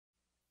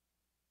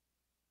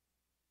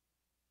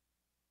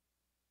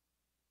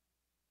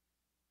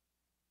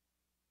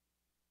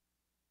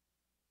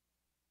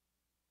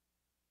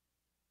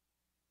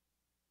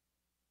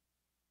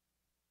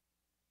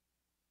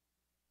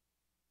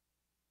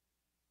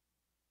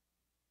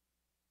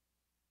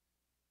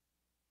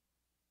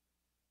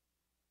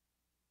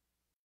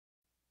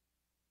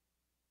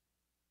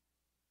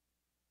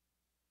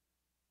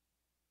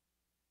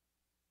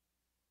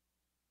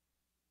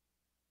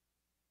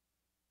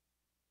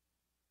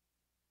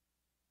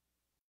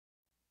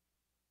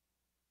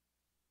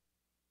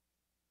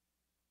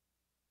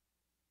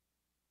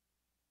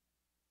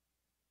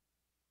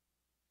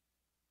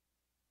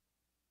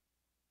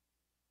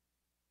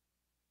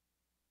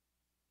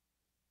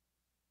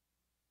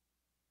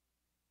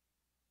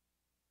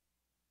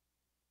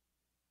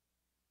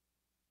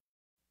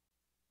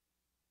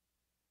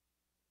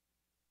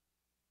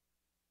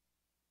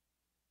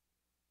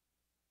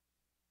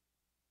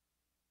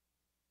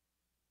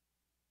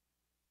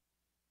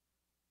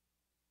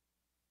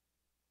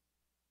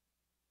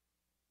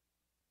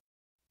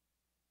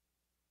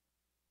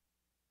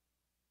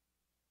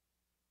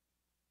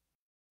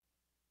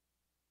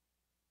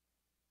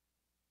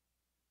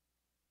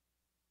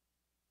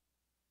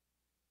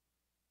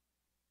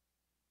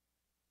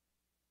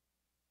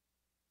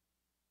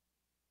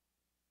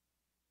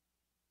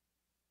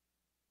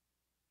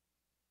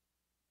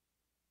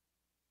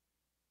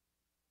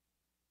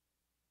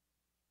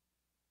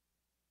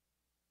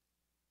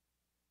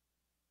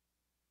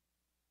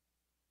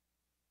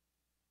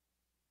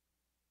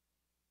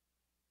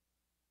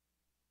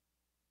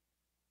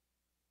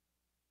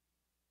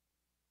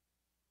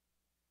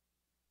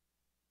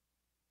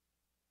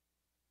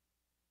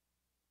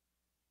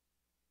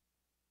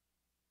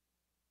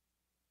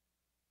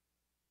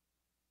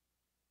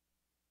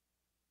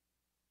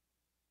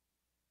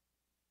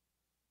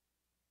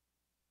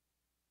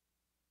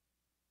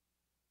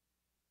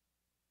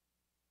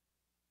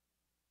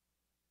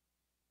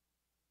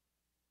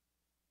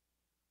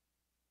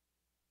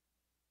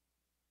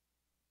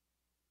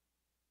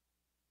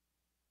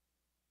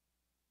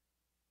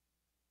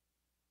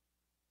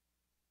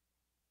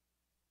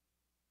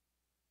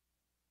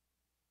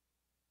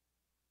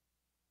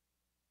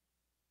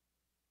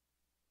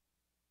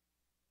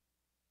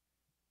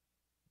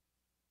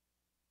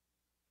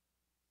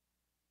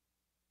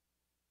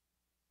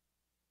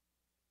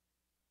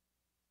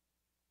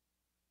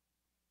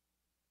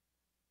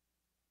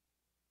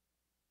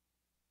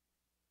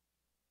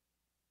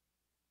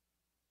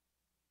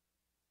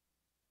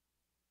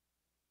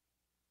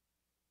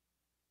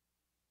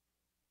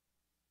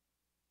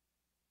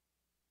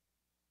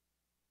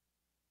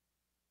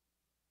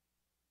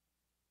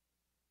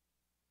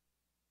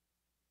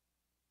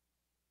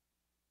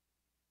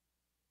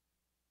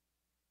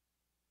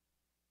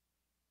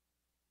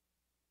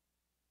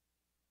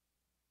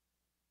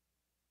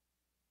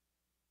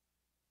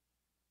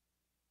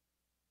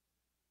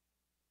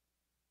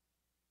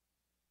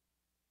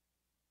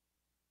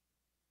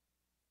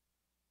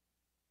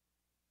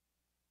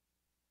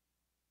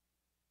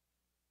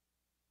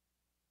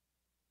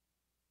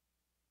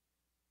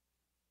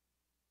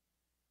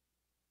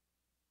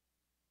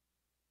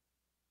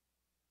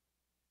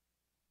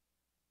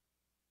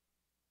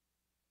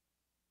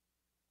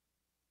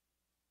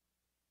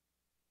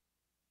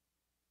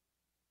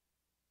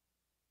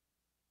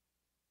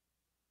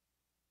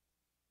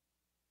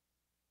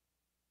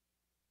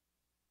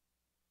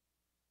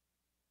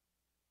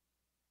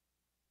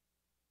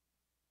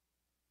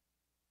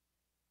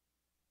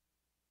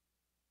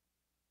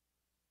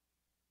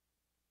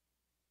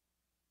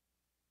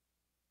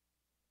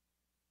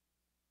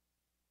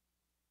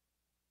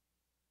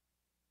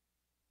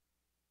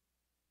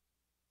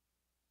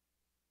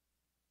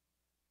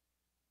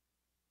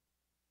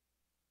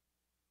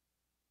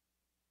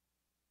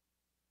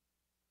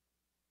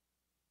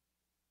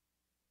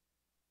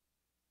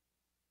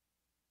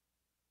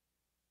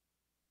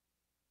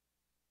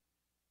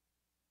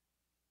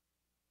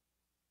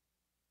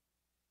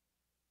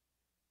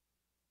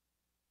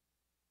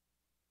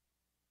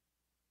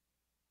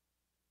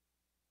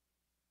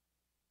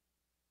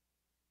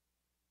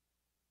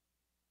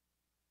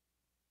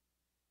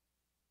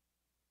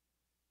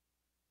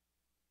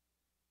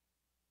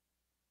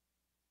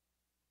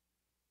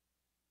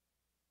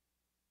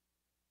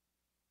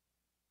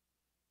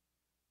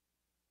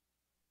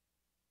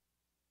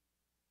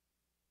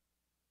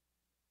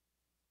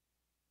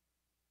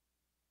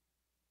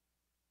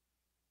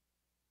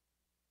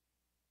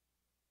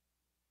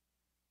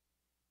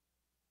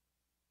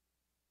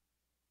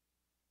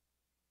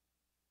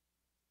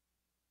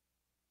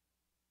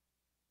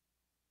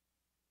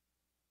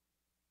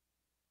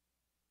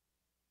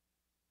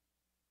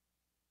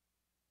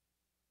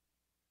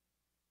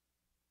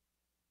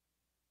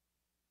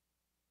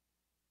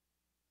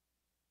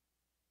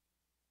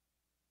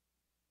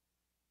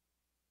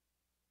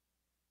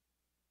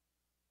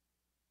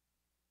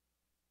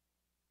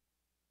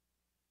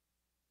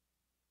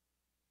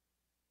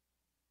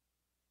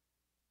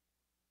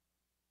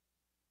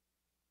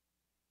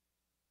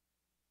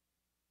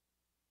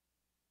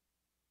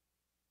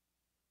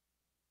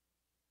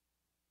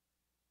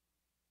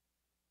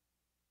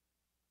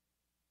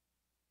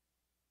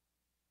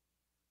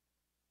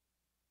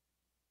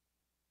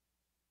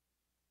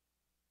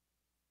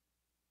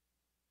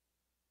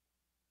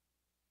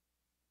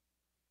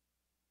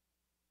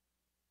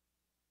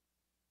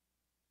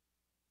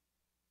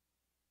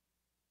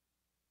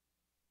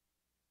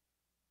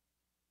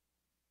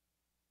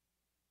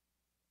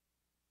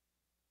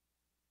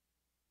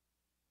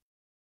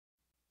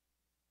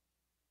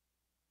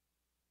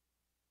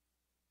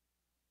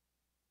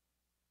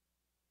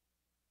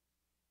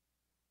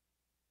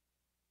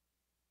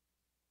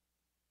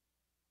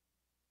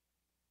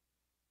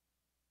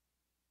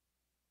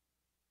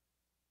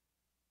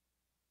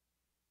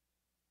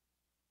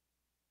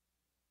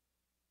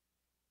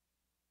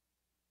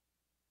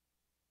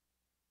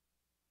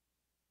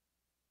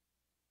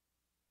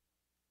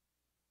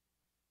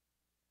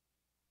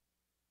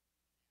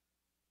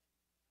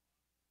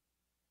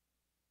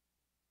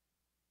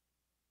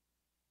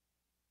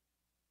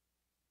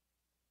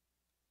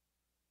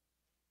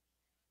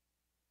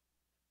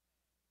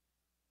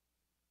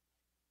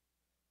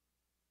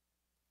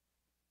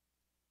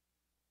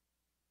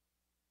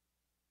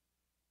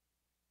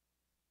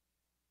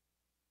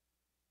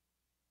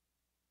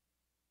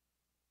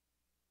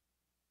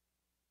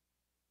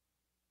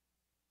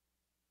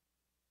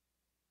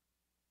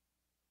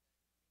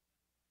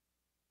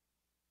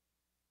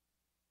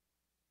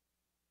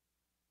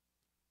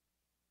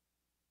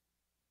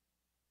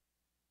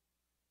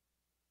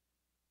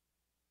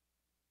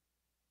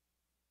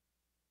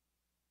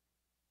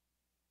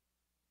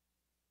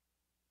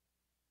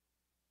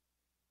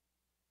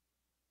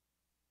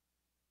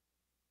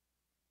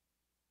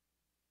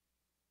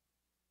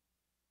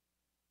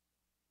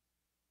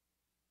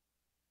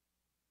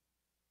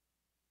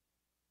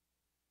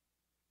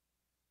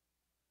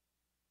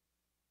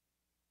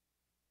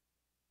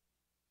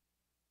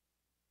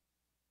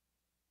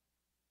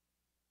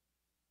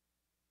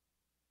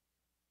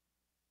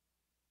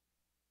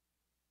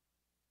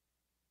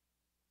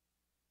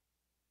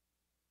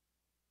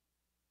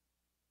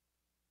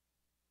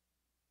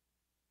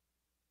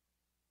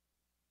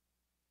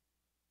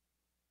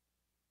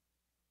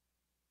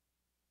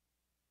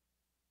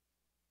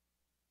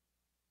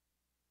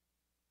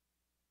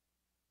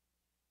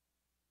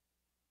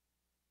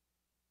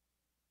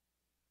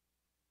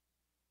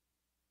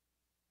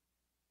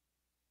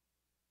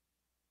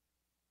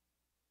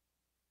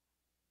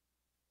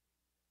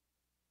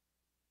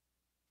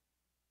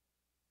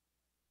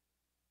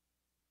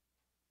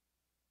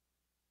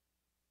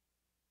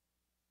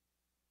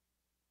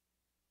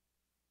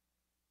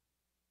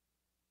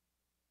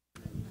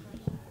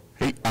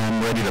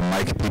I'm ready to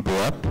mic people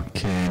up.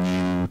 Can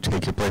you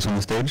take your place on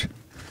the stage?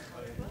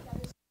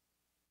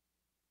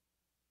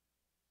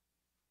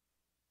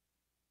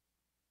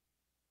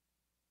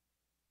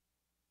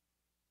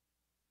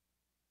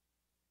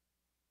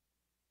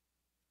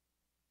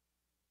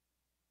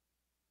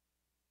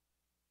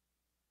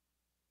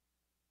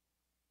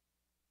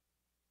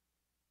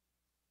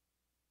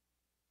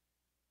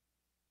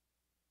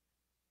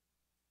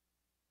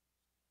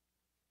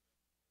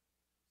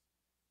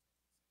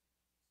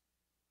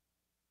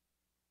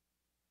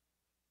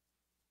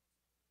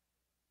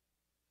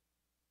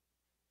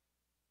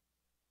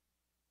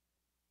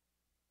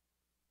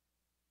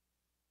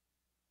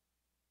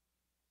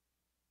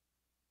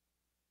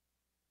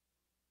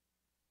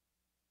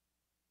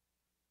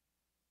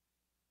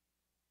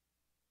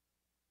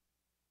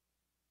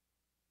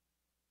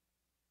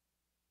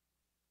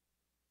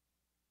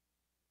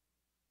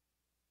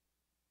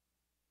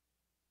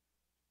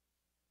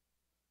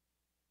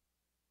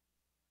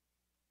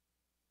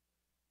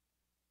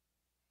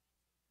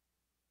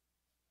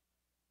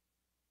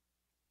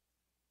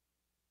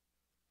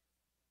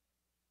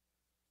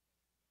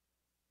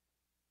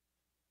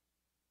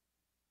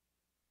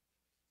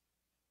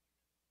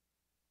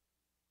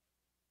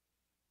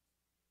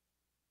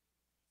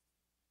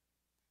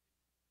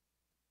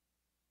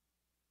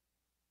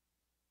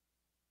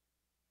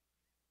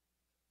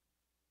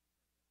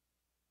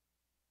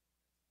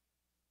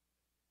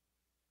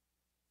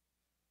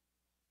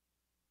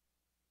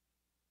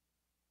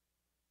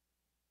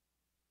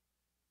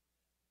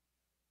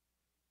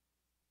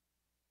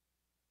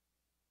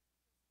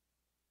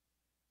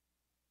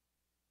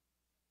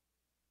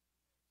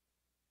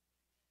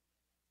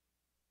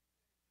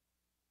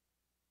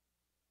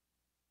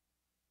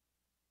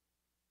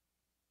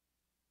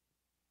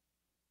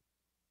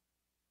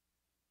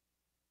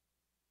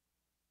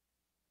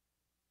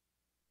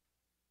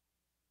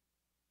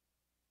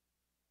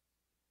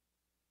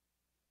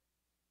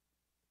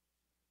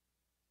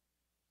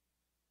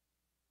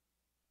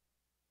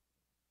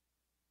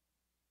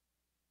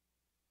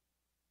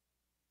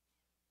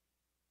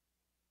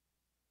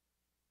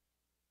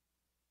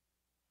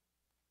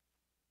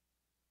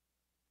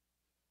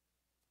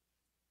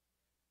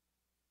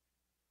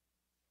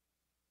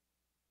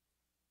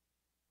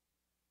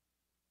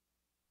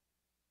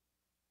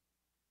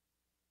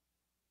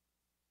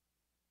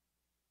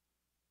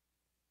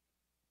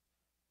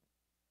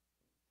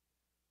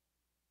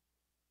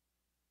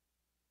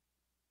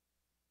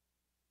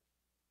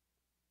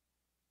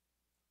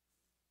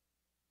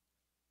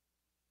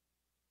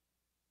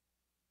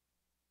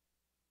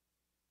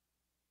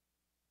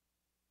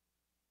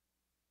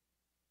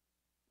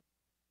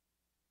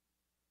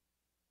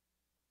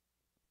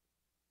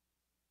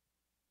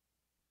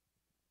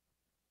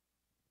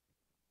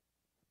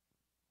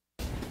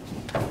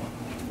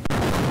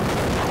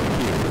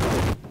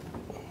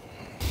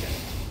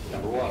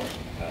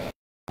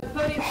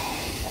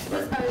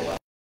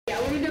 Yeah,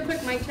 we're gonna do a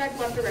quick mic check,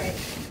 left to right.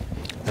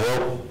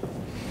 Hello?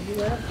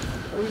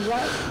 Are you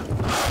right?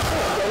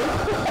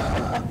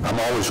 I'm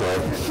always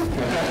right.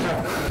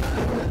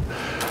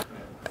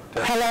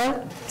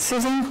 Hello,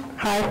 Susan?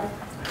 Hi. 1,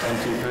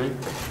 2,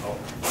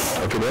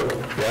 3. Okay, look.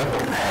 Yeah?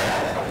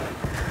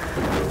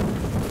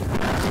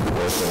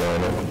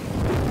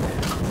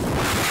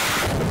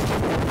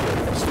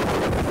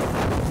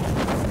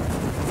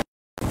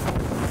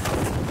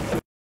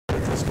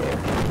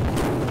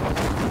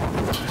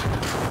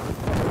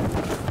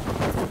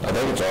 I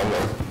think it's on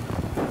there.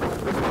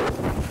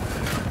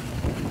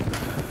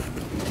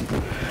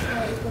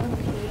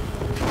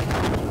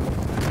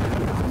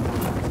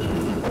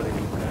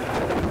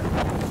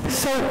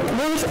 So,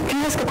 can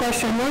I ask a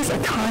question? Where's a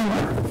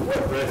timer?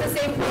 It's the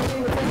same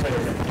thing with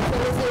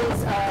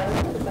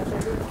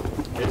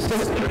this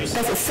is,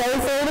 Does it say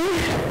 30?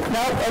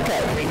 No?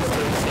 Okay.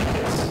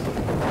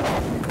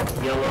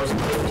 Yellow's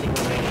 15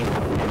 remaining,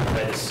 and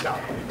red is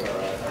stop.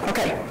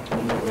 Okay.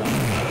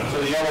 So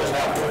the yellow's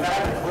half.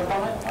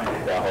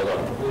 Yeah, hold on.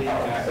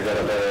 I got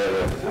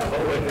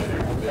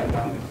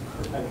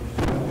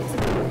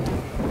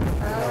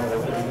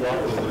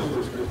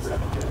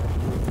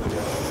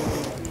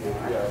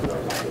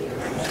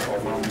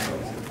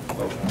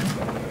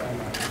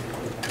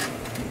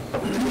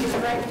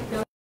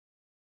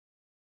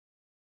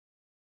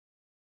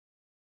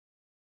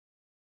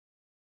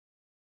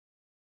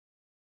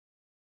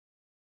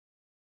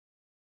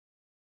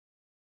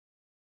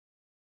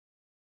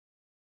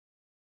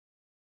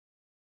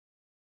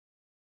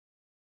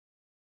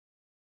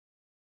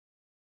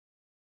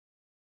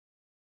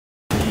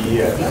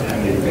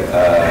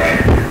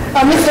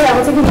Mr.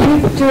 Hamilton, can you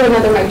do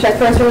another mic check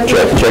for us? Check.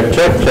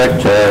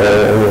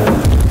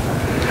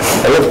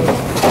 Hello?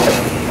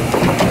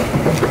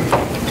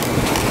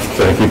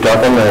 So I keep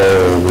talking,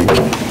 we go.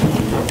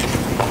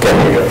 Okay,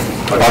 here we go.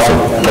 Awesome.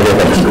 Okay,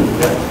 thanks.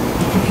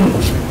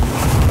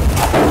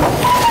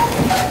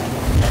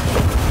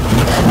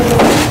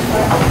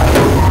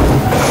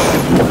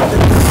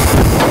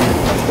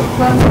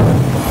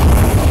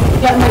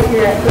 Yeah, Mike,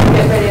 you're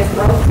get ready as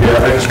well.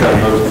 Yeah, I just got a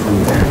note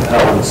from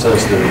Helen that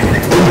says that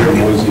it's very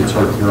noisy, it's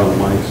hard to hear on the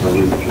mic, so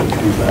we should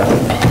do that.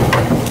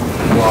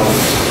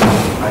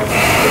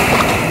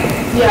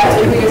 Yeah,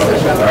 if we can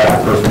switch All over. right,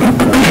 perfect.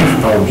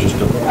 I was just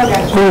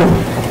Okay.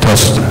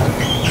 Test.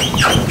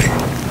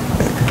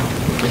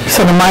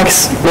 So the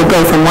mics will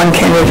go from one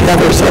candidate to the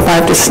other, so if I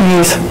have to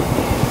sneeze,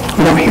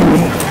 you don't hear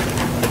me.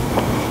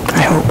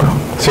 I hope.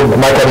 So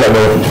Mike, I'm not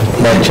going to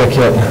mic check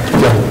yet.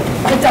 Yeah.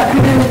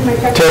 Come in with my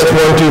check. Test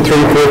 1, 2, 3,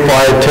 4,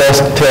 5.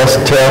 Test,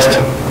 test, test.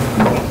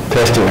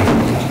 Testing.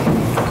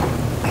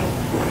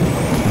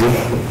 Good?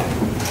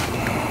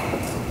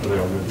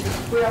 We're all good.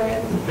 All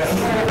right.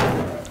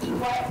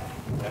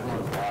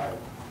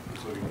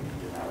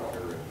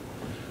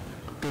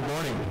 Good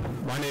morning.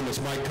 My name is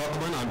Mike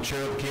Kuckelman. I'm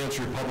chair of the Kansas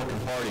Republican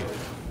Party.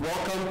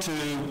 Welcome to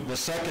the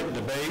second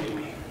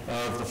debate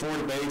of the 4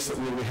 debates that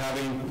we'll be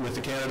having with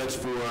the candidates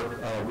for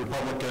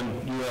Republican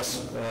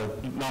U.S.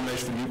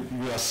 Nomination for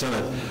U.S.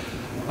 Senate.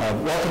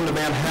 Welcome to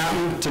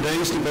Manhattan.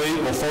 Today's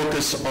debate will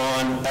focus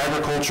on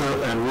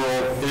agriculture and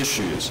rural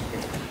issues.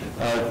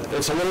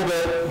 It's a little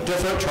bit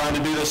different trying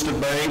to do this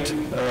debate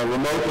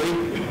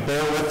remotely.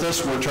 Bear with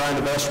us. We're trying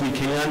the best we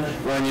can.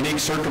 We're in unique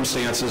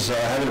circumstances.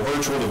 Having a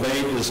virtual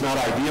debate is not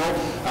ideal.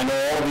 I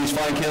know all of these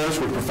fine candidates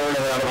would prefer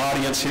to have an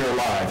audience here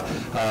live,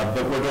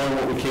 but we're doing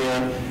what we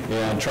can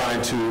and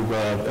trying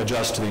to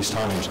adjust to these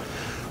times.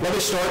 Let me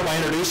start by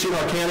introducing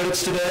our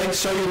candidates today.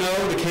 So you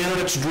know, the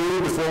candidates drew,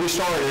 before we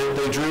started,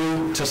 they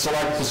drew to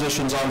select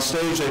positions on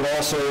stage. They've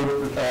also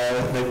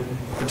they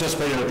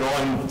participated in a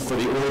drawing for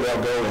the order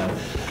they'll go in.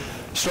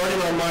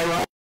 Starting on my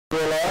right, or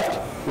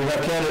left, we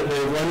have candidate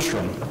Dave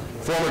Lindstrom,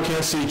 former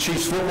Kansas City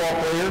Chiefs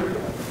football player,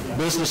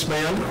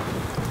 businessman.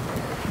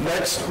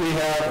 Next, we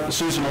have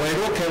Susan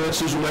Wagle, candidate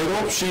Susan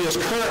Wagle. She is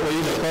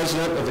currently the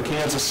president of the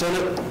Kansas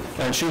Senate,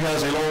 and she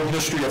has a long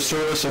history of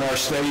service in our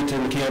state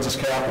in the Kansas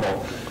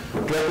Capitol.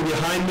 Directly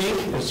behind me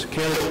is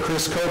candidate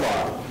Chris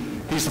Kobach.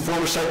 He's the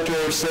former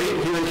Secretary of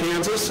State here in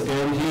Kansas,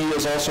 and he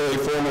is also a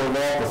former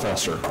law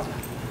professor.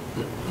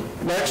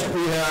 Next,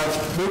 we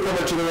have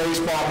newcomer to the race,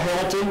 Bob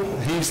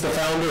Hamilton. He's the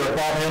founder of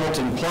Bob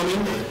Hamilton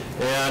Plumbing,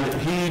 and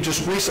he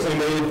just recently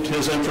made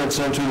his entrance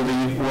into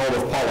the world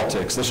of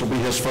politics. This will be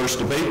his first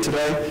debate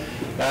today.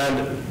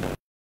 And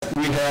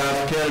we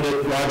have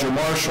candidate Roger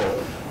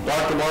Marshall.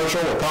 Dr.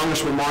 Marshall, or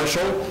Congressman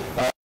Marshall,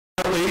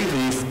 currently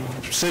the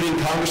sitting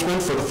congressman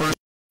for the first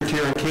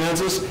here in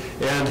Kansas,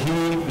 and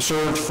he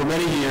served for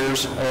many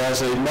years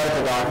as a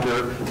medical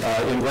doctor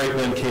in Great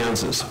Bend,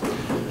 Kansas.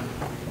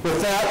 With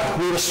that,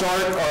 we will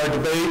start our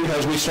debate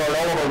as we start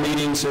all of our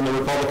meetings in the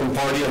Republican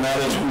Party, and that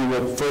is we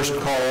will first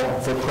call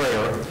for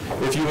prayer.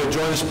 If you would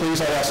join us, please,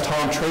 I'd ask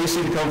Tom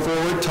Tracy to come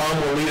forward.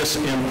 Tom will lead us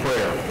in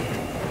prayer.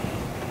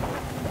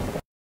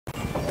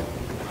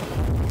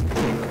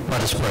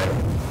 Let us pray.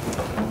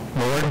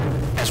 Lord,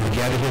 as we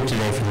gather here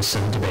today for this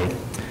Senate debate,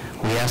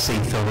 we ask that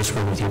you fill this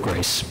room with your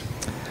grace.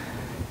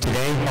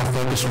 Today, our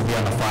focus will be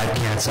on the 5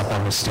 candidates up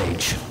on the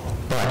stage,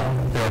 but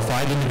there are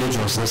 5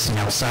 individuals listening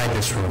outside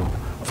this room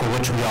for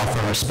which we offer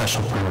our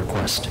special prayer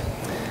request.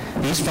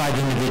 These 5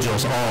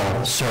 individuals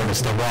all serve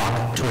as the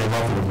rock to a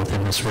loved one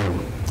within this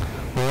room.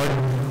 Lord,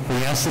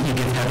 we ask that you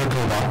give Heather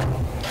Kobach,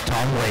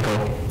 Tom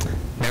Wagle,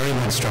 Mary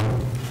Lindstrom,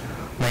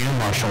 Leanne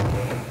Marshall,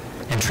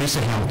 and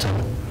Teresa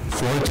Hamilton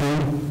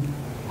fortitude,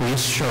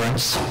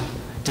 reassurance,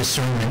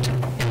 discernment,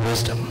 and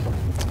wisdom.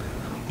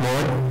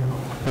 Lord,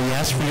 we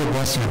ask for your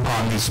blessing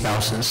upon these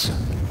spouses.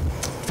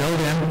 Fill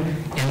them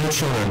and their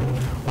children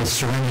with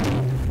serenity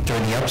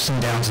during the ups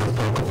and downs of the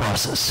political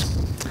process.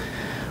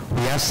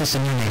 We ask this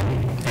in your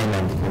name.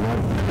 Amen.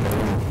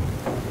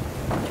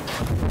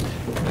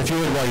 If you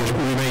would, while you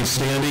remain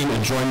standing,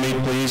 and join me,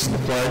 please, in the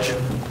pledge.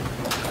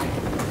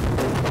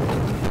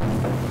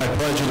 I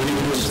pledge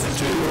allegiance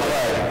to the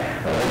flag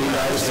of the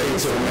United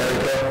States of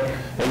America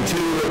and to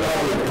the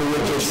republic for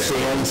which it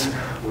stands,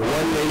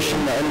 one nation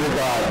under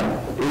God,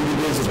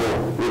 indivisible,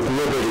 with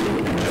liberty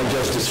and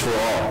justice for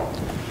all.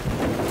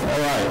 All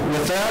right,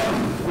 with that,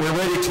 we're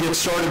ready to get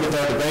started with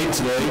our debate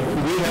today.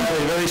 We have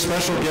a very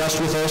special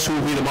guest with us who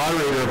will be the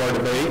moderator of our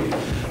debate.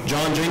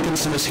 John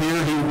Jenkinson is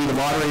here. He will be the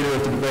moderator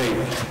of the debate.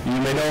 You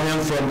may know him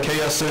from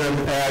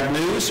KSN Ag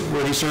News,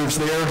 where he serves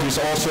there. He's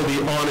also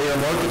the on-air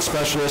market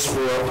specialist for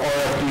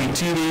RFD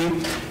TV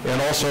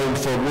and also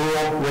for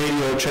Rural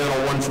Radio Channel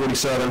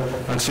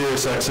 147 on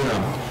Sirius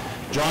XM.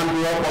 John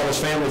grew up on his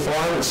family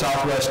farm in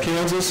southwest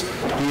Kansas.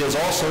 He is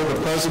also the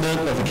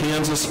president of the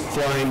Kansas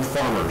Flying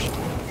Farmers.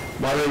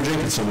 Moderator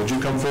Jenkinson, would you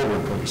come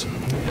forward, please?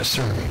 Yes,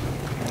 sir.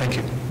 Thank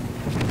you.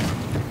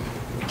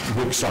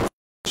 Sorry.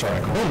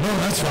 Oh, no,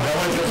 that's fine.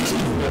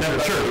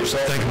 Sure.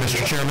 Thank you,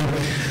 Mr. Chairman.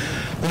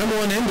 The number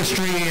one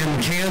industry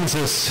in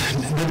Kansas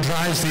that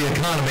drives the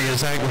economy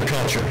is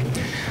agriculture.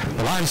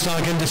 The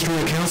livestock industry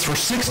accounts for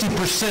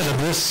 60% of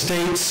this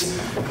state's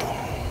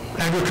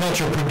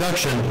agriculture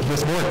production,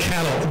 with more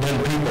cattle than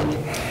people.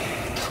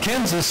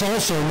 Kansas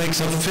also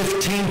makes up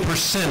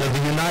 15% of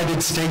the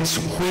United States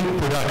wheat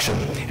production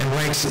and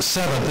ranks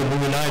 7th in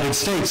the United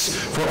States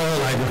for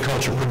all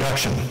agriculture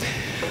production.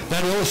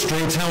 That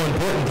illustrates how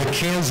important the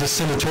Kansas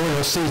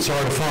senatorial seats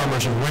are to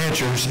farmers and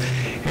ranchers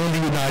in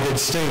the United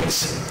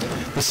States.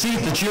 The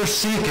seat that you're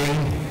seeking,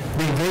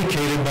 being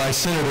vacated by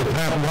Senator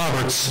Pat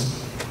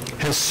Roberts,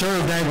 has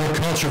served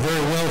agriculture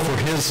very well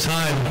for his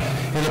time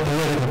in the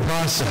political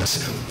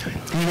process.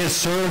 He has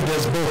served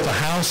as both the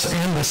House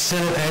and the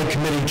Senate Ag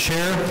Committee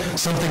Chair,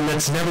 something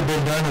that's never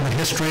been done in the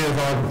history of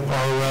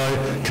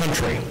our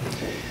country.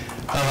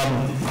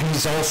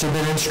 He's also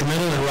been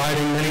instrumental in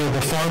writing many of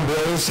the farm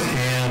bills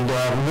and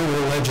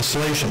rural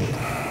legislation.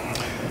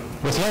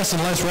 With less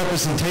and less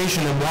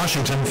representation in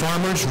Washington,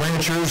 farmers,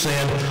 ranchers,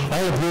 and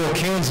all of rural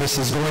Kansas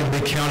is going to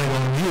be counting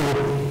on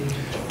you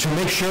to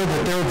make sure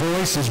that their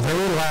voice is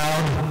very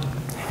loud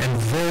and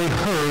very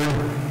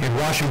heard in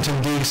Washington,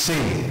 D.C.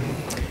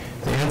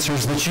 The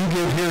answers that you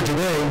give here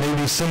today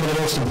may be some of the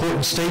most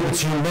important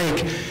statements you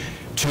make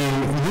to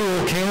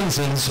rural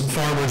Kansans,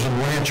 farmers, and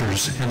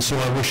ranchers. And so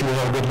I wish you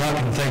all good luck,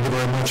 and thank you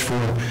very much for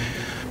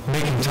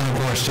making time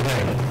for us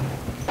today.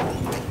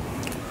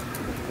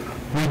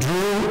 We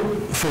drew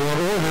for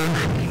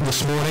order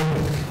this morning,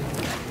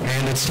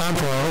 and it's time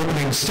for our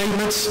opening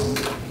statements.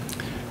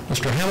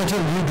 Mr. Hamilton,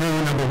 you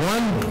drew number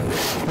one.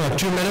 We have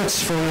 2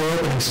 minutes for your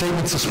opening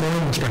statements this morning.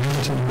 Mr.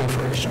 Hamilton, you go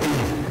first.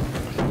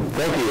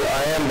 Thank you.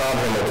 I am Bob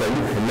Hamilton,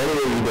 and many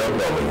of you don't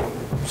know me,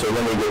 so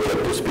let me get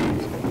up to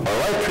speed. My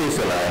wife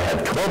Teresa and I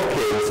have 12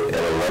 kids and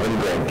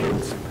 11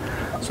 grandkids.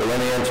 So let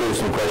me answer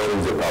some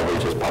questions that probably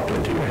just popped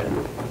into your head.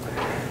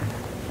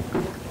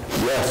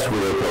 Yes, we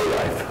are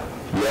pro-life.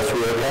 Yes,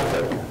 we are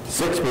Catholic.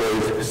 6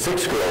 boys,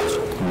 6 girls,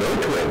 no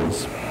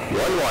twins, 1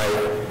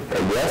 wife,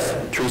 and yes,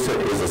 Teresa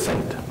is a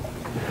saint.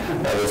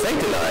 Now, the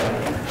saint and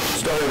I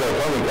started our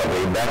plumbing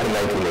company back in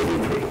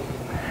 1983.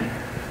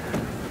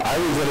 I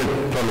was in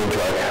a plumbing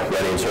truck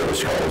running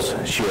service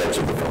calls. She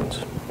answered the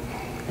phones.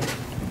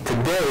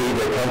 Today,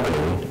 the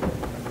company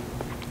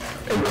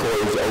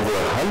employs over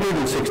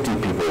 160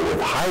 people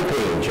with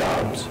high-paying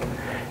jobs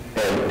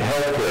and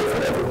health care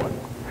for everyone.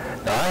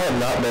 Now, I have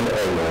not been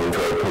angling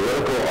for a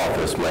political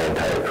office my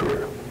entire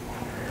career.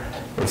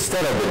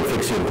 Instead, I've been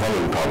fixing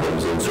plumbing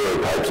problems in sewer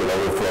pipes and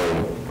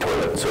overflowing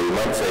toilets. So you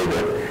might say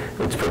that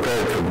it's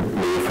prepared for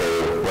me for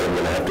what I'm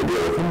going to have to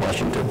deal with in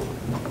Washington.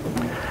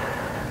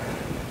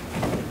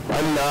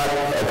 I'm not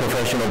a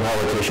professional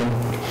politician.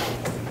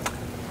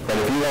 And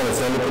if you want to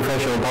send a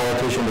professional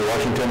politician to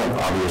Washington, I'm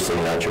obviously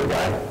not your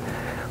guy.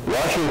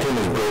 Washington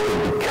is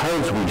broken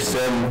because we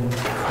send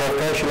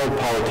professional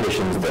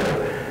politicians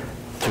there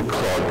to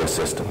clog the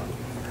system.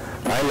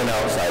 I'm an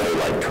outsider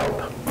like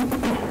Trump.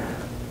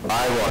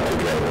 I want to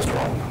drain the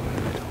swamp.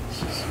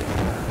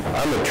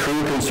 I'm a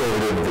true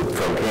conservative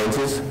from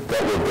Kansas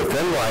that will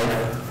defend life,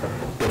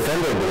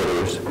 defend our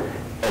borders,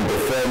 and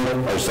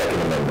defend our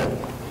Second Amendment.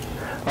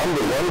 I'm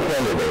the one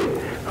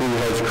candidate who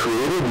has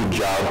created a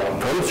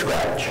job from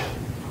scratch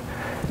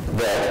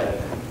that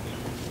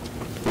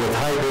with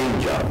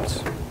high-paying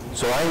jobs.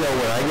 So I know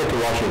when I get to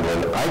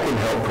Washington, I can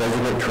help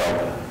President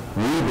Trump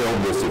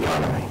rebuild this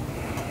economy.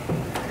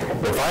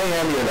 If I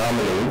am your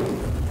nominee,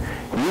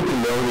 you can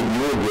know that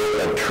you will get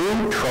a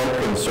true Trump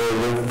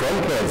conservative from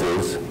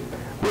Kansas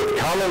with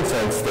common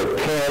sense that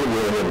can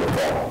win in the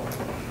fall.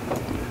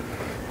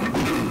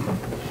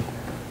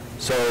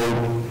 So,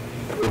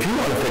 if you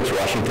want to fix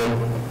Washington,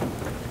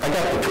 I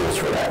got the tools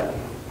for that.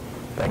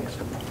 Thanks.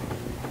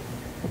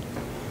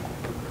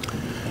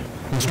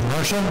 Mr.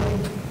 Marshall?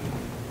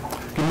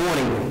 Good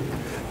morning.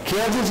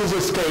 Kansas is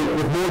a state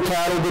with more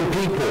cattle than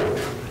people.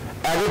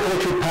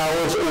 Agriculture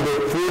powers over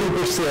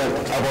 40%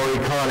 of our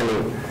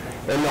economy,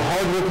 and the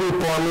hardworking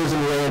farmers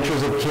and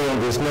ranchers of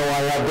Kansas know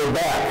I have their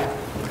back.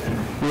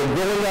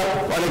 Growing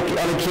up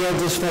on a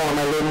Kansas farm,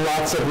 I learned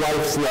lots of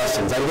life's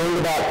lessons. I learned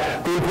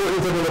about the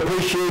importance of an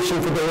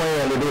appreciation for the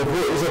land, and the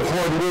importance of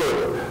hard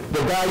work,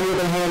 the value of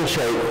a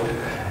handshake.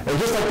 And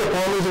just like the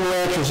farmers and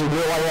ranchers who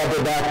know I have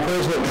their back,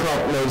 President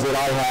Trump knows that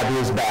I have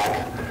his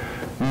back.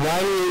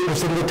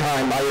 98% of the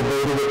time, I have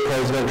voted with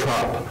President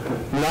Trump.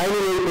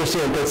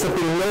 98%, that's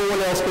something no one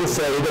else can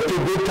say, that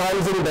through good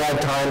times and bad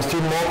times,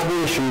 through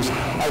multiple issues,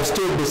 I've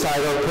stood beside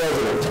our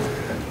president.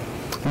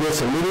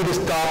 Listen, we need to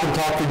stop and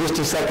talk for just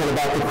a second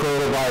about the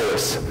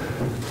coronavirus.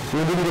 We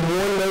need to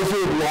mourn those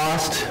who have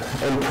lost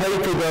and pray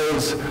for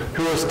those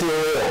who are still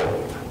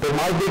ill. But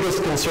my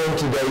biggest concern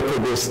today for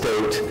this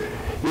state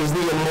is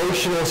the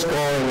emotional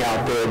scarring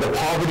out there, the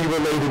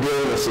poverty-related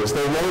illnesses,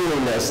 the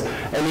loneliness,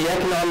 and the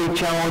economic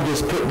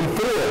challenges put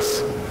before us.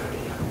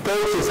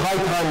 Folks, it's high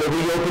time that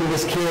we open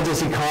this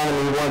Kansas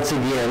economy once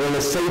again in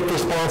a safe,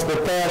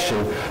 responsible fashion,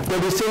 that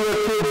we send our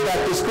kids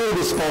back to school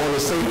this fall in a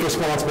safe,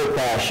 responsible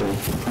fashion.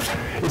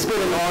 It's been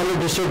an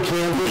honor to serve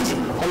Kansas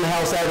on the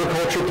House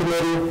Agriculture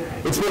Committee.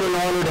 It's been an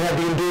honor to have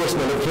the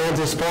endorsement of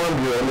Kansas Farm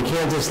Bureau and the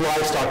Kansas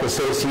Livestock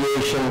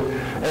Association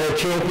and a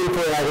champion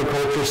for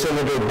agriculture,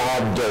 Senator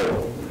Bob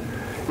Dole.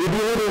 It'd be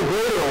an even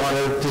greater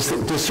honor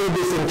to serve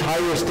this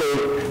entire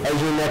state as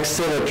your next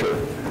senator.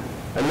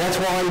 And that's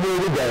why I'm here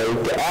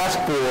today, to ask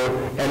for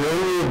and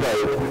earn your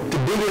vote to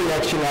be your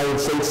next United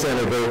States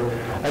Senator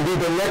and be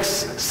the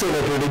next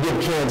senator to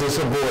give Kansas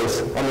a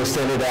voice on the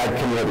Senate Ag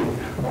Committee.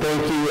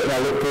 Thank you, and I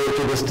look forward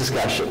to this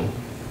discussion.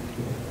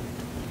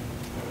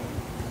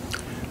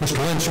 Mr.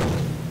 Lindstrom.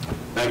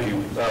 Thank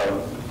you.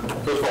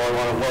 First of all, I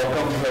want to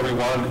welcome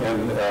everyone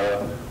and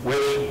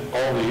wish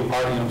all the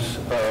audience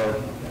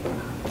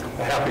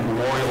a happy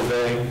Memorial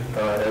Day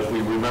as we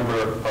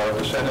remember our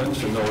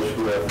descendants and those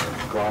who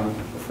have gone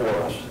before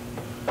us.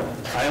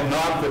 I am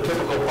not the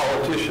typical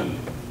politician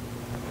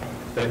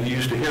that you're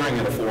used to hearing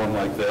in a forum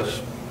like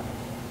this.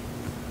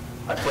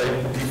 I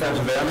played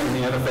defensive end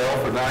in the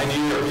NFL for 9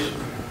 years,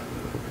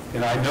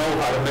 and I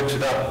know how to mix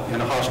it up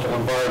in a hostile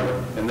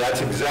environment, and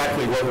that's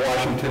exactly what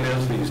Washington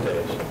is these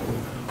days.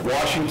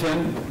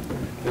 Washington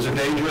is a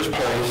dangerous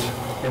place,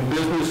 and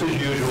business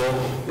as usual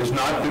is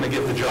not going to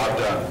get the job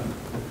done.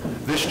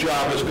 This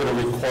job is going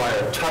to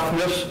require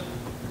toughness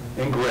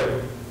and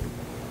grit.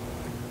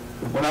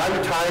 When I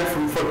retired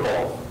from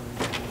football,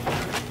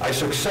 I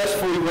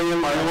successfully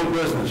ran my own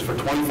business for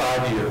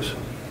 25 years,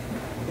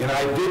 and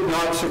I did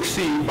not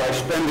succeed by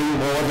spending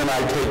more than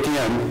I take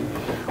in,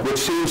 which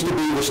seems to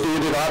be the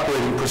standard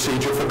operating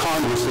procedure for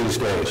Congress these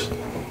days.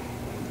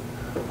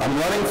 I'm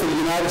running for the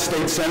United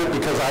States Senate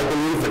because I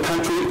believe the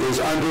country is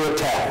under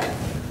attack.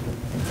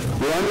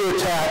 We're under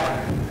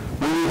attack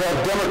when we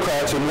have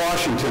Democrats in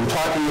Washington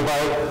talking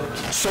about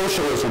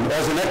socialism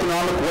as an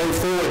economic way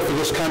forward for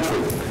this country.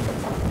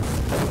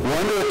 We're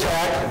under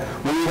attack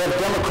when we have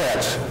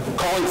Democrats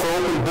calling for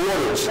open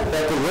borders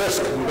at the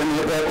risk and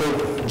at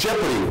the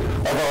jeopardy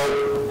of our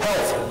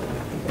health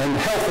and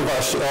health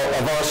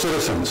of our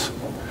citizens.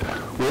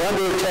 We're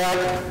under attack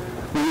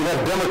when we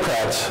have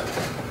Democrats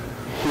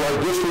who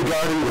are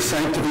disregarding the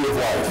sanctity of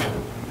life.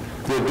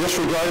 They're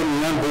disregarding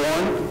the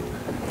unborn.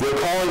 They're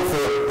calling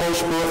for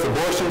post-birth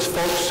abortions.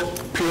 Folks,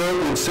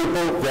 pure and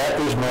simple, that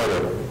is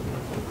murder.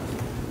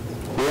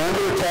 We're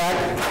under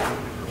attack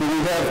when we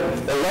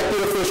have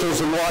elected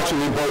officials in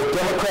Washington, both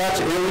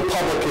Democrats and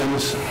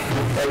Republicans,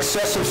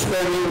 excessive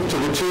spending to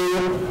the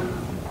tune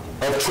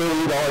of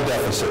trillion-dollar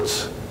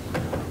deficits.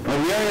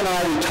 When Mary and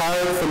I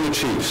retired from the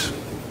Chiefs,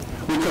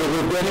 we could have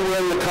lived anywhere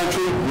in the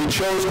country. We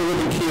chose to live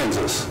in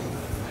Kansas.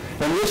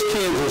 And this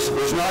Kansas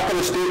is not going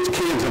to stand,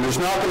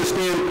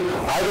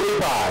 idly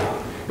by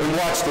and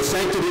watch the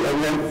sanctity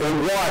and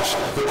watch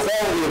the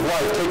quality of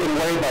life taken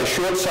away by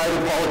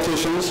short-sighted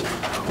politicians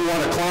who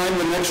want to climb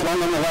the next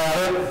rung on the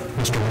ladder.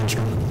 Mr.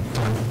 Lindstrom,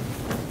 time.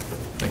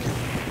 Thank you.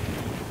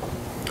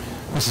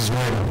 Mrs.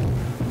 Wagle.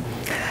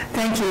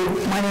 Thank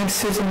you. My name's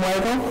Susan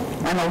Wagle.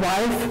 I'm a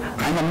wife.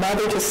 I'm a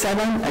mother to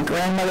 7, a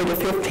grandmother to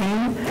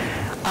 15.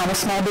 I'm a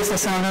small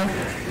business owner.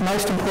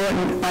 Most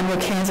important, I'm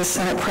your Kansas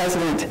Senate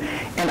President,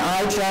 and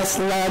I just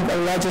led the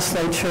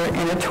legislature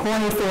in a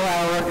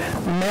 24-hour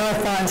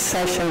marathon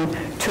session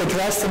to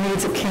address the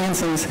needs of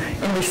Kansans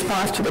in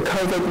response to the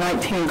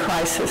COVID-19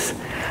 crisis.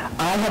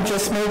 I have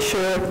just made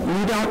sure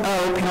you don't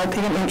owe penalty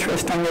and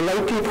interest on your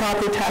late due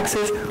property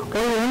taxes or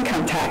your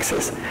income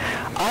taxes.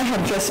 I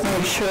have just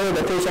made sure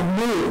that there's a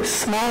new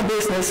small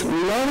business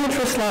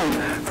low-interest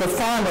loan for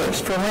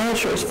farmers, for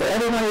ranchers, for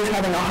everyone who's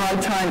having a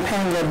hard time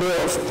paying their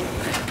bills.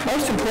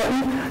 Most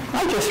important,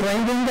 I just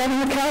reined in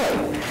Governor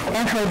Kelly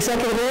and her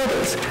executive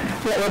orders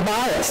that were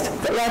biased,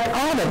 that left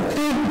all the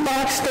big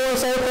box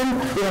stores open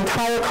the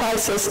entire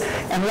crisis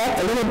and left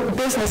the little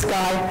business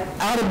guy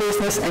out of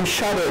business and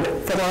shuttered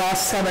for the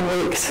last 7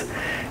 weeks.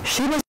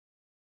 She was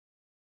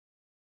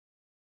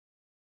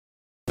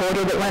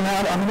order that went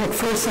out on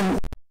McPherson.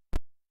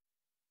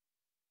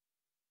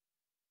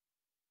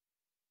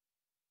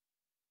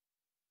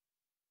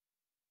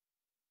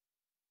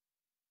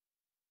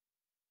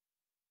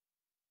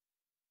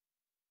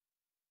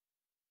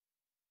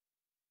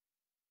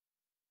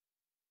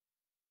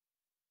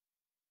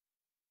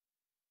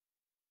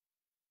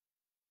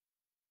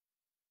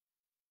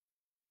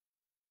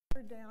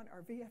 Down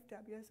our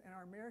VFWs and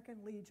our American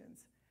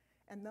Legions,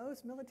 and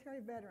those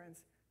military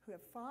veterans who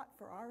have fought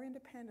for our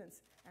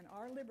independence and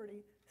our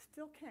liberty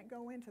still can't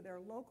go into their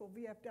local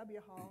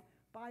VFW hall,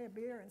 buy a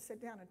beer, and sit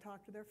down and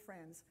talk to their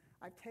friends.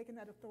 I've taken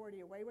that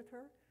authority away with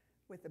her.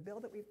 With the bill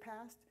that we've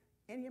passed,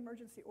 any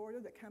emergency order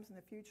that comes in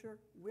the future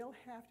will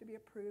have to be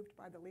approved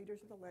by the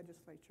leaders of the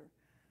legislature.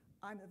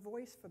 I'm the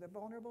voice for the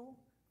vulnerable,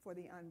 for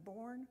the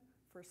unborn,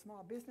 for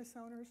small business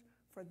owners,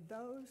 for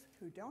those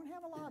who don't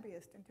have a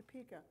lobbyist in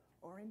Topeka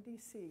or in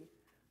D.C.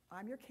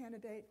 I'm your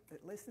candidate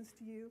that listens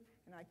to you,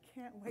 and I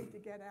can't wait to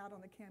get out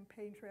on the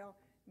campaign trail,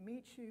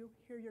 meet you,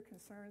 hear your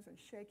concerns, and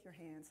shake your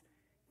hands.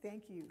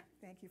 Thank you.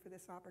 Thank you for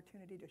this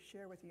opportunity to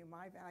share with you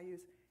my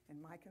values and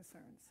my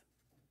concerns.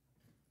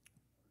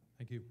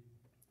 Thank you.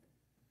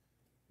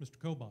 Mr.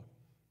 Kobach.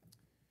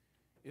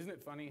 Isn't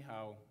it funny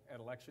how at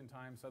election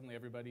time suddenly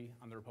everybody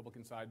on the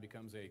Republican side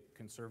becomes a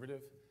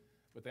conservative,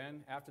 but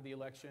then after the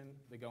election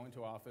they go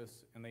into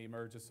office and they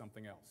emerge as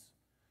something else?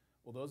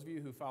 Well, those of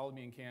you who followed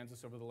me in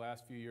Kansas over the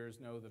last few years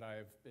know that I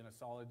have been a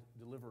solid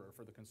deliverer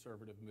for the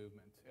conservative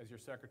movement. As your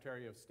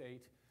Secretary of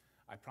State,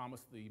 I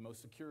promised the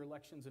most secure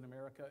elections in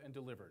America and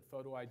delivered.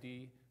 Photo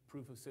ID,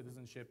 proof of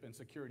citizenship and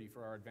security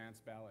for our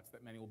advanced ballots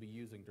that many will be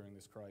using during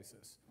this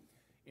crisis.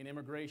 In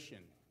immigration,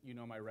 you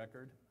know my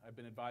record. I've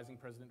been advising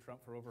President Trump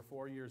for over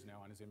 4 years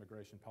now on his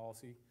immigration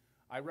policy.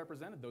 I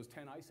represented those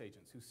 10 ICE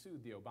agents who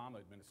sued the Obama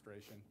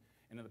administration,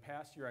 and in the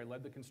past year I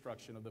led the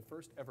construction of the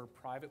first ever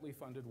privately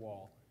funded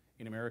wall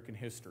in American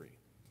history.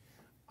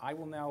 I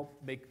will now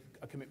make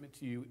a commitment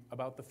to you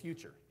about the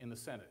future in the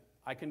Senate.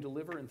 I can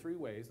deliver in 3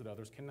 ways that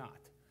others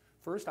cannot.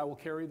 First, I will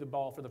carry the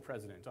ball for the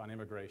president on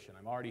immigration.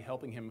 I'm already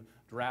helping him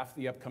draft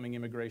the upcoming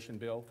immigration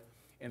bill,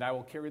 and I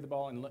will carry the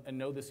ball and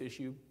know this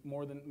issue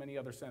more than many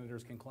other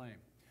senators can claim.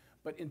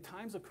 But in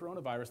times of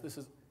coronavirus, this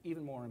is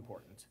even more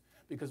important,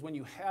 because when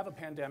you have a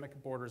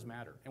pandemic, borders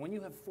matter. And when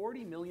you have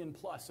 40 million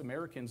plus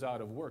Americans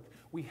out of work,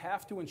 we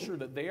have to ensure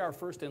that they are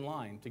first in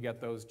line to get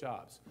those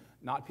jobs,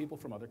 not people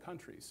from other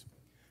countries.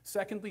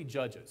 Secondly,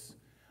 judges.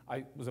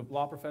 I was a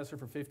law professor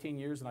for 15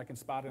 years, and I can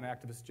spot an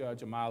activist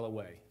judge a mile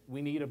away.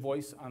 We need a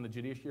voice on the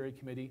Judiciary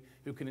Committee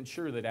who can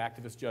ensure that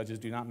activist judges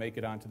do not make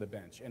it onto the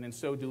bench. And in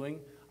so doing,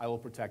 I will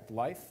protect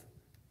life,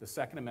 the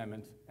Second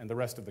Amendment, and the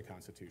rest of the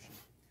Constitution.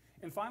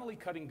 And finally,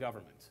 cutting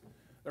government.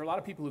 There are a lot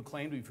of people who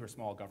claim to be for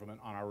small government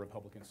on our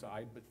Republican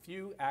side, but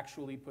few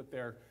actually put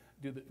their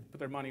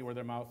money where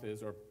their mouth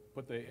is, or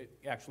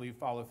actually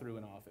follow through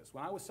in office.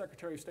 When I was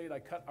Secretary of State, I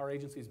cut our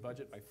agency's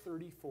budget by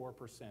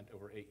 34%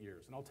 over 8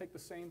 years, and I'll take the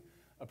same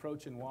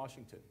approach in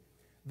Washington.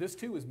 This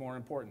too is more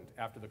important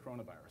after the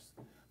coronavirus.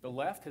 The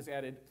left has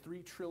added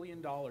 $3 trillion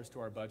to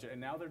our budget,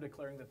 and now they're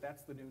declaring that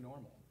that's the new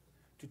normal.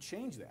 To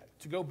change that,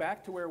 to go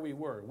back to where we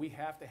were, we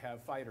have to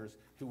have fighters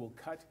who will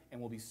cut and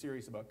will be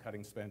serious about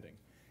cutting spending.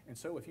 And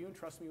so if you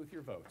entrust me with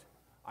your vote,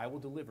 I will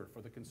deliver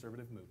for the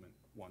conservative movement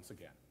once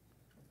again.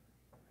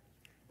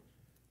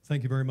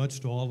 Thank you very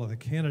much to all of the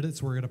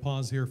candidates. We're going to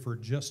pause here for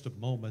just a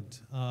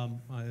moment.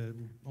 I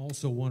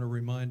also want to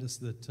remind us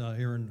that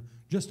here in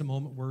just a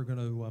moment, we're going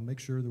to make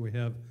sure that we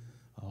have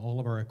all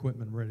of our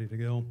equipment ready to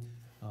go.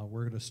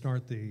 We're going to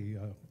start the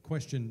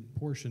question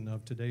portion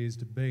of today's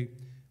debate.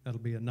 That'll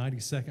be a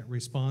 90-second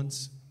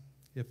response.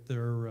 If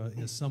there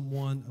is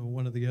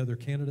one of the other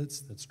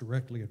candidates that's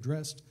directly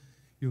addressed,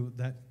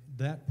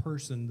 that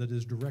person that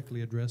is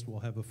directly addressed will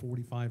have a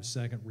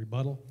 45-second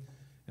rebuttal.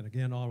 And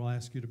again, I'll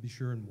ask you to be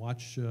sure and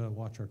watch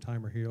our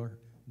timer here.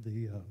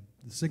 The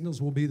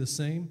signals will be the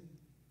same,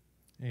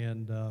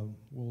 and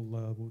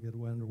we'll get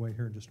underway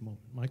here in just a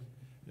moment. Mike?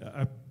 Yeah,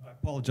 I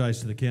apologize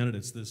to the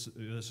candidates. This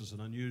is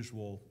an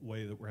unusual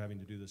way that we're having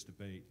to do this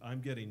debate.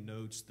 I'm getting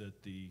notes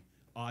that the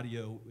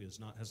audio has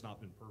not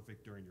been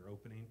perfect during your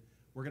opening.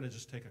 We're going to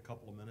just take a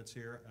couple of minutes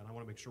here, and I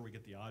want to make sure we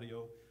get the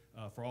audio.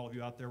 For all of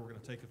you out there, we're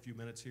going to take a few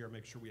minutes here,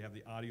 make sure we have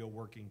the audio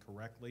working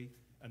correctly,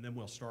 and then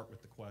we'll start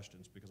with the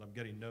questions, because I'm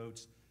getting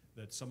notes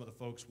that some of the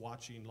folks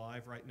watching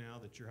live right now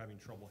that you're having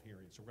trouble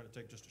hearing. So we're going to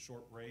take just a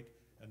short break,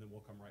 and then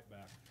we'll come right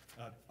back.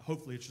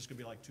 Hopefully it's just going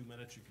to be like 2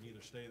 minutes. You can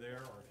either stay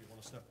there, or if you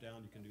want to step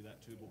down, you can do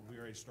that too, but we'll be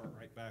ready to start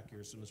right back here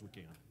as soon as we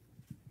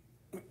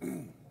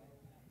can.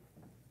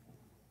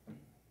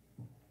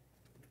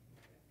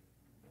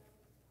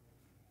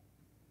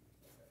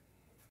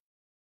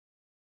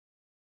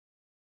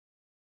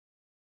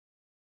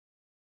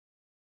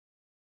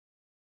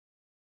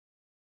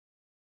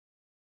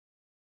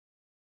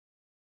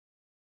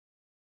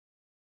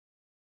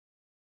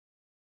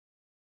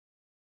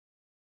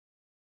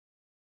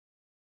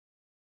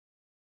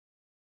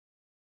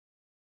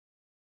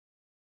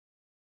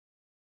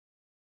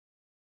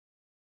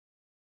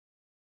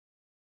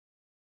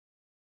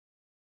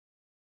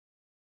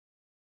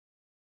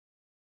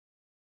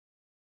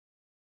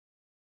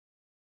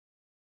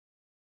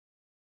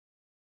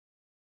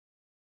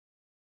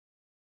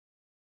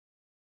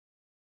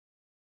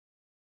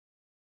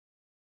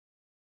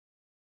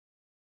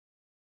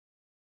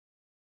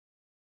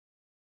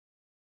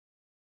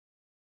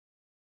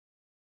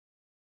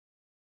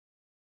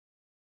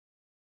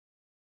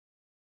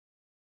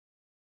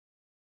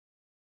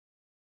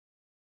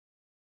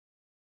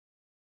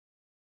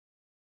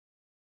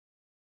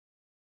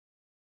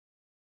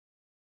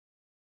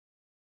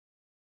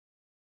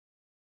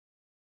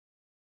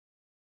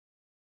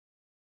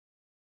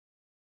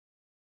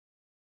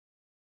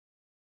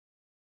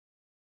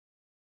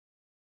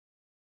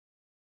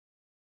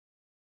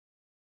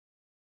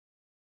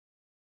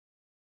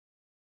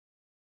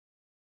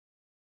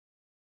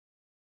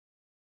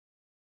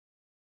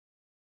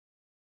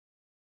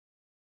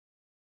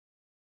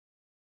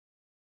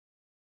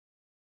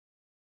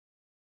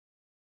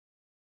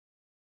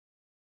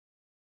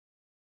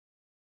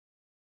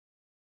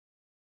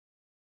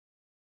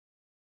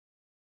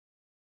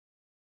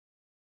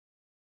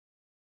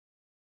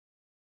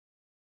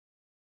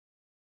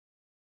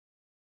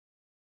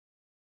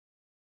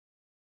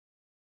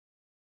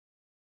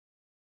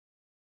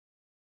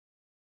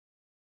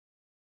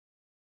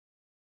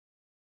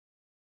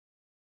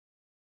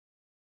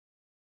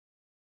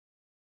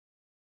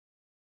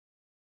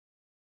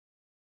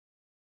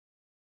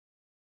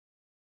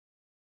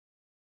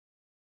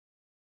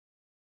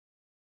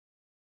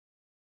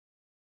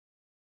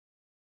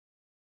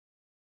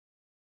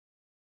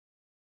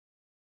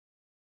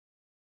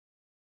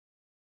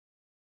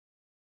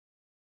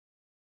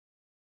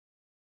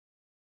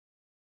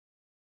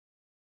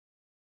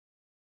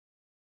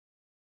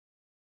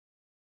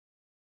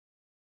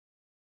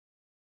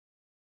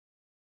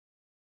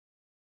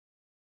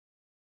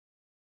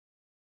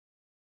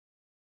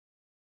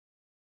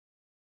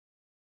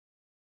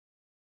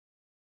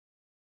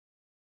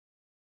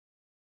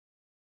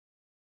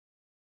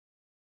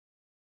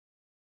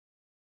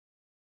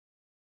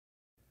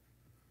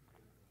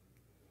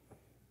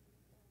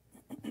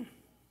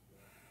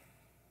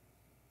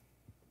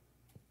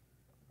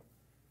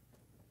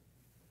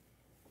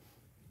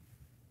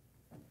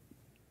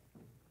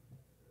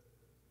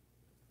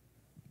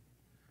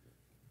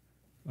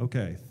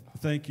 Okay,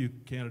 thank you,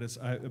 candidates.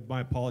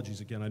 My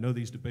apologies again. I know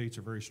these debates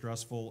are very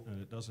stressful,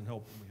 and it doesn't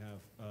help when we have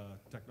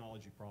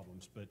technology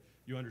problems, but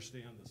you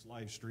understand this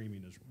live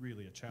streaming is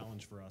really a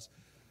challenge for us.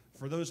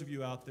 For those of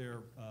you out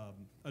there,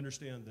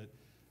 understand that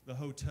the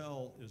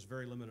hotel is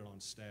very limited on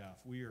staff.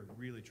 We are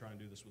really trying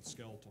to do this with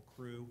skeletal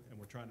crew, and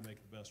we're trying to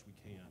make the best we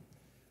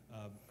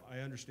can. I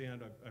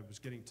understand, I was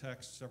getting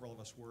texts, several of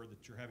us were,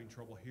 that you're having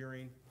trouble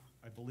hearing.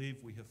 I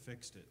believe we have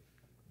fixed it,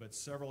 but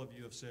several of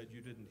you have said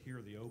you didn't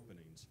hear the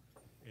openings.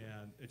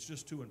 And it's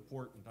just too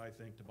important, I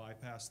think, to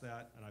bypass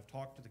that. And I've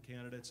talked to the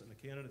candidates, and the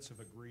candidates have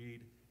agreed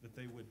that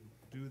they would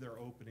do their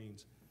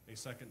openings a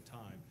second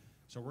time.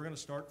 So we're going to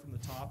start from the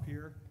top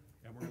here,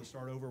 and we're going to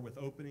start over with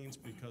openings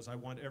because I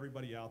want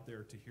everybody out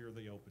there to hear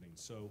the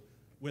openings. So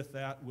with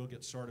that, we'll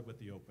get started with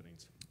the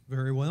openings.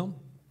 Very well.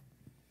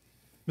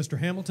 Mr.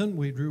 Hamilton,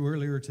 we drew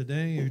earlier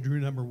today. You drew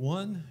number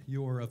 1.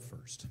 You're up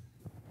first.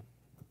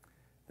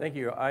 Thank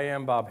you. I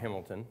am Bob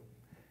Hamilton.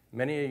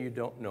 Many of you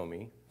don't know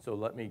me, so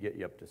let me get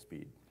you up to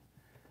speed.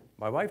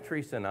 My wife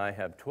Teresa and I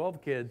have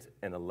 12 kids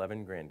and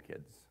 11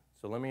 grandkids.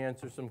 So let me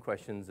answer some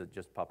questions that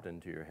just popped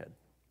into your head.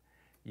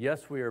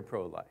 Yes, we are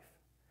pro-life.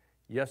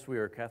 Yes, we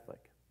are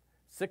Catholic.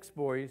 6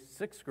 boys,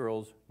 6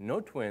 girls, no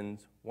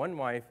twins, 1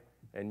 wife,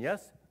 and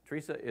yes,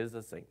 Teresa is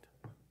a saint.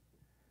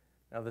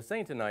 Now, the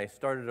saint and I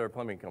started our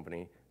plumbing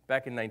company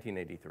back in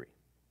 1983.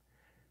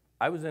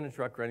 I was in a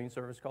truck running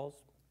service calls.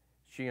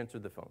 She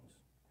answered the phones.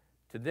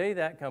 Today,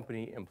 that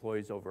company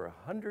employs over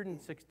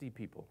 160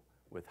 people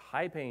with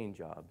high-paying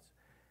jobs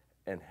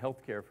and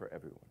health care for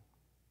everyone.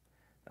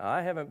 Now,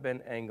 I haven't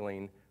been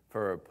angling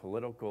for a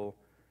political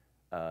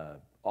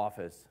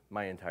office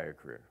my entire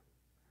career.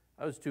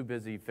 I was too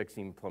busy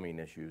fixing plumbing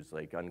issues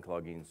like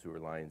unclogging sewer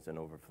lines and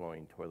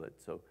overflowing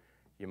toilets, so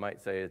you might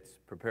say it's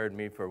prepared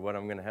me for what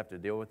I'm going to have to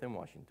deal with in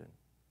Washington.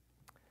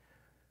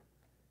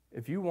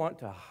 If you want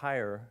to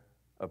hire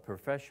a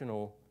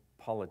professional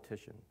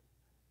politician,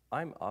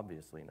 I'm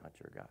obviously not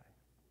your guy.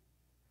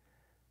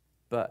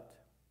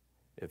 But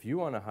if you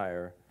want to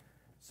hire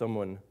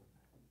someone,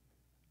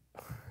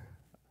 so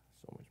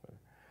much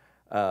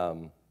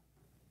better.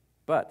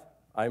 But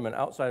I'm an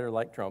outsider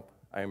like Trump.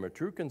 I am a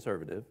true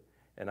conservative,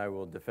 and I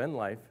will defend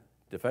life,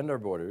 defend our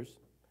borders,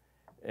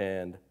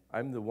 and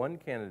I'm the one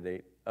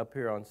candidate up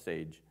here on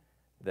stage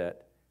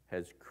that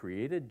has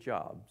created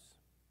jobs,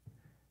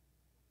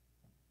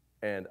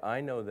 and I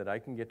know that I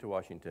can get to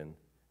Washington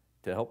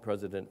to help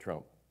President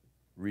Trump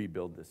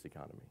rebuild this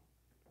economy.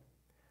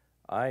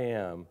 I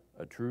am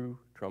a true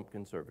Trump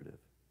conservative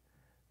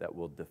that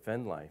will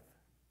defend life,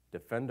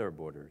 defend our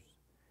borders,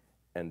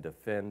 and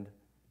defend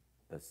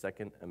the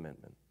Second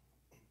Amendment.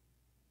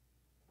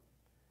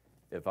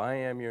 If I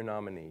am your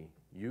nominee,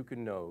 you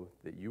can know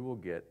that you will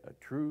get a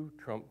true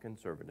Trump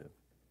conservative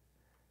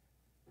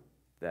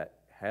that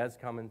has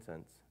common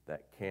sense,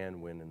 that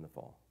can win in the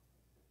fall.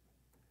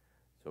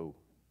 So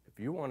if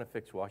you want to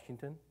fix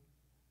Washington,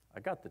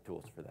 I got the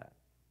tools for that.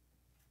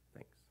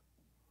 Thanks.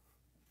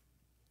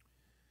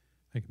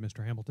 Thank you,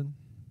 Mr. Hamilton.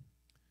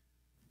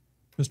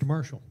 Mr.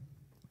 Marshall.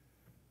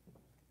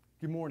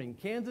 Good morning.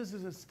 Kansas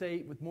is a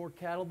state with more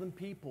cattle than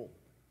people.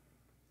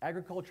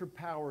 Agriculture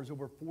powers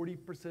over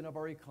 40% of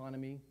our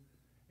economy,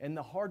 and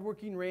the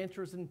hardworking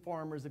ranchers and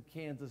farmers of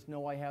Kansas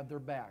know I have their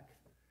back.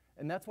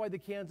 And that's why the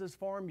Kansas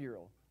Farm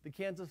Bureau, the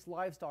Kansas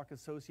Livestock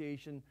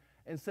Association,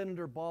 and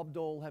Senator Bob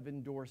Dole have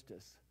endorsed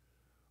us.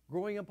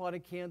 Growing up on a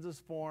Kansas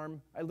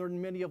farm, I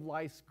learned many of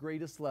life's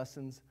greatest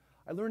lessons.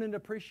 I learned an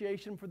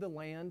appreciation for the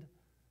land,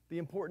 the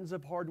importance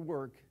of hard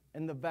work,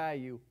 and the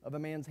value of a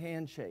man's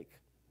handshake.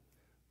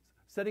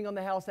 Sitting on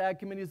the House Ag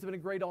Committee has been a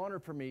great honor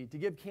for me to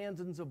give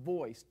Kansans a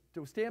voice,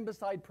 to stand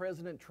beside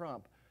President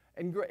Trump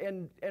and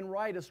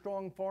write a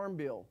strong farm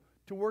bill,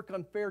 to work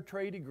on fair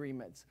trade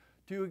agreements,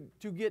 to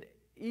get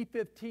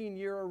E15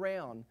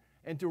 year-round,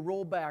 and to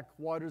roll back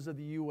waters of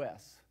the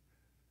U.S.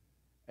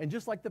 And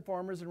just like the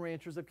farmers and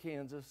ranchers of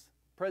Kansas,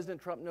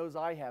 President Trump knows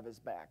I have his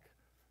back.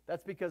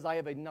 That's because I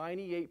have a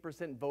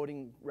 98%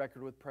 voting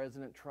record with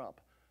President Trump.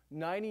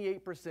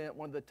 98%,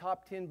 one of the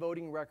top 10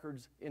 voting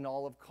records in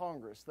all of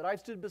Congress, that I've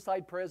stood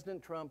beside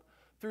President Trump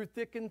through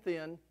thick and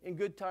thin, in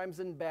good times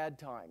and bad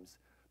times,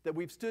 that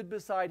we've stood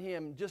beside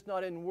him just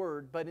not in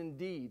word, but in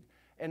deed.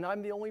 And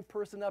I'm the only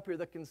person up here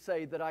that can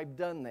say that I've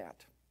done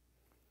that.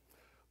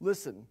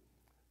 Listen,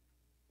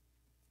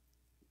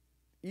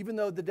 even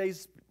though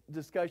today's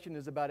discussion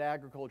is about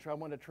agriculture, I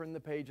want to turn the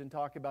page and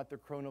talk about the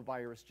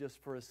coronavirus just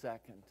for a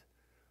second.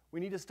 We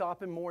need to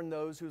stop and mourn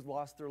those who've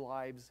lost their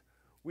lives.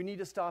 We need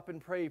to stop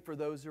and pray for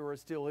those who are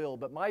still ill.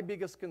 But my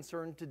biggest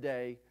concern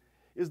today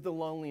is the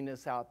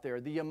loneliness out there,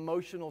 the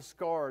emotional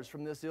scars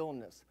from this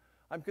illness.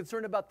 I'm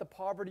concerned about the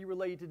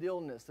poverty-related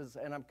illnesses,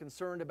 and I'm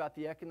concerned about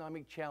the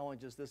economic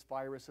challenges this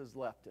virus has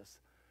left us.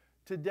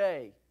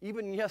 Today,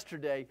 even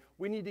yesterday,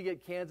 we need to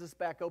get Kansas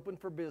back open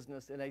for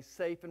business in a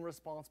safe and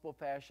responsible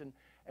fashion,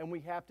 and we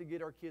have to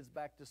get our kids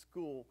back to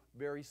school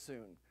very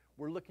soon.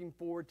 We're looking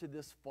forward to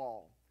this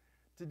fall.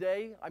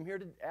 Today, I'm here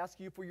to ask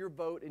you for your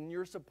vote and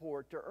your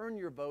support, to earn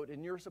your vote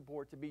and your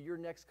support to be your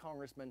next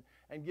congressman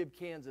and give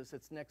Kansas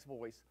its next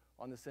voice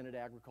on the Senate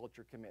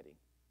Agriculture Committee.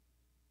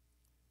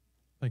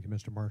 Thank you,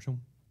 Mr. Marshall.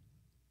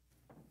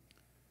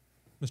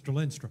 Mr.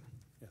 Lindstrom.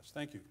 Yes,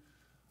 thank you.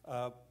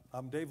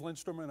 I'm Dave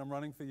Lindstrom, and I'm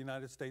running for the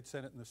United States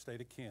Senate in the state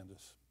of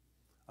Kansas.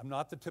 I'm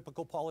not the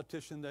typical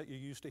politician that you're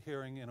used to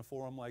hearing in a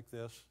forum like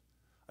this.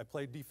 I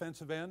played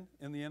defensive end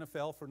in the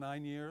NFL for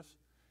 9 years,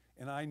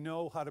 and I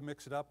know how to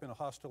mix it up in a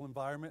hostile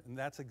environment, and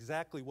that's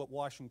exactly what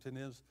Washington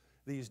is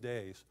these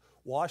days.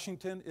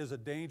 Washington is a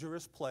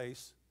dangerous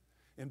place,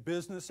 and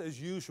business as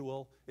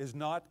usual is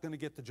not going to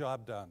get the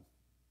job done.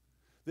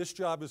 This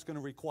job is going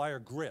to require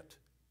grit.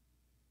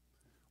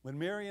 When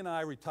Mary and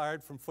I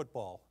retired from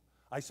football,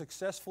 I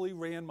successfully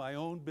ran my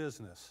own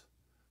business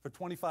for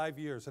 25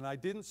 years, and I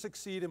didn't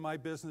succeed in my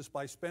business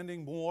by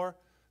spending more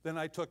than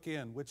I took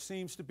in, which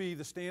seems to be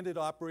the standard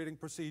operating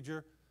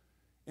procedure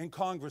in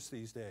Congress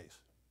these days.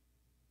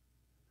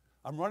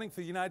 I'm running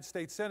for the United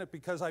States Senate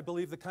because I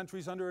believe the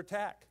country's under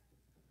attack.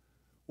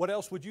 What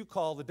else would you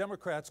call the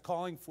Democrats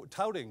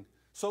touting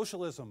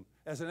socialism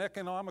as an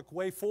economic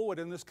way forward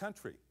in this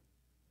country?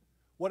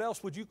 What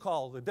else would you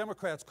call the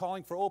Democrats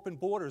calling for open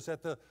borders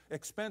at the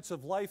expense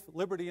of life,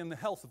 liberty, and the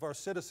health of our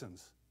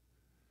citizens?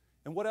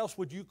 And what else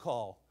would you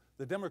call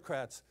the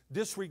Democrats'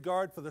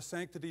 disregard for the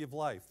sanctity of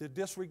life, their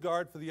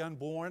disregard for the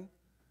unborn?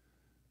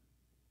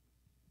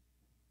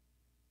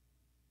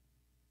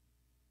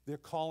 They're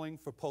calling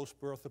for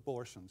post-birth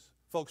abortions.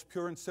 Folks,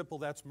 pure and simple,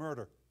 that's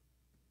murder.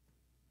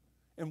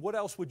 And what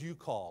else would you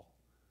call?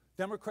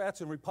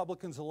 Democrats and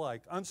Republicans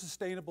alike,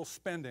 unsustainable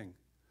spending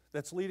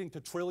that's leading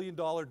to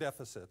trillion-dollar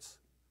deficits.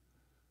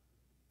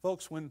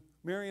 Folks, when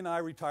Mary and I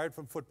retired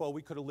from football,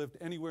 we could have lived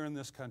anywhere in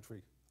this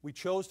country. We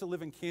chose to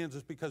live in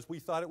Kansas because we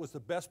thought it was the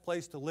best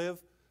place to live,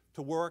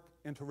 to work,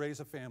 and to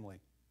raise a family.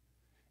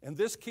 And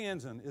this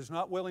Kansan is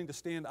not willing to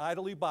stand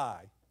idly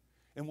by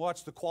and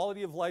watch the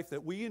quality of life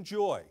that we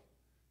enjoy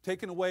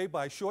taken away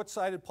by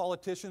short-sighted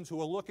politicians who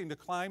are looking to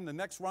climb the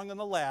next rung on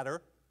the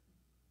ladder,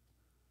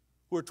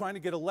 who are trying to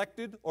get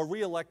elected or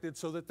re-elected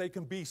so that they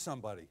can be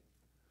somebody.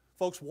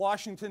 Folks,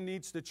 Washington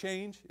needs to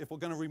change if we're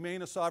going to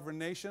remain a sovereign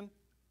nation.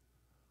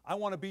 I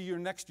want to be your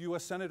next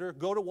U.S. Senator.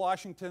 Go to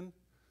Washington,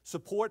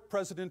 support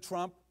President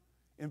Trump,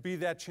 and be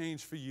that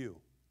change for you.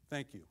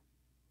 Thank you.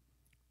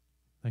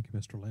 Thank you,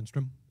 Mr.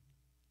 Lindstrom.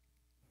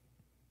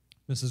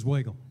 Mrs.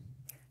 Wagle.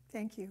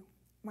 Thank you.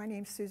 My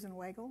name's Susan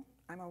Wagle.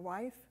 I'm a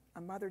wife,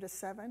 a mother to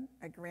 7,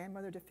 a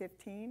grandmother to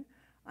 15.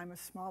 I'm a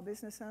small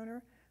business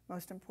owner.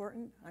 Most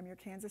important, I'm your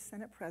Kansas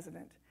Senate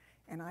President,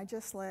 and I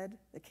just led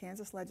the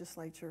Kansas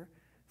legislature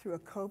through a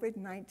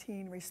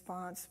COVID-19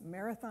 response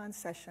marathon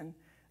session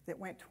that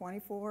went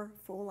 24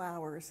 full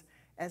hours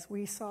as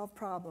we solved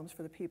problems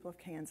for the people of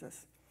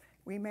Kansas.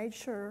 We made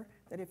sure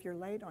that if you're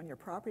late on your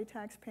property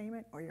tax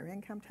payment or your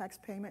income tax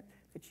payment,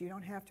 that you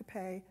don't have to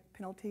pay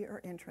penalty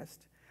or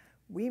interest.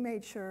 I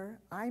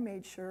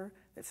made sure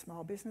that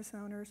small business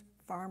owners,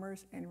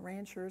 farmers, and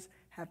ranchers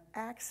have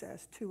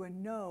access to a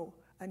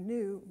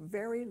new,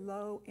 very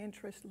low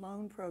interest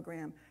loan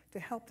program to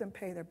help them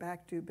pay their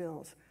back due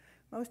bills.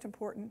 Most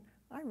important,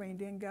 I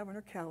reined in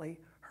Governor Kelly.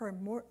 Her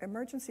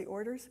emergency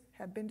orders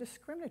have been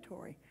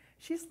discriminatory.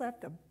 She's left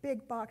the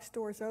big box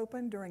stores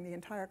open during the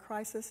entire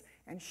crisis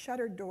and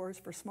shuttered doors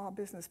for small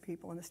business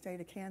people in the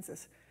state of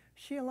Kansas.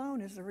 She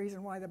alone is the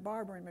reason why the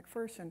barber in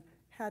McPherson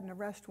had an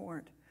arrest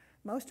warrant.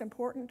 Most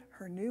important,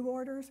 her new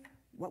orders,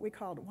 what we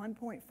called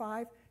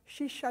 1.5,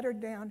 she shuttered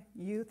down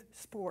youth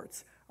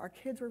sports. Our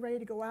kids were ready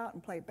to go out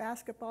and play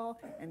basketball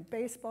and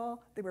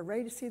baseball. They were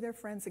ready to see their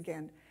friends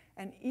again.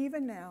 And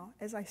even now,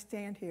 as I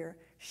stand here,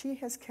 she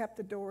has kept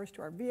the doors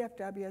to our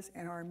VFWs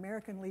and our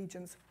American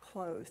Legions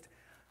closed.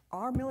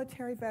 Our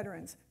military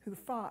veterans who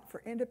fought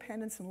for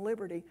independence and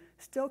liberty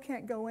still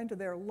can't go into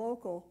their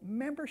local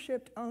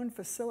membership-owned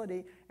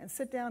facility and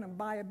sit down and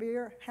buy a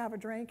beer, have a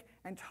drink,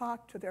 and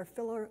talk to their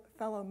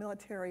fellow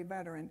military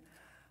veteran.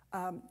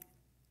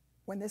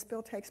 When this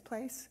bill takes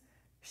place,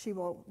 she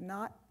will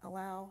not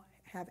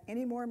have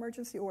any more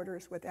emergency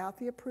orders without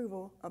the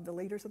approval of the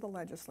leaders of the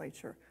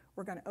legislature.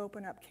 We're going to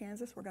open up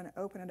Kansas. We're going to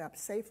open it up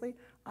safely.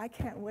 I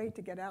can't wait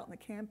to get out on the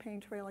campaign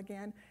trail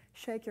again,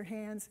 shake your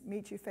hands,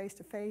 meet you face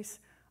to face.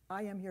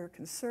 I am your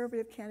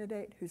conservative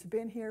candidate who's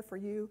been here for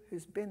you,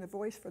 who's been the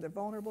voice for the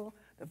vulnerable,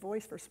 the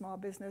voice for small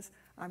business.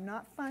 I'm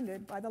not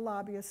funded by the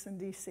lobbyists in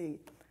D.C.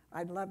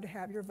 I'd love to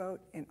have your vote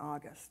in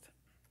August.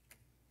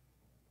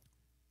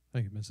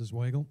 Thank you, Mrs.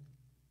 Wagle.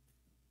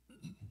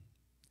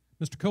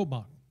 Mr.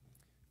 Kobach.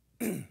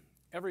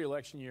 Every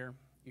election year,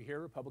 you hear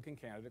Republican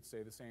candidates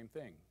say the same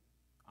thing.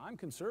 I'm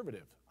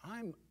conservative.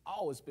 I've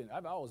always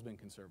been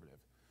conservative.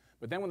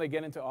 But then when they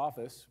get into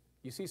office,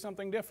 you see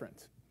something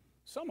different.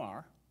 Some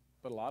are,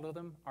 but a lot of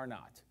them are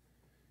not.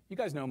 You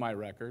guys know my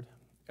record.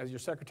 As your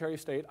Secretary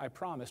of State, I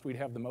promised we'd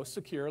have the most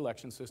secure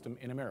election system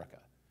in America,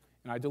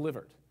 and I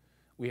delivered.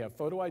 We have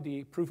photo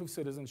ID, proof of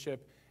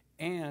citizenship,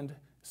 and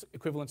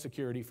equivalent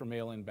security for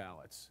mail-in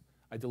ballots.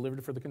 I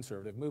delivered for the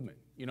conservative movement.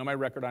 You know my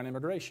record on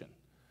immigration.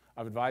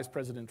 I've advised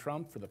President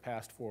Trump for the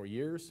past 4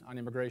 years on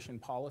immigration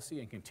policy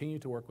and continue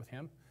to work with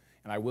him.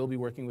 And I will be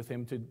working with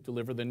him to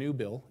deliver the new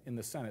bill in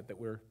the Senate that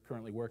we're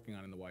currently working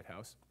on in the White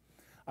House.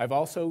 I've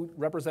also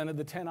represented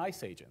the 10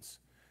 ICE agents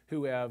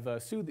who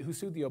sued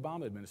the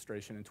Obama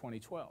administration in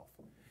 2012.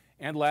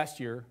 And last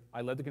year,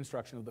 I led the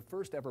construction of the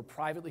first ever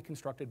privately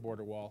constructed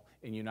border wall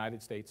in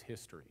United States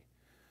history.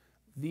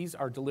 These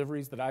are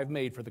deliveries that I've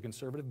made for the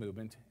conservative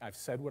movement. I've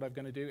said what I'm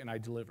going to do, and I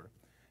deliver.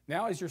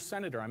 Now, as your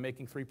senator, I'm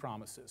making 3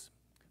 promises.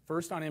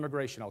 First, on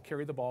immigration, I'll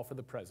carry the ball for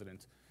the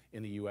president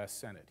in the U.S.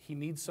 Senate. He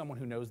needs someone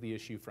who knows the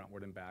issue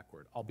frontward and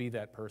backward. I'll be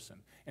that person.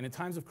 And in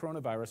times of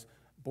coronavirus,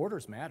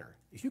 borders matter.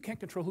 If you can't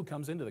control who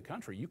comes into the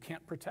country, you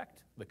can't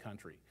protect the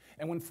country.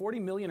 And when 40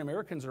 million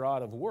Americans are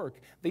out of work,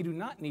 they do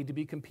not need to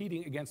be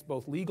competing against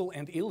both legal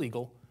and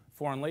illegal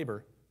foreign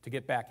labor to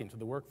get back into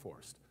the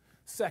workforce.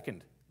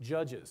 Second,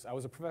 judges. I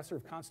was a professor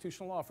of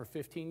constitutional law for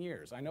 15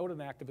 years. I know what an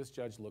activist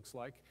judge looks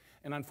like.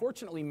 And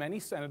unfortunately, many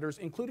senators,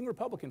 including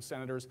Republican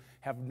senators,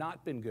 have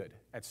not been good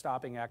at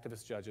stopping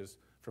activist judges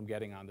from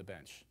getting on the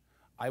bench.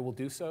 I will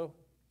do so,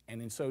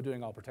 and in so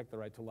doing, I'll protect the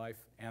right to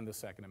life and the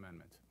Second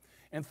Amendment.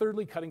 And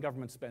thirdly, cutting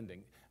government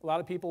spending. A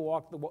lot of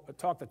people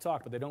talk the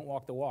talk, but they don't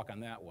walk the walk on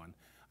that one.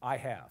 I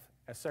have.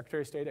 As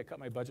Secretary of State, I cut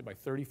my budget by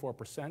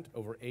 34%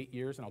 over 8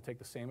 years, and I'll take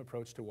the same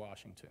approach to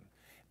Washington.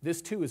 This,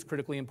 too, is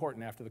critically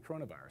important after the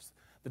coronavirus.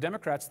 The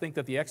Democrats think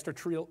that the extra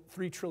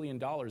 $3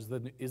 trillion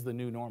is the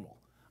new normal.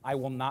 I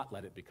will not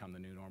let it become the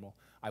new normal.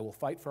 I will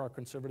fight for our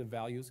conservative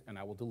values, and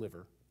I will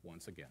deliver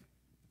once again.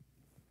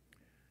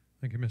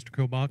 Thank you, Mr.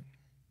 Kobach.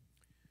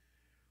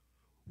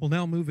 We'll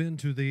now move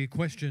into the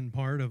question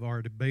part of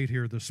our debate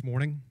here this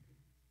morning.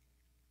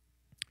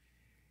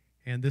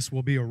 And this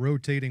will be a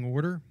rotating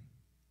order.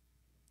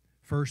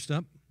 First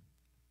up,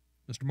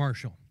 Mr.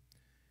 Marshall.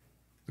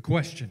 The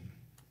question,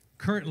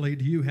 currently,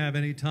 do you have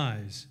any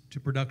ties to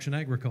production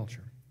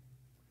agriculture?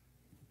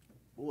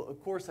 Well, of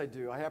course I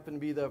do.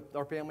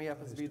 Our family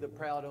happens to be the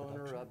proud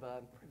owner of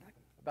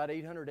about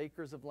 800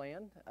 acres of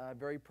land.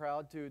 Very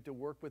proud to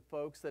work with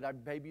folks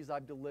babies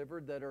I've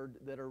delivered that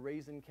are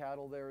raising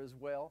cattle there as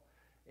well.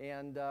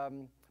 And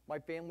my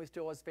family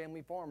still has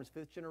family farms,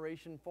 5th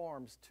generation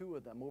farms, 2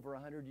 of them, over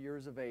 100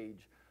 years of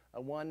age.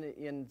 One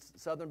in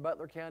southern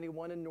Butler County,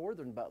 one in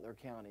northern Butler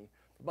County.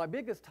 My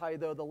biggest tie,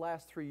 though, the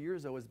last 3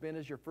 years, though, has been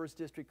as your 1st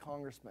District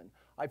Congressman.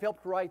 I've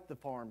helped write the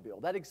Farm Bill.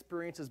 That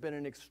experience has been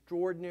an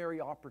extraordinary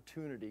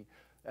opportunity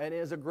and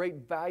is a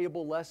great,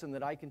 valuable lesson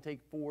that I can take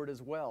forward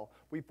as well.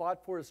 We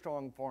fought for a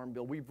strong Farm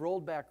Bill. We've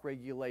rolled back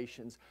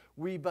regulations.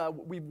 We've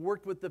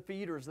worked with the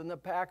feeders and the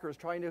packers,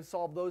 trying to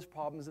solve those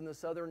problems in the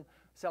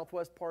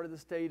southwest part of the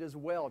state as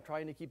well,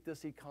 trying to keep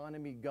this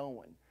economy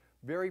going.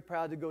 Very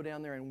proud to go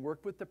down there and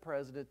work with the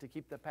president to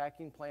keep the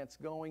packing plants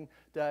going,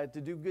 to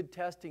do good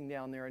testing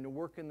down there, and to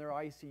work in their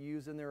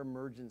ICUs and their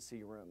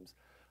emergency rooms.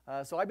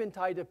 So I've been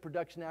tied to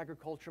production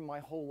agriculture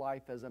my whole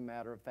life, as a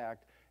matter of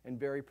fact, and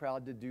very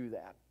proud to do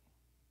that.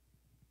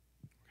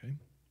 Okay.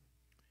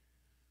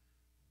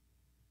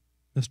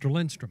 Mr.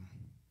 Lindstrom.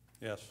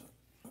 Yes.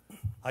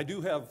 I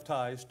do have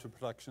ties to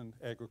production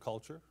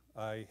agriculture.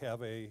 I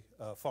have a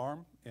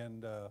farm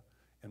in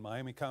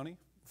Miami County,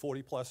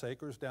 40-plus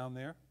acres down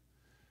there.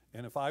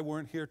 And if I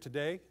weren't here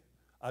today,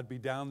 I'd be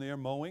down there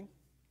mowing,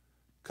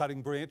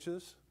 cutting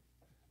branches,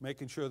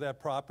 making sure that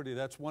property,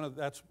 that's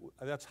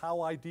how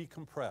I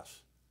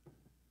decompress.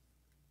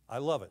 I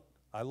love it.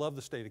 I love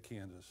the state of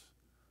Kansas.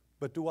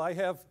 But do I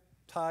have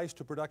ties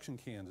to Production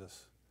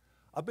Kansas?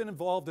 I've been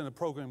involved in a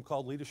program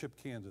called Leadership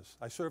Kansas.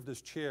 I served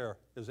as chair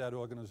of that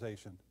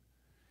organization.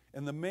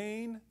 And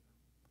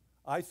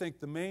I think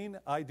the main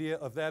idea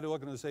of that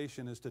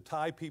organization is to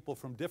tie people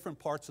from different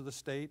parts of the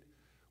state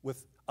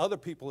with other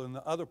people in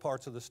the other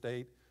parts of the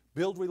state,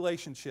 build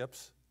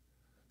relationships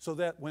so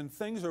that when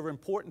things are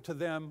important to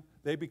them,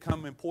 they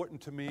become important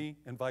to me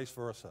and vice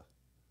versa.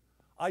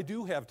 I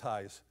do have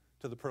ties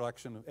to the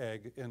production of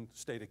ag in the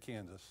state of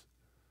Kansas.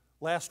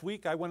 Last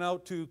week, I went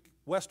out to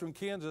western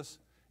Kansas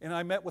and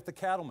I met with the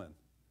cattlemen.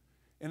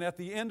 And at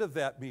the end of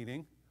that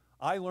meeting,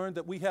 I learned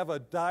that we have a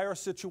dire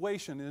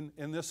situation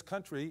in this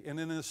country and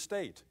in this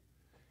state.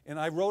 And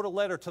I wrote a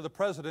letter to the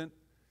president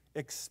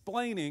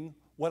explaining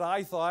what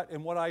I thought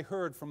and what I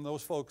heard from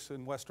those folks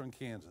in western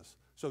Kansas.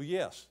 So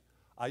yes,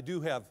 I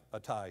do have a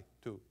tie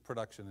to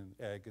production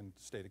in ag in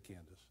the state of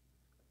Kansas.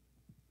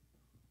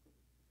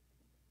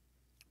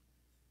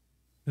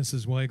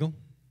 Mrs. Wagle.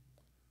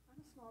 I'm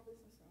a small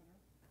business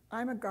owner.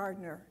 I'm a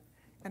gardener,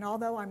 and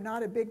although I'm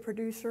not a big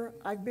producer,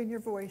 I've been your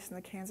voice in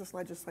the Kansas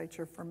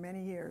legislature for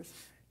many years.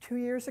 2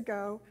 years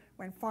ago,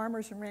 when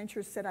farmers and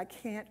ranchers said I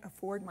can't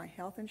afford my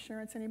health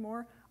insurance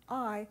anymore,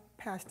 I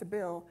passed a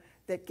bill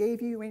that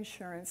gave you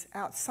insurance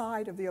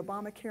outside of the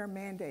Obamacare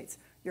mandates.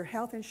 Your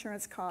health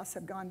insurance costs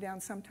have gone down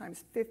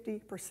sometimes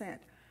 50%.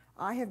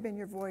 I have been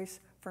your voice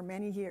for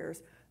many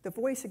years, the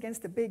voice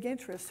against the big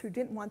interests who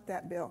didn't want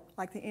that bill,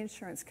 like the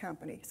insurance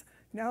companies.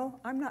 No,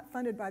 I'm not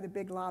funded by the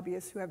big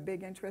lobbyists who have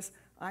big interests.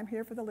 I'm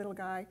here for the little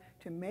guy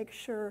to make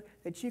sure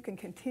that you can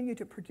continue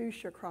to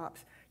produce your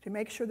crops, to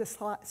make sure the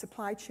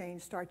supply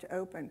chains start to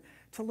open,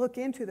 to look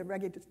into the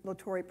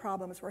regulatory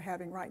problems we're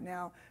having right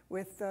now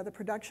with the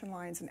production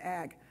lines in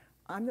ag.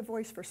 I'm the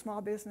voice for small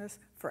business,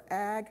 for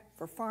ag,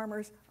 for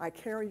farmers. I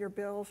carry your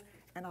bills,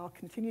 and I'll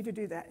continue to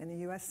do that in the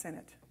U.S.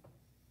 Senate.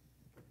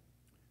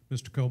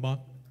 Mr. Kobach?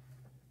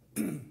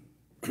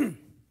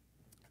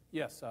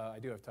 Yes, I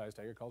do have ties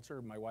to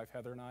agriculture. My wife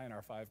Heather and I and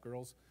our 5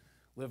 girls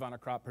live on a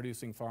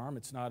crop-producing farm.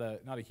 It's not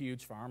a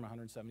huge farm,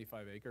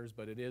 175 acres,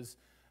 but it is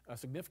a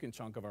significant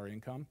chunk of our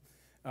income.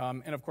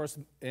 And of course,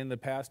 in the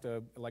past,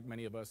 like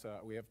many of us,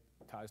 we have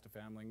ties to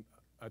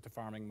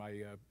farming.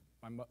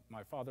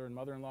 My father and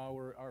mother-in-law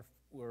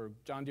were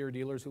John Deere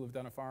dealers who lived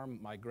on a farm.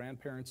 My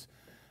grandparents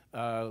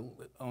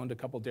owned a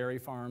couple dairy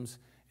farms.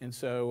 And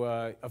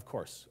so, of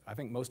course, I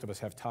think most of us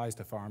have ties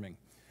to farming.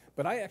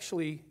 But I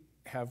actually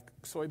have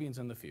soybeans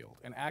in the field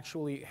and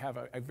actually have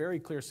a very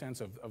clear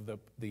sense of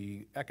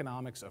the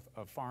economics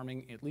of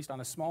farming, at least on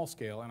a small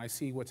scale, and I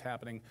see what's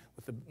happening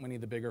with many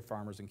of the bigger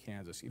farmers in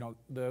Kansas. You know,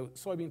 the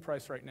soybean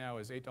price right now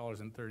is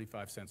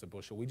 $8.35 a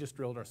bushel. We just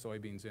drilled our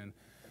soybeans in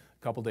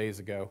a couple days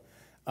ago.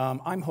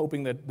 I'm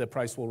hoping that the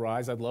price will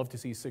rise. I'd love to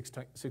see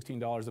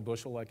 $16 a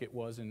bushel like it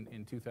was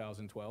in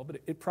 2012, but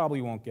it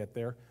probably won't get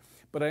there.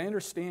 But I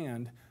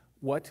understand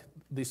what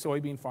the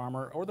soybean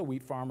farmer or the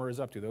wheat farmer is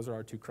up to. Those are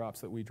our 2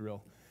 crops that we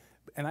drill.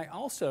 And I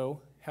also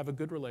have a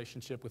good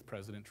relationship with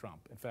President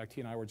Trump. In fact,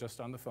 he and I were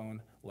just on the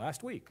phone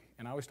last week,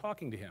 and I was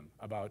talking to him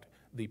about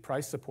the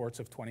price supports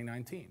of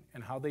 2019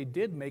 and how they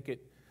did make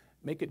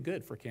it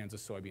good for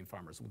Kansas soybean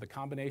farmers. With the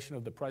combination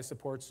of the price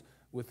supports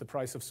with the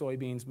price of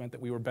soybeans meant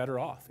that we were better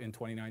off in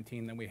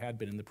 2019 than we had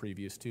been in the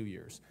previous 2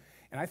 years.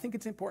 And I think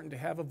it's important to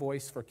have a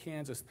voice for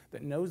Kansas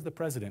that knows the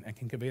president and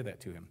can convey that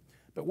to him.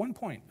 But one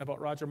point about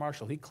Roger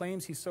Marshall, he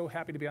claims he's so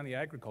happy to be on the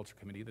Agriculture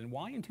Committee. Then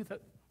why in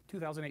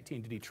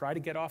 2018 did he try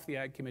to get off the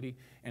Ag Committee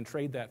and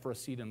trade that for a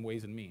seat on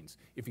Ways and Means?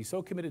 If he's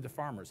so committed to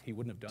farmers, he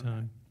wouldn't have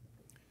done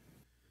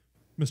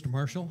that. Mr.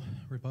 Marshall,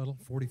 rebuttal,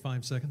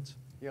 45 seconds.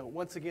 Yeah,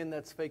 once again,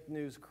 that's fake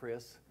news,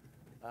 Chris.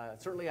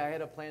 Certainly I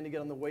had a plan to get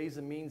on the Ways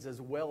and Means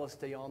as well as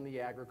stay on the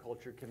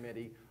Agriculture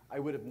Committee. I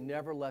would have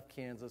never left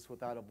Kansas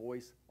without a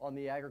voice on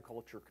the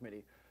Agriculture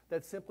Committee.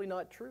 That's simply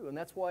not true, and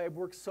that's why I've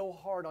worked so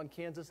hard on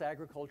Kansas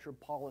agriculture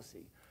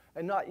policy.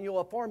 And not, you know,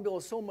 a farm bill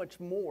is so much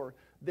more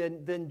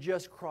than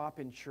just crop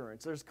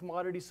insurance. There's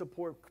commodity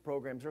support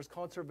programs, there's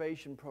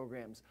conservation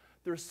programs.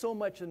 There's so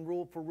much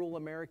for rural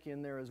America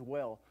in there as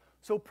well.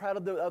 So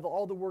proud of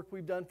all the work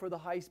we've done for the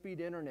high-speed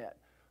internet.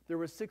 There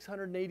was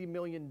 $680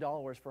 million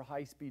for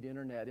high-speed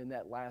internet in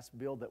that last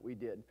bill that we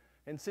did.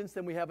 And since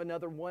then, we have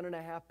another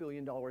 $1.5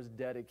 billion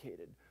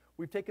dedicated.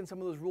 We've taken some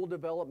of those rural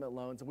development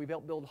loans, and we've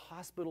helped build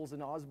hospitals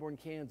in Osborne,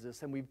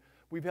 Kansas, and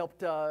we've helped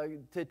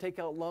to take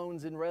out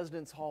loans in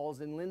residence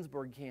halls in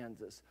Lindsborg,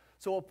 Kansas.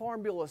 So a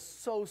farm bill is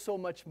so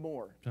much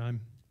more.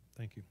 Time.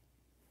 Thank you.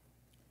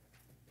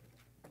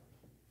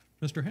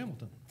 Mr.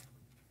 Hamilton.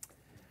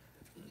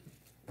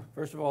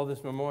 First of all,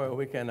 this Memorial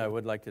Weekend, I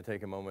would like to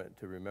take a moment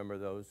to remember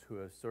those who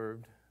have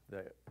served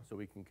so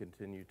we can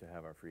continue to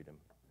have our freedom.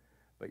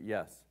 But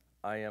yes,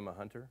 I am a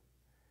hunter.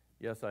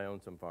 Yes, I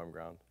own some farm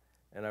ground.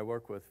 And I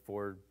work with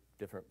 4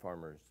 different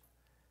farmers.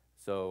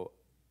 So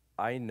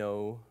I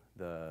know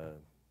the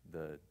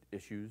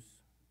issues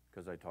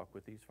because I talk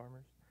with these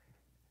farmers.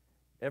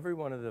 Every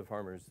one of the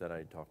farmers that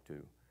I talk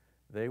to,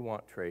 they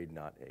want trade,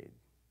 not aid.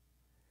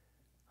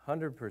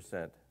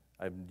 100%,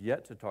 I've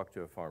yet to talk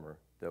to a farmer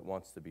that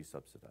wants to be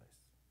subsidized.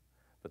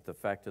 But the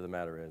fact of the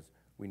matter is,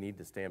 we need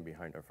to stand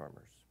behind our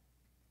farmers.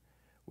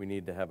 We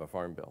need to have a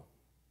farm bill.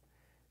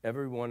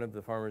 Every one of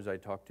the farmers I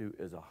talk to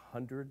is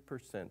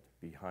 100%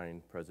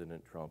 behind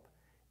President Trump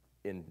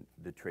in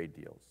the trade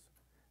deals.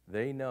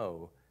 They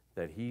know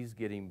that he's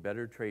getting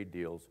better trade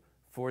deals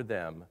for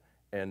them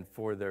and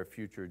for their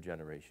future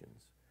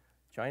generations.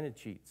 China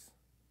cheats,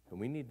 and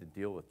we need to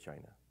deal with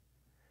China.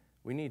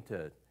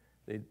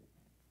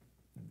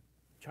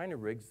 China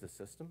rigs the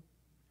system,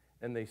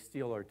 and they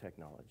steal our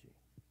technology.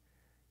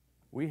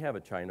 We have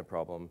a China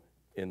problem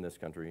in this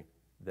country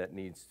that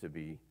needs to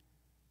be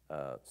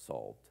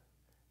solved.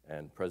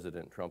 And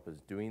President Trump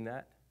is doing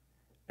that,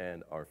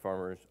 and our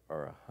farmers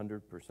are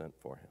 100%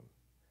 for him.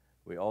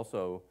 We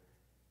also,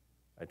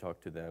 I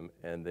talk to them,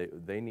 and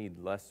they need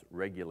less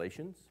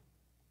regulations,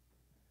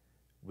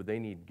 but they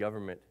need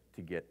government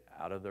to get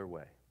out of their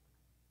way.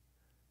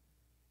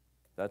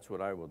 That's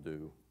what I will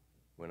do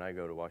when I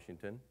go to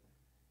Washington,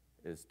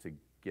 is to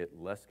get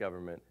less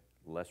government,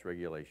 less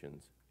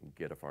regulations, and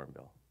get a farm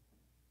bill.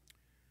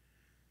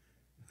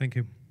 Thank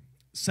you.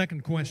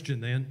 Second question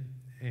then.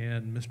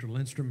 And Mr.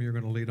 Lindstrom, you're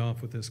going to lead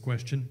off with this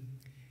question.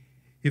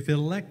 If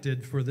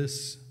elected for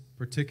this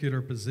particular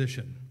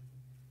position,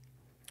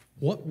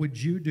 what would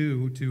you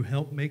do to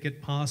help make it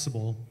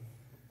possible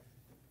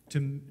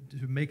to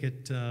make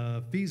it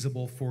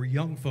feasible for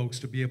young folks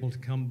to be able to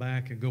come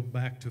back and go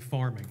back to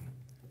farming,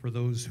 for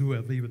those who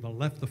have either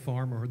left the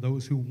farm or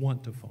those who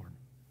want to farm?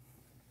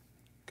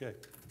 Okay.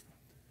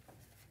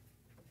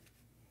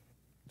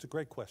 It's a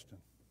great question.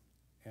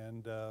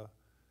 And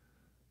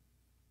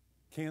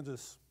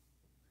Kansas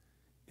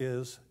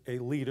is a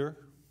leader.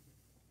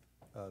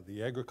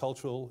 The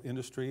agricultural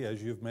industry,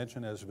 as you've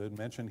mentioned, has been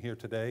mentioned here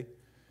today,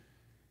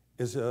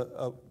 is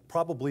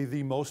probably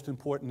the most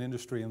important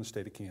industry in the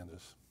state of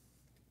Kansas.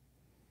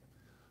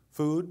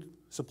 Food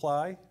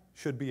supply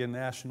should be a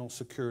national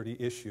security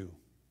issue.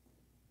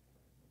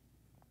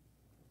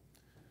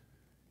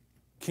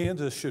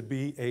 Kansas should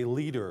be a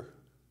leader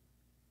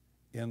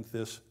in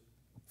this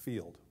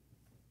field.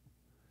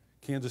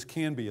 Kansas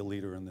can be a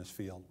leader in this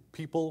field.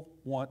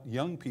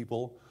 Young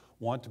people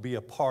want to be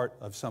a part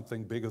of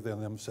something bigger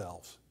than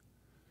themselves.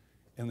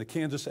 And the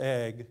Kansas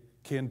Ag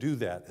can do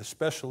that,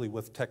 especially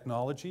with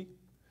technology.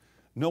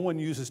 No one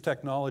uses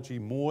technology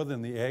more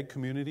than the ag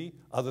community,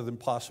 other than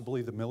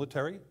possibly the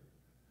military.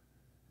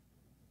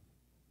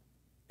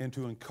 And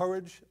to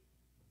encourage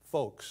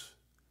folks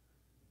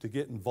to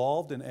get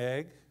involved in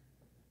ag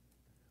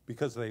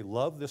because they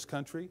love this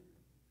country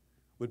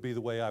would be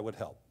the way I would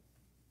help.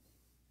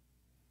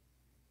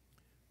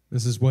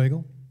 Mrs.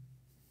 Wagle?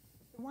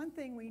 The one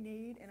thing we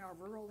need in our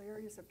rural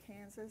areas of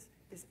Kansas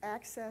is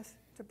access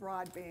to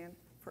broadband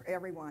for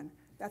everyone.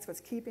 That's what's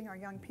keeping our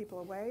young people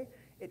away.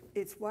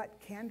 It's what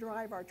can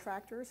drive our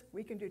tractors.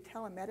 We can do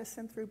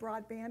telemedicine through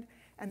broadband,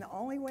 and the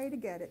only way to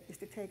get it is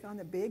to take on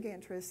the big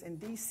interests in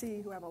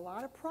D.C. who have a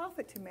lot of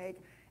profit to make,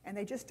 and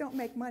they just don't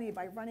make money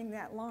by running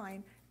that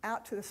line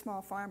out to the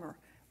small farmer.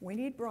 We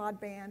need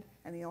broadband,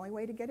 and the only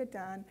way to get it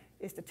done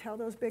is to tell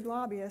those big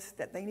lobbyists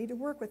that they need to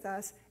work with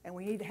us, and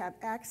we need to have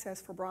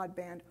access for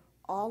broadband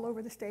all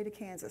over the state of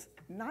Kansas,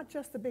 not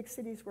just the big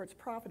cities where it's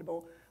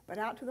profitable, but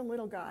out to the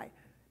little guy.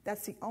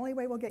 That's the only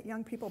way we'll get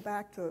young people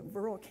back to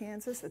rural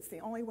Kansas. It's the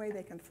only way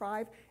they can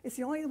thrive. It's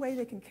the only way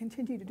they can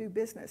continue to do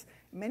business.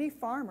 Many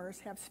farmers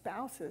have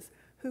spouses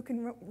who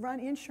can run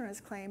insurance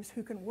claims,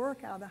 who can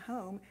work out of the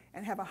home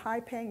and have a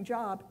high-paying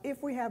job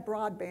if we have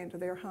broadband to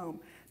their home.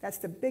 That's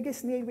the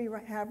biggest need we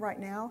have right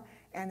now,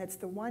 and it's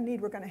the one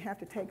need we're going to have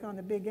to take on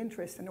the big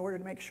interest in order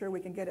to make sure we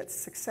can get it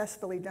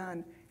successfully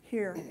done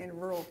here in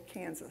rural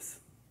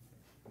Kansas.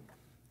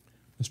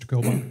 Mr.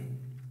 Kobach?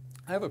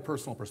 I have a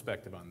personal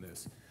perspective on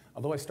this.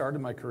 Although I started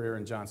my career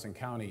in Johnson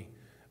County,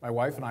 my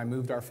wife and I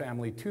moved our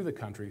family to the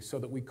country so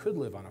that we could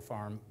live on a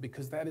farm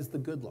because that is the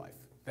good life.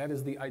 That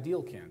is the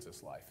ideal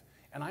Kansas life.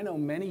 And I know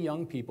many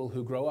young people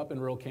who grow up in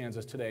rural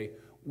Kansas today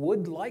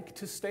would like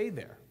to stay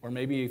there. Or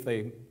maybe if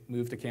they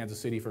move to Kansas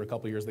City for a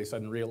couple of years, they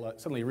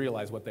suddenly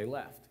realize what they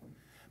left.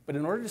 But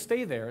in order to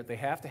stay there, they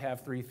have to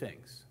have three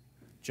things: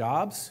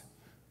 jobs,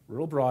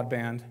 rural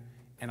broadband,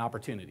 and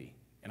opportunity.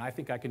 And I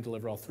think I can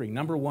deliver all three.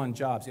 Number one,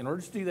 jobs. In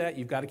order to do that,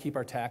 you've got to keep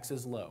our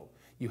taxes low.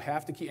 You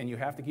have to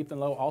keep them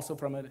low also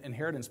from an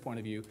inheritance point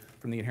of view,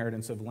 from the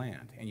inheritance of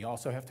land. And you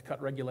also have to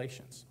cut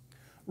regulations.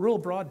 Rural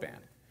broadband.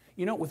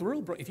 You know,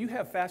 if you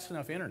have fast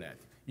enough internet,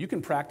 you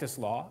can practice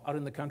law out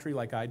in the country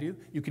like I do.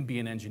 You can be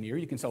an engineer.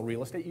 You can sell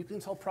real estate. You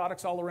can sell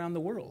products all around the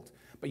world.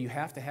 But you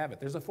have to have it.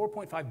 There's a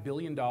 $4.5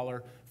 billion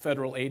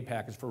federal aid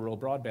package for rural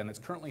broadband that's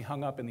currently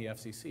hung up in the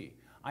FCC.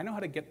 I know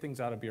how to get things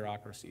out of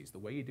bureaucracies. The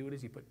way you do it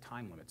is you put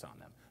time limits on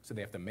them. So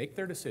they have to make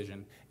their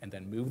decision and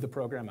then move the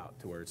program out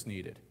to where it's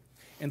needed.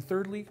 And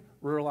thirdly,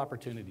 rural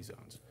opportunity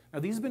zones.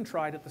 Now, these have been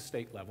tried at the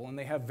state level, and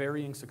they have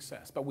varying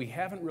success, but we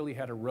haven't really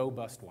had a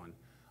robust one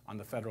on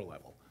the federal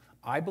level.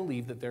 I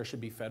believe that there should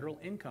be federal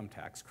income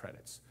tax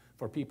credits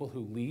for people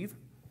who leave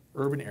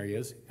urban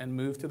areas and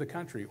move to the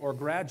country, or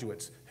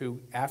graduates who,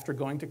 after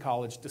going to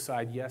college,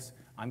 decide, yes,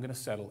 I'm going to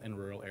settle in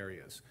rural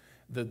areas.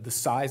 The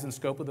size and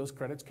scope of those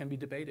credits can be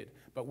debated,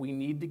 but we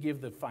need to give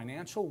the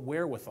financial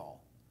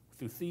wherewithal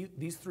through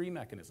these three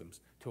mechanisms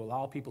to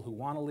allow people who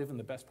want to live in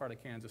the best part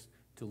of Kansas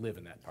to live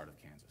in that part of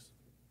Kansas.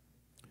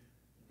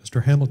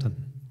 Mr. Hamilton?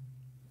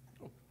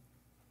 Oh,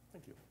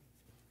 thank you.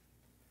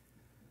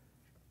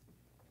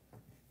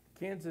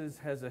 Kansas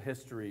has a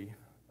history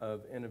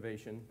of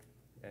innovation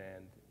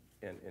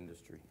and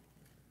industry.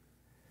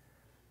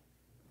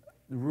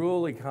 The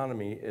rural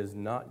economy is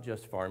not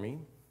just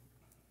farming.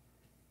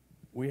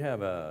 We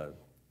have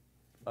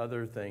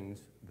other things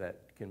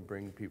that can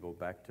bring people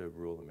back to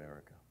rural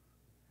America,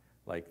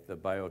 like the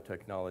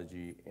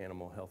biotechnology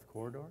animal health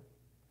corridor,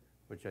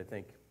 which I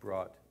think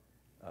brought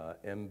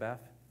MBAF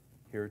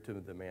here to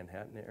the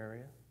Manhattan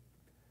area.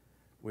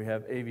 We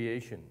have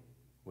aviation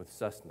with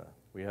Cessna.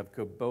 We have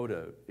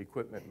Kubota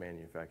equipment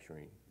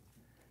manufacturing.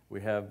 We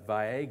have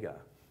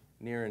Wagle,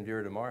 near and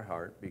dear to my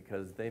heart,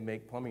 because they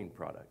make plumbing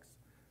products.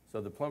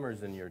 So the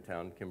plumbers in your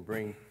town can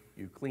bring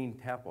you clean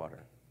tap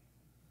water.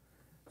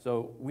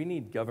 So we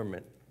need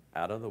government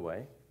out of the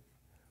way.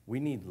 We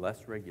need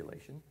less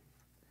regulation.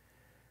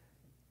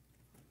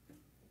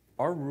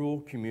 Our rural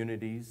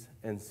communities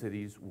and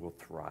cities will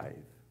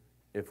thrive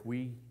if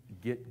we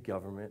get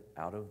government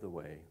out of the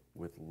way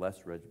with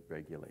less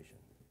regulation.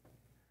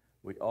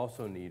 We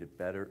also need a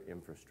better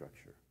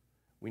infrastructure.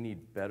 We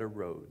need better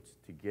roads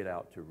to get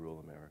out to rural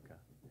America.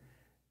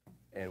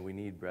 And we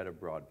need better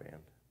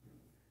broadband,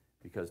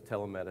 because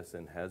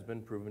telemedicine has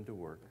been proven to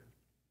work,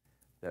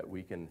 that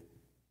we can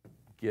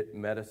get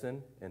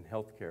medicine and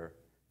health care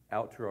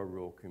out to our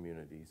rural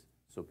communities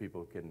so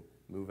people can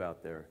move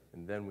out there,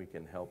 and then we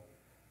can help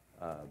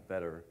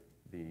better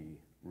the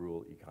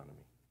rural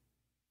economy.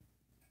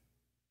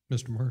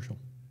 Mr. Marshall.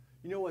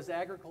 You know, as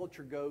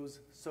agriculture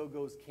goes, so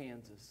goes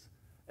Kansas.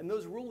 And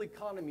those rural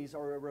economies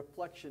are a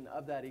reflection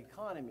of that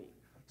economy.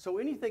 So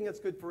anything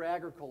that's good for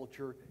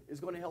agriculture is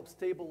going to help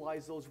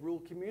stabilize those rural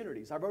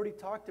communities. I've already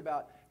talked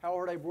about how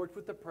hard I've worked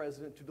with the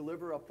president to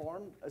deliver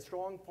a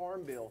strong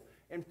farm bill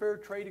and fair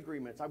trade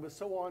agreements. I was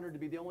so honored to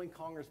be the only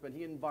congressman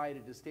he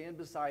invited to stand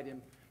beside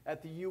him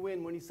at the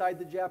UN when he signed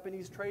the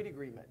Japanese trade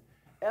agreement.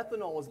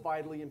 Ethanol is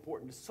vitally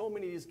important to so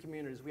many of these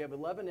communities. We have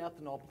 11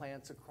 ethanol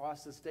plants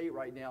across the state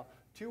right now.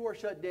 2 are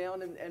shut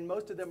down, and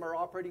most of them are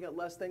operating at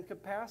less than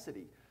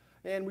capacity.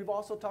 And we've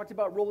also talked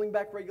about rolling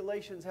back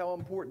regulations, how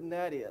important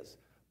that is.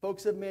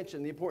 Folks have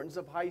mentioned the importance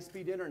of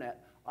high-speed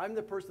internet. I'm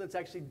the person that's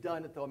actually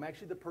done it, though. I'm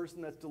actually the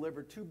person that's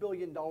delivered $2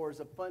 billion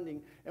of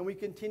funding, and we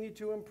continue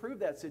to improve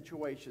that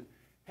situation.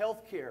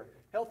 Healthcare.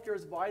 Healthcare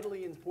is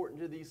vitally important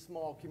to these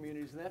small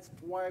communities, and that's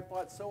why I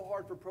fought so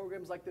hard for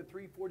programs like the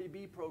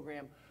 340B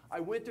program. I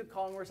went to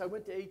Congress, I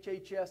went to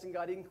HHS, and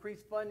got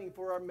increased funding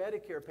for our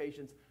Medicare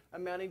patients,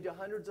 amounting to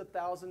hundreds of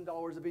thousands of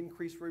dollars of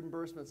increased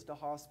reimbursements to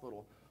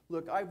hospital.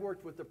 Look, I've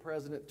worked with the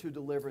president to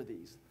deliver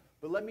these.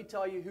 But let me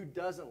tell you who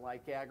doesn't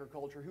like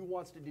agriculture, who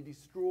wants to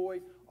destroy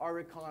our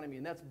economy,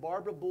 and that's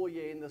Barbara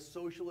Boyer and the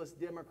Socialist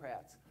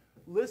Democrats.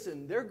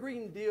 Listen, their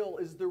Green Deal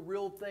is the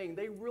real thing.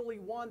 They really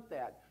want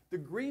that. The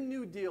Green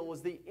New Deal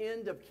is the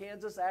end of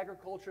Kansas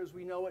agriculture as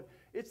we know it.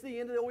 It's the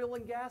end of the oil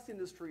and gas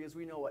industry as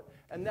we know it.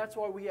 And that's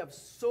why we have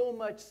so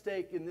much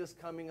stake in this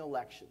coming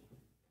election.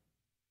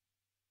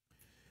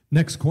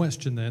 Next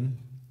question then.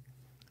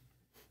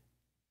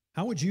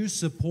 How would you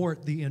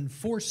support the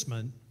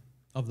enforcement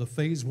of the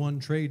Phase 1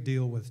 trade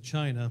deal with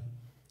China,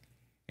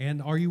 and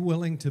are you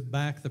willing to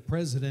back the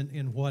president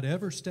in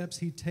whatever steps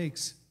he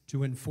takes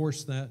to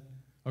enforce that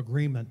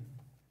agreement?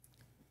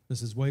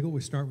 Mrs. Wagle, we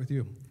start with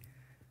you.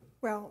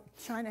 Well,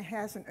 China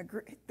hasn't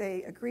agreed.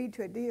 They agreed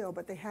to a deal,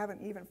 but they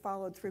haven't even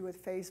followed through with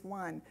Phase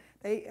 1.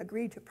 They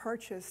agreed to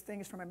purchase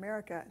things from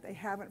America. They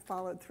haven't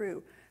followed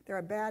through. They're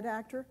a bad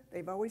actor.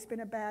 They've always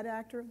been a bad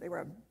actor. They were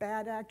a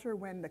bad actor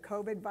when the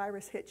COVID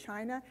virus hit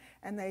China,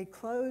 and they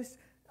closed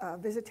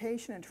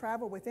visitation and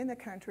travel within the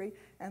country,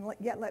 and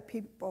yet let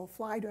people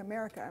fly to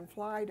America and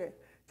fly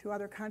to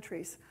other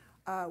countries.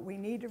 We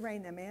need to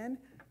rein them in,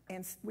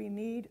 and we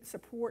need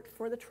support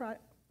for the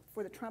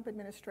Trump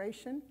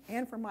administration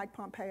and for Mike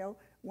Pompeo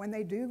when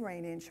they do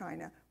rein in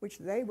China, which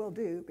they will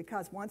do,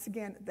 because once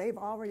again, they've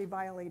already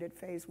violated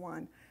Phase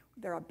 1.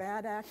 They're a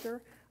bad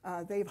actor.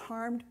 They've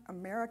harmed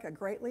America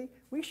greatly.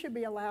 We should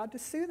be allowed to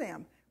sue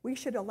them. We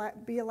should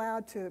be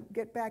allowed to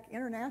get back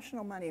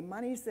international money,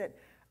 monies that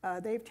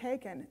they've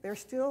taken. They're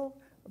still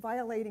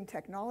violating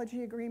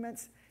technology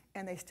agreements,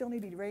 and they still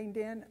need to be reined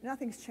in.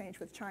 Nothing's changed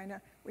with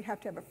China. We have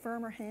to have a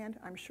firmer hand.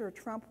 I'm sure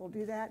Trump will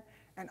do that,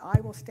 and I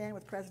will stand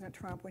with President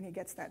Trump when he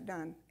gets that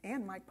done,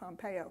 and Mike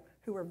Pompeo,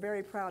 who we're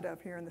very proud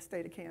of here in the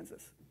state of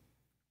Kansas.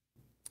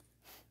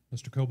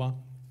 Mr. Kobach.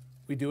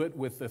 We do it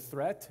with the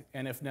threat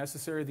and, if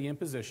necessary, the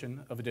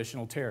imposition of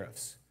additional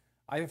tariffs.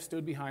 I have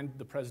stood behind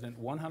the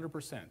president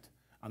 100%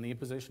 on the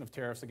imposition of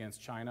tariffs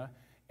against China,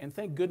 and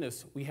thank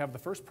goodness we have the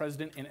first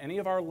president in any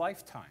of our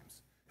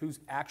lifetimes who's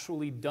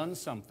actually done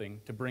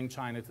something to bring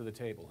China to the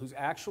table, who's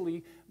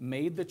actually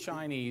made the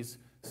Chinese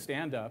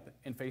stand up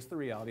and face the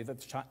reality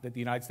that the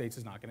United States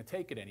is not going to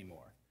take it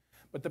anymore.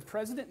 But the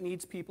president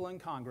needs people in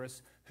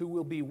Congress who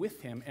will be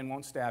with him and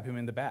won't stab him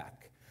in the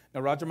back.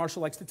 Now, Roger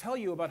Marshall likes to tell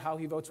you about how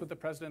he votes with the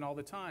president all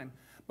the time,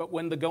 but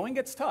when the going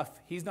gets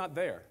tough, he's not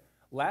there.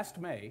 Last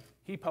May,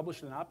 he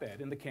published an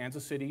op-ed in the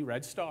Kansas City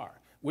Red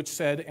Star, which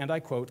said, and I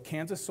quote,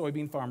 "Kansas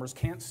soybean farmers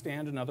can't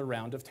stand another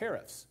round of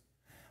tariffs."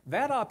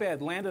 That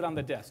op-ed landed on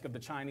the desk of the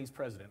Chinese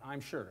president,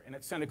 I'm sure, and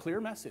it sent a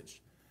clear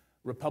message.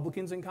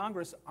 Republicans in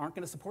Congress aren't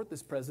going to support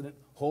this president.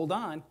 Hold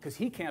on, because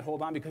he can't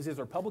hold on because his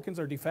Republicans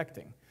are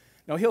defecting.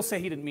 Now, he'll say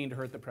he didn't mean to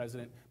hurt the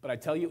president, but I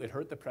tell you, it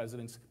hurt the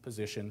president's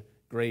position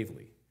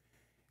gravely.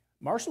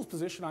 Marshall's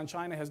position on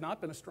China has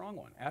not been a strong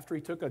one. After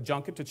he took a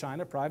junket to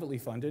China, privately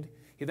funded,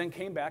 he then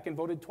came back and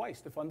voted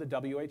twice to fund the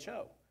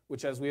WHO,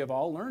 which, as we have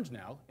all learned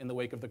now in the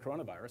wake of the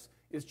coronavirus,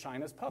 is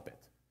China's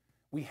puppet.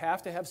 We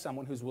have to have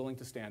someone who's willing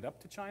to stand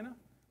up to China,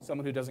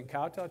 someone who doesn't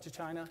kowtow to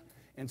China,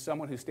 and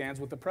someone who stands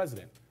with the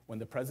president when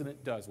the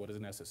president does what is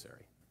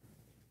necessary.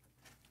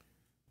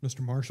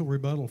 Mr. Marshall,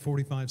 rebuttal,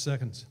 45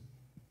 seconds.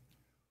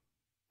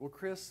 Well,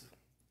 Chris,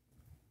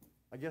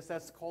 I guess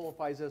that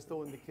qualifies as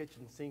throwing the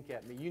kitchen sink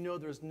at me. You know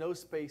there's no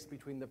space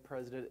between the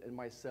president and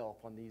myself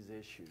on these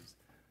issues.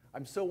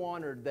 I'm so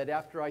honored that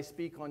after I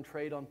speak on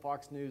trade on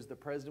Fox News, the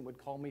president would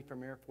call me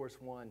from Air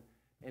Force One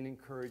and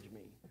encourage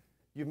me.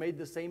 You've made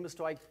the same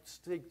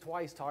mistake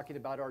twice talking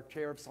about our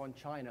tariffs on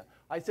China.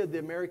 I said the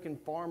American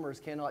farmers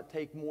cannot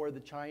take more of the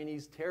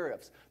Chinese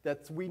tariffs,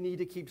 that we need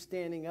to keep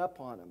standing up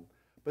on them.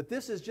 But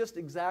this is just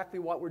exactly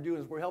what we're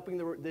doing, is we're helping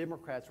the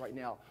Democrats right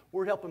now.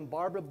 We're helping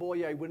Barbara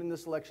Boyer win in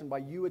this election by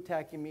you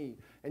attacking me.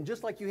 And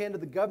just like you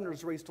handed the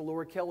governor's race to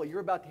Laura Kelly, you're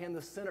about to hand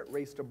the Senate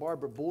race to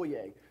Barbara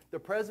Boyer. The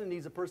president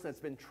needs a person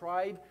that's been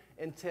tried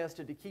and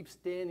tested to keep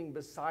standing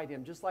beside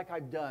him, just like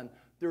I've done.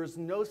 There is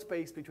no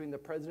space between the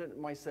president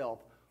and myself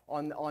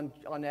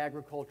on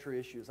agriculture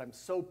issues. I'm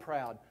so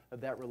proud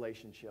of that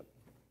relationship.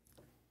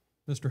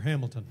 Mr.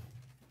 Hamilton.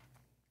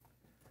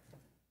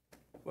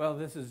 Well,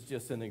 this is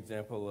just an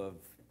example of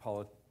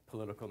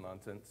political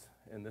nonsense,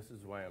 and this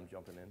is why I'm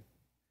jumping in.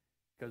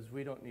 Because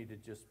we don't need to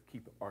just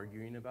keep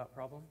arguing about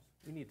problems.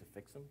 We need to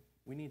fix them.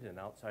 We need an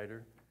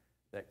outsider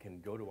that can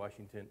go to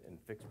Washington and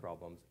fix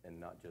problems and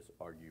not just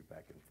argue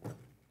back and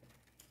forth.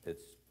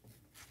 It's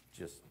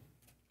just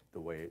the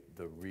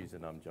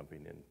reason I'm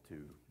jumping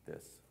into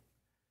this.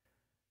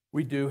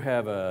 We do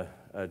have a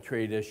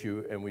trade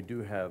issue, and we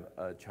do have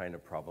a China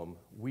problem.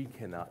 We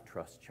cannot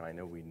trust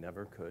China. We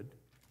never could.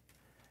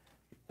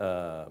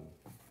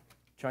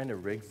 China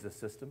rigs the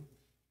system.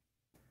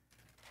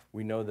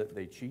 We know that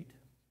they cheat,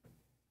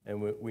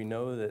 and we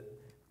know that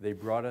they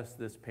brought us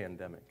this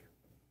pandemic.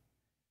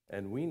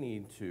 And we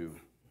need to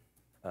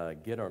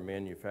get our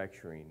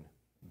manufacturing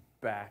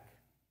back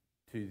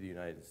to the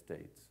United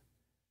States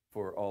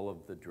for all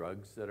of the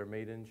drugs that are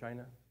made in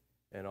China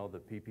and all the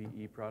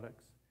PPE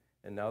products.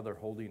 And now they're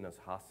holding us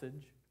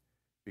hostage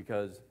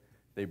because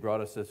they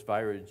brought us this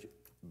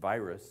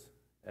virus,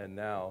 and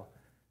now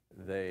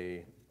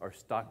they are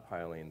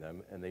stockpiling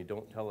them, and they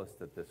don't tell us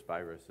that this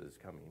virus is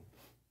coming.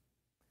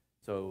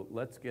 So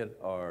let's get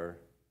our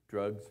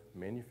drugs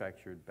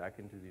manufactured back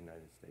into the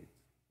United States.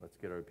 Let's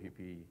get our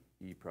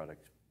PPE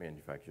products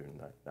manufactured in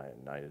the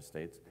United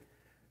States,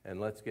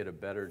 and let's get a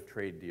better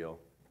trade deal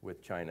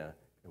with China,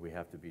 and we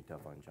have to be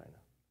tough on China.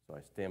 So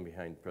I stand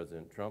behind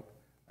President Trump.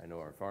 I know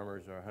our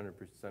farmers are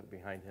 100%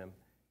 behind him.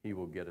 He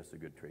will get us a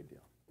good trade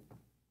deal.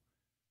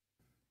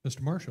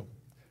 Mr. Marshall.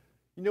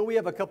 You know, we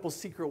have a couple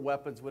secret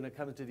weapons when it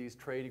comes to these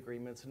trade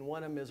agreements, and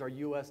one of them is our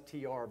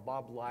USTR,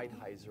 Bob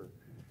Lighthizer.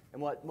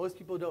 And what most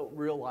people don't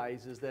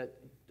realize is that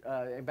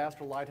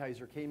Ambassador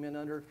Lighthizer came in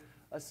under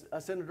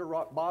Senator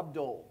Bob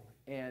Dole,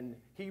 and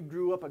he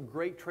drew up a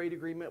great trade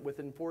agreement with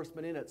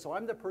enforcement in it. So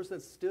I'm the person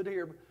that stood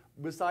here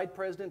beside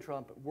President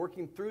Trump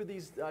working through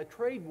these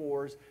trade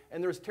wars,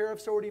 and there's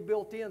tariffs already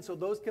built in, so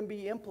those can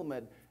be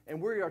implemented. And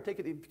we are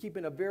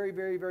keeping a very,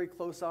 very, very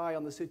close eye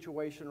on the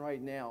situation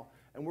right now,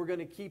 and we're going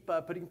to keep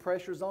putting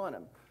pressures on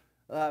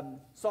them.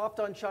 Soft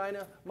on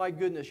China, my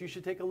goodness, you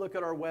should take a look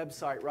at our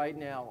website right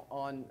now,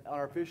 on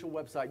our official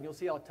website, and you'll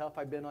see how tough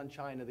I've been on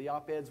China, the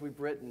op-eds we've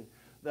written,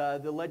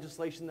 the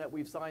legislation that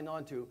we've signed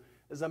on to.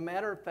 As a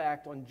matter of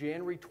fact, on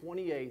January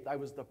 28th, I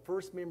was the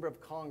first member of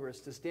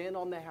Congress to stand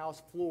on the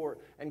House floor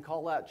and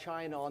call out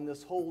China on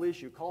this whole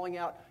issue, calling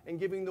out and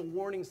giving the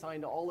warning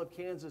sign to all of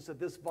Kansas that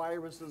this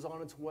virus is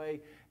on its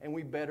way and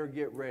we better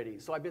get ready.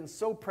 So I've been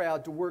so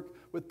proud to work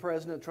with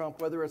President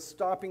Trump, whether it's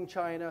stopping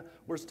China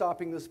or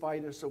stopping this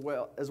virus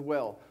as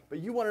well. But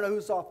you want to know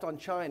who's soft on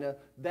China?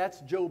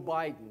 That's Joe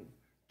Biden.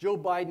 Joe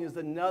Biden is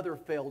another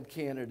failed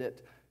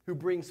candidate who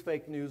brings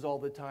fake news all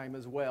the time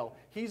as well.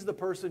 He's the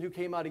person who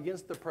came out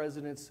against the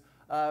president's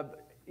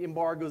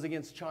embargoes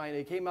against China.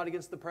 He came out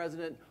against the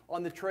president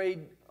on the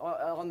trade,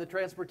 on the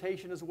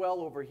transportation as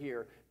well over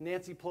here.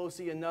 Nancy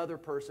Pelosi, another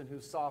person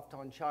who's soft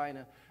on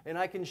China. And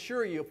I can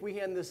assure you, if we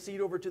hand this seat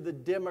over to the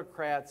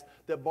Democrats,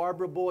 that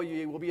Barbara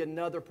Boyer will be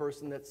another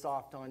person that's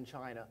soft on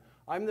China.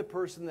 I'm the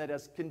person that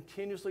has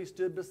continuously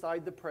stood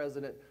beside the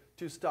president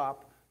to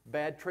stop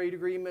bad trade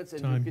agreements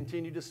and to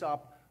continue to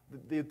stop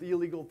the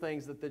illegal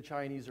things that the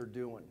Chinese are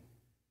doing.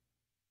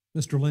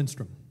 Mr.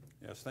 Lindstrom.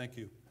 Yes, thank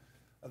you.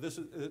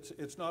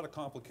 It's not a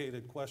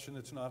complicated question.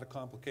 It's not a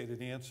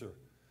complicated answer.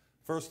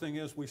 First thing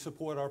is we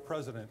support our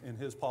president in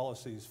his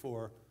policies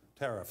for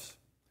tariffs.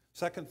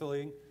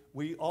 Secondly,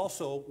 we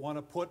also want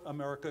to put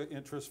America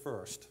interests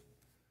first.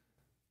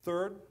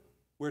 Third,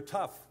 we're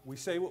tough. We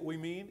say what we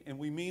mean, and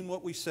we mean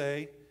what we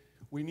say.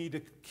 We need to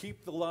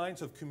keep the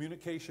lines of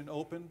communication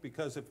open,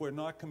 because if we're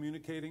not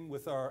communicating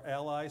with our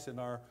allies and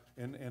our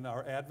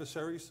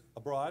adversaries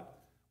abroad,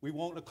 we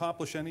won't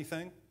accomplish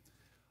anything.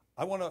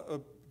 I want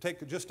to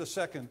take just a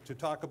second to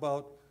talk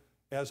about,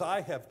 as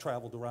I have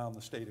traveled around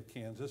the state of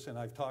Kansas and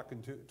I've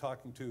talking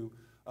to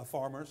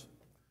farmers,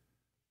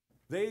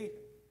 they're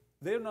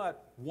not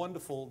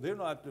wonderful, they're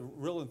not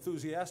real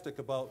enthusiastic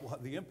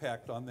about the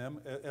impact on them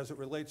as it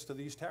relates to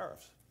these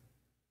tariffs.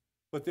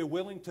 But they're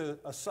willing to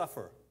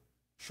suffer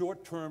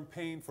short-term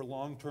pain for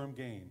long-term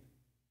gain.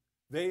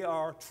 They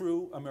are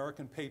true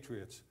American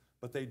patriots,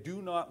 but they do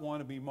not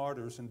want to be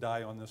martyrs and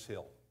die on this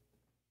hill.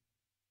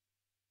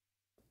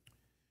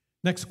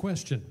 Next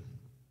question.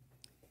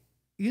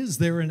 Is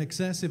there an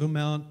excessive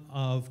amount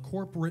of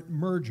corporate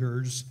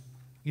mergers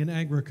in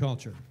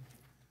agriculture?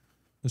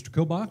 Mr.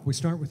 Kobach, we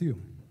start with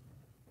you.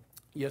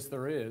 Yes,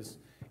 there is,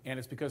 and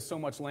it's because so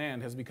much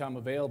land has become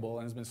available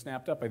and has been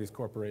snapped up by these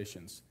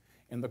corporations.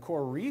 And the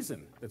core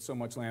reason that so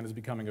much land is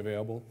becoming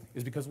available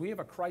is because we have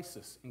a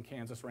crisis in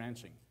Kansas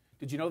ranching.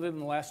 Did you know that in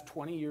the last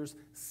 20 years,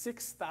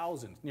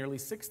 nearly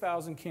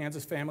 6,000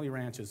 Kansas family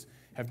ranches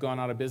have gone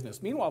out of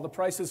business? Meanwhile, the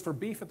prices for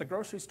beef at the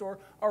grocery store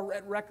are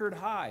at record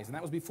highs, and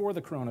that was before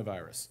the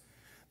coronavirus.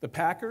 The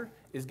packer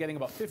is getting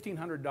about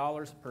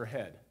 $1,500 per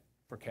head.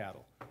 for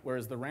cattle,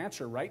 whereas the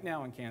rancher right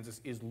now in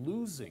Kansas is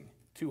losing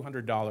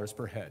 $200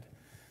 per head.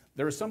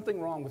 There is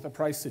something wrong with the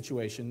price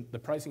situation, the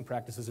pricing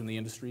practices in the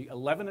industry.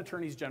 11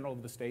 attorneys general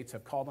of the states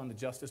have called on the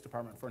Justice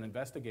Department for an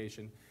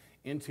investigation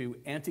into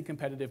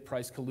anti-competitive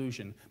price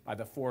collusion by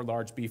the 4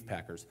 large beef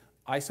packers.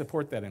 I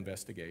support that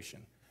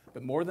investigation.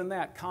 But more than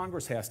that,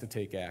 Congress has to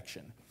take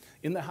action.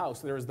 In the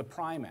House, there is the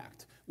Prime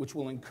Act, which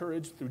will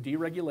encourage, through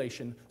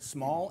deregulation,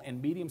 small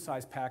and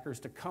medium-sized packers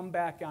to come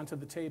back onto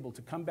the table,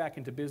 to come back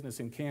into business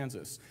in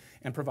Kansas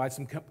and provide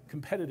some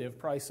competitive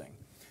pricing.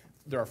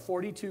 There are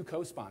 42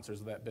 co-sponsors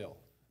of that bill,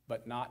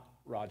 but not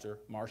Roger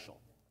Marshall.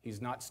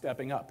 He's not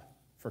stepping up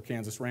for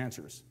Kansas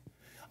ranchers.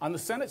 On the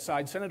Senate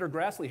side, Senator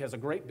Grassley has a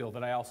great bill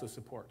that I also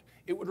support.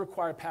 It would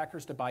require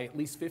packers to buy at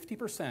least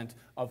 50%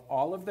 of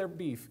all of their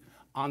beef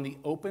on the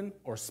open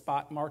or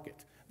spot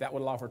market. That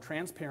would allow for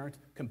transparent,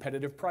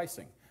 competitive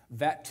pricing.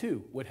 That,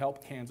 too, would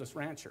help Kansas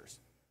ranchers.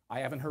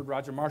 I haven't heard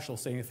Roger Marshall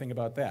say anything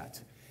about that.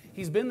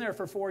 He's been there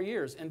for 4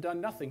 years and done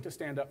nothing to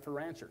stand up for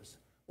ranchers.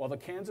 While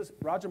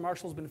Roger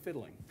Marshall's been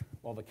fiddling,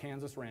 while the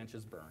Kansas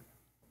ranches burn.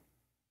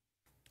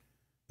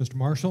 Mr.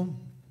 Marshall,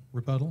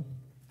 rebuttal.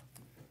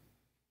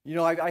 You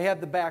know, I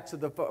have the backs of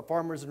the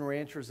farmers and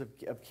ranchers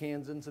of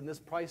Kansas, and this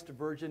price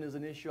diversion is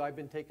an issue I've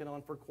been taking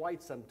on for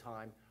quite some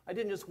time. I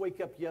didn't just wake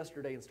up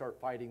yesterday and start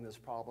fighting this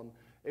problem.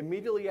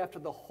 Immediately after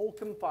the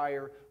Holcomb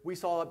fire, we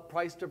saw a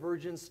price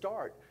diversion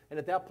start. And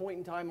at that point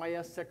in time, I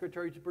asked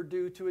Secretary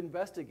Perdue to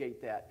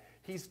investigate that.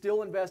 He's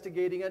still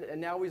investigating it, and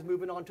now he's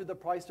moving on to the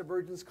price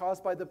diversions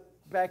caused by the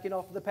backing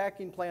off of the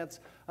packing plants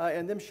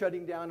and them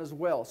shutting down as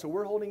well. So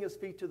we're holding his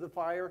feet to the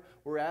fire.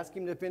 We're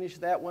asking him to finish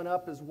that one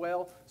up as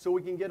well so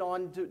we can get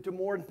on to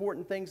more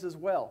important things as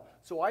well.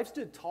 So I've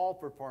stood tall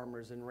for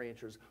farmers and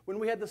ranchers. When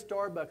we had the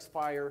Starbucks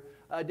fire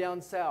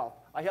down south,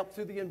 I helped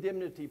through the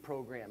indemnity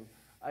program.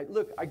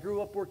 Look, I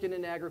grew up working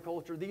in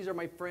agriculture. These are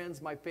my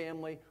friends, my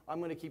family. I'm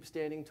going to keep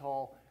standing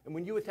tall. And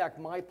when you attack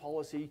my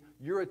policy,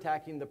 you're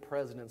attacking the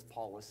president's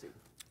policy.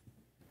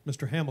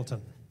 Mr.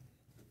 Hamilton.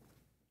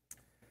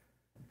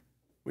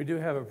 We do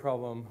have a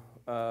problem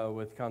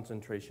with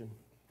concentration.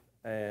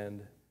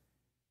 And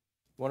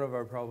one of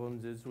our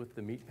problems is with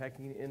the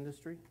meatpacking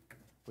industry.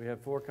 We have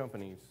 4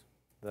 companies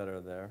that are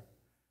there,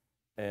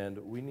 and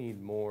we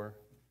need more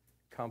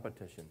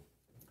competition.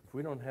 If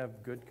we don't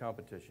have good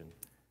competition,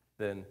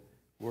 then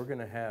we're going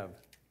to have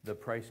the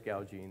price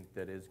gouging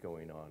that is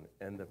going on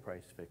and the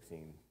price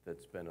fixing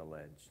that's been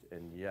alleged.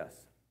 And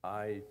yes,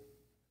 I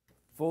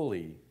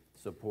fully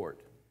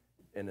support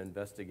an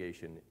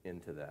investigation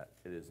into that.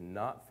 It is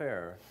not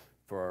fair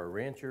for our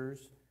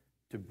ranchers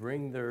to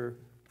bring their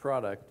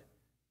product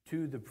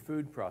to the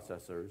food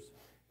processors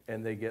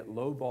and they get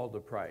lowballed the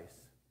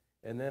price.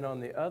 And then on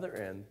the other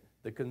end,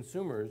 the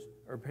consumers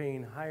are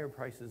paying higher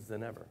prices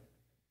than ever.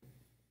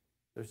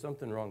 There's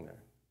something wrong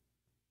there.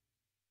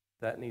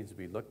 That needs to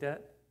be looked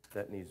at.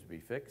 That needs to be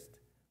fixed.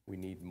 We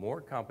need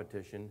more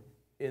competition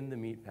in the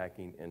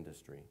meatpacking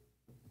industry.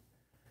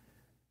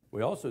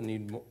 We also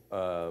need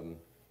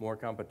more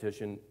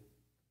competition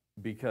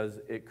because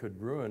it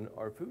could ruin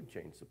our food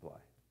chain supply.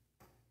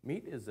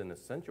 Meat is an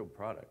essential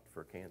product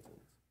for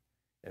Kansans,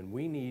 and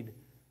we need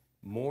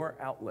more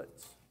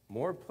outlets,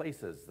 more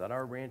places that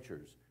our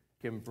ranchers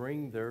can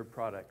bring their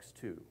products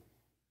to.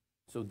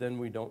 So then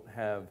we don't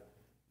have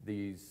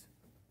these,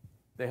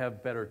 they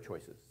have better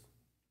choices,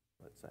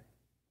 let's say.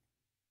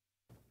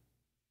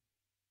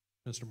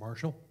 Mr.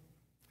 Marshall.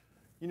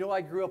 You know,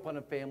 I grew up on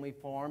a family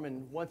farm,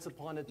 and once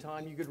upon a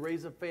time, you could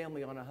raise a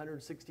family on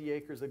 160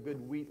 acres of good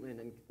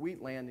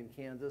wheatland in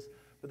Kansas,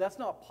 but that's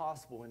not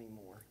possible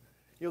anymore.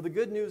 You know, the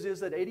good news is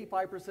that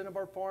 85% of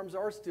our farms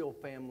are still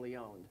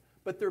family-owned,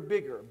 but they're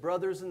bigger,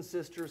 brothers and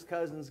sisters,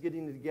 cousins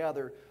getting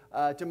together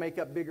to make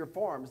up bigger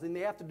farms. And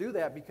they have to do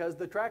that because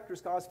the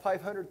tractors cost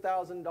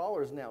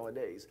 $500,000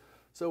 nowadays.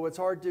 So it's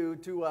hard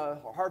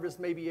to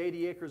harvest maybe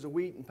 80 acres of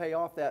wheat and pay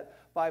off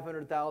that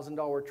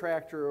 $500,000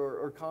 tractor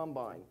or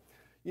combine.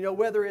 You know,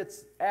 whether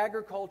it's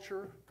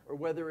agriculture or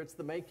whether it's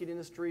the banking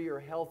industry or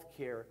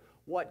healthcare,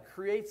 what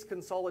creates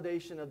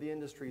consolidation of the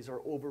industries are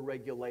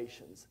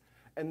over-regulations.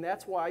 And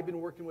that's why I've been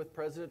working with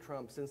President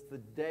Trump since the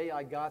day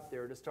I got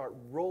there to start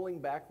rolling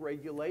back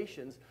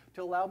regulations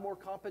to allow more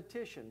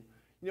competition.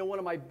 You know, one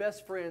of my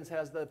best friends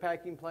has the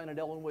packing plant at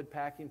Ellenwood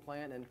Packing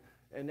Plant,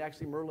 and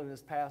actually Merlin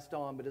has passed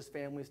on, but his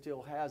family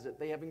still has it.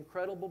 They have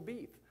incredible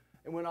beef.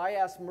 And when I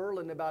asked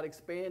Merlin about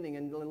expanding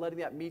and letting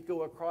that meat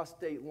go across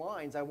state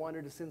lines, I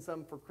wanted to send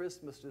some for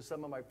Christmas to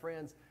some of my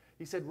friends.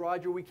 He said,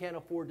 Roger, we can't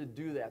afford to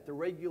do that. The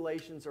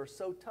regulations are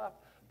so tough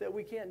that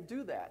we can't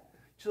do that.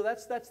 So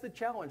that's the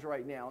challenge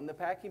right now. And the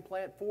packing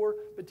plant, 4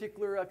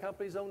 particular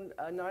companies own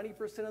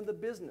 90% of the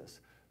business.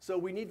 So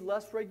we need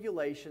less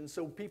regulation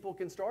so people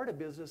can start a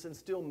business and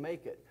still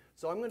make it.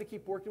 So I'm going to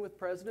keep working with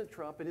President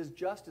Trump and his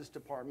Justice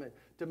Department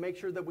to make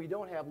sure that we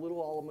don't have little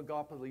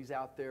oligopolies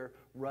out there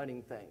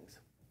running things.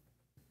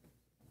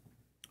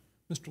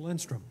 Mr.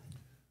 Lindstrom.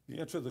 The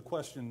answer to the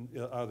question,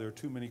 are there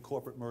too many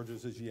corporate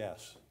mergers, is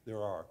yes,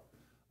 there are,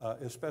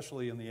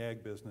 especially in the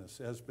ag business.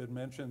 As been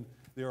mentioned,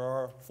 there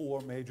are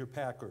 4 major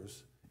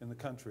packers in the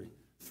country.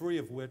 3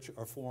 of which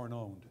are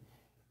foreign-owned.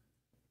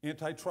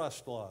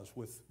 Antitrust laws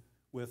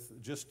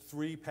with just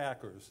 3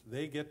 packers.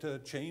 They get to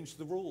change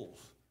the rules.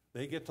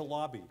 They get to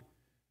lobby.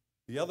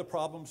 The other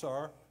problems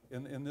are,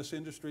 in this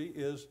industry,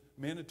 is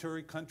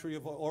mandatory country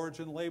of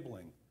origin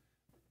labeling.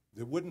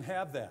 They wouldn't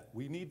have that.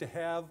 We need to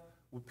have,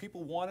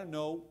 people want to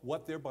know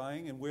what they're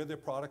buying and where their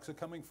products are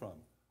coming from.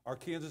 Our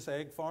Kansas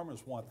ag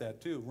farmers want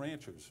that too.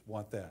 Ranchers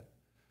want that.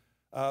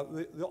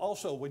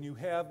 Also, when you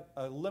have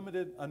a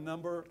limited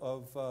number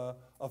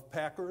of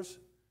packers,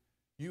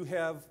 you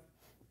have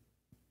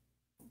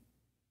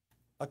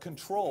a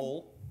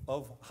control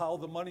of how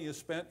the money is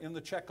spent in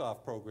the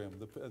checkoff program.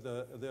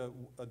 The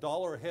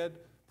 $1 a head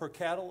per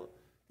cattle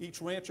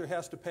each rancher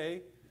has to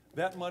pay,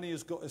 that money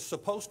is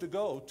supposed to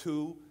go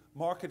to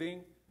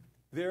marketing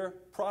their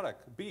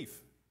product,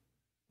 beef.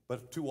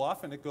 But too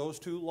often it goes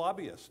to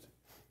lobbyists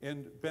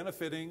and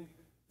benefiting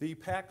the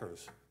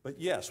packers. But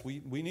yes,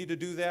 we need to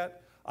do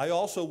that. I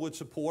also would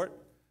support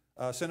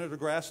Senator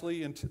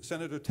Grassley and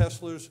Senator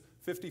Tesler's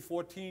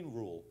 50-14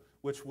 rule,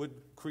 which would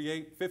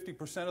create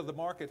 50% of the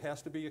market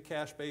has to be a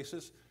cash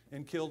basis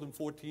and killed in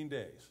 14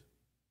 days.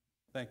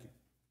 Thank you.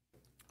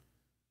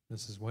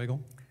 Mrs.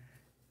 Wagle.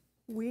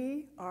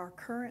 We are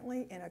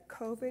currently in a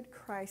COVID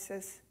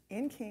crisis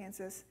in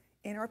Kansas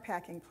in our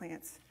packing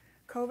plants.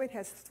 COVID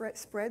has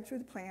spread through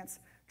the plants.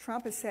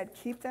 Trump has said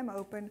keep them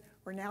open.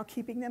 We're now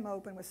keeping them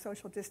open with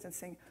social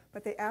distancing,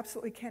 but they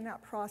absolutely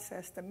cannot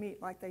process the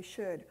meat like they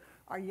should.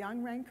 Our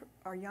young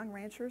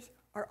ranchers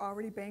are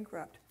already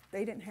bankrupt.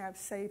 They didn't have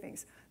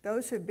savings.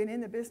 Those who have been in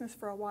the business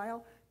for a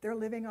while, they're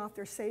living off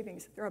their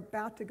savings. They're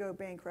about to go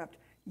bankrupt.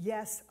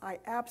 Yes, I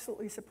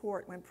absolutely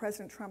support when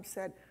President Trump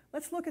said,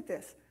 let's look at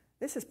this.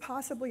 This is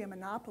possibly a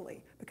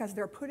monopoly because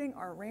they're putting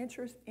our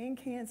ranchers in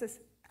Kansas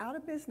out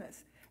of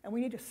business, and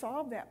we need to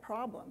solve that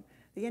problem.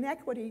 The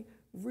inequity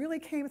really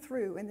came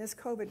through in this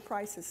COVID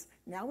crisis.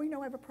 Now we know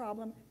we have a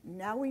problem.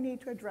 Now we need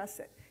to address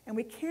it. And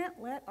we can't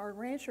let our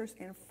ranchers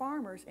and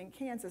farmers in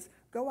Kansas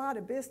go out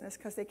of business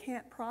because they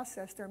can't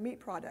process their meat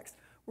products.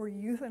 We're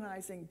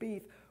euthanizing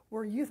beef.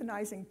 We're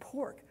euthanizing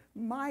pork.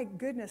 My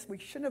goodness, we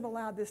shouldn't have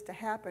allowed this to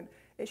happen.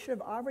 It should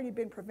have already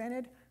been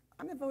prevented.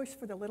 I'm the voice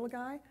for the little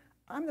guy.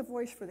 I'm the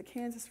voice for the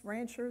Kansas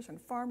ranchers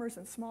and farmers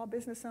and small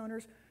business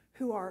owners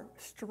who are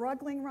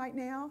struggling right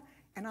now,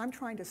 and I'm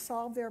trying to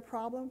solve their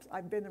problems.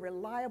 I've been the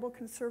reliable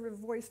conservative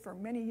voice for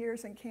many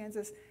years in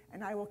Kansas,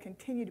 and I will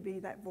continue to be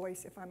that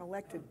voice if I'm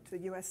elected to the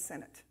U.S.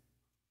 Senate.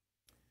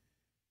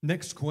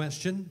 Next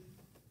question.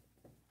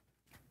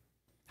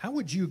 How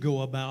would you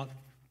go about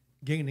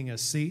gaining a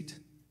seat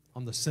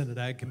on the Senate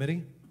Ag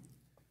Committee?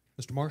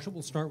 Mr. Marshall,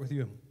 we'll start with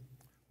you.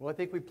 Well, I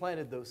think we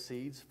planted those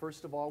seeds.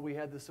 First of all, we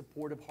had the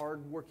support of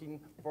hardworking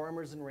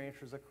farmers and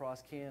ranchers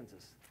across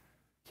Kansas.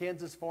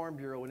 Kansas Farm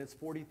Bureau and its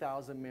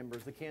 40,000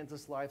 members, the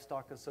Kansas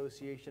Livestock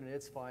Association and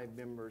its 5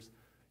 members.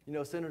 You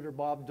know, Senator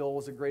Bob Dole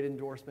is a great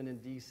endorsement in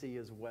D.C.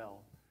 as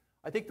well.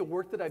 I think the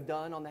work that I've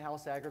done on the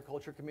House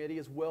Agriculture Committee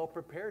has well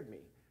prepared me.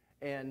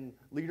 And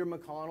Leader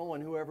McConnell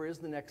and whoever is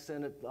the next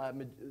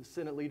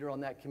Senate leader on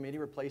that committee,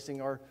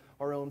 replacing our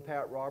own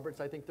Pat Roberts,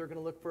 I think they're going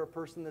to look for a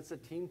person that's a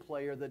team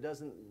player that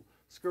doesn't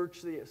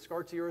scorch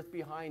the earth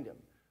behind him.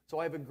 So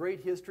I have a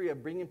great history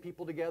of bringing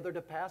people together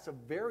to pass a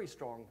very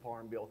strong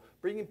farm bill,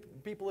 bringing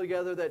people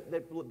together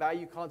that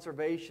value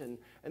conservation,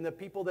 and the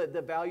people that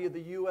value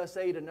the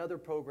USAID, another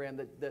program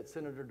that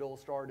Senator Dole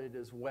started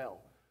as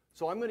well.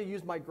 So I'm going to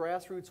use my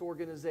grassroots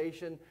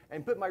organization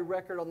and put my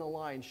record on the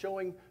line,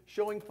 showing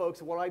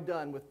folks what I've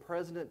done with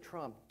President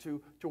Trump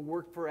to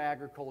work for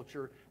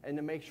agriculture and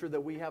to make sure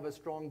that we have a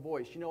strong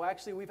voice. You know,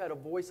 actually, we've had a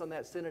voice on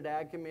that Senate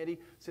Ag Committee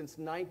since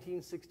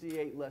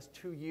 1968, last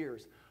 2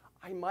 years.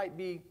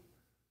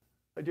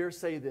 I dare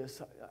say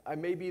this, I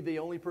may be the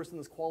only person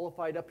that's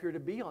qualified up here to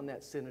be on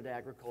that Senate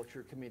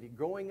Agriculture Committee.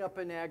 Growing up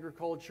in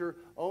agriculture,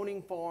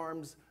 owning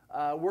farms,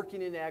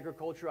 working in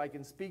agriculture, I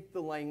can speak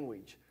the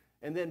language.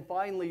 And then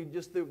finally,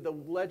 just the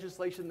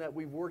legislation that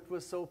we've worked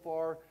with so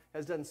far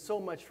has done so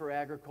much for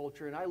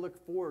agriculture, and I look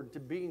forward to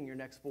being your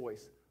next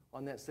voice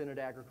on that Senate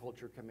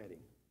Agriculture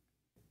Committee.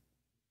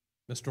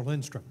 Mr.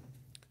 Lindstrom.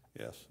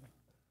 Yes.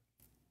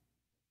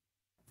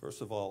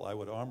 First of all, I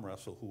would arm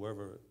wrestle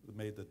whoever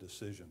made the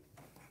decision.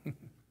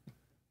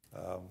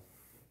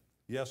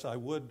 Yes, I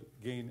would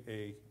gain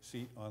a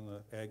seat on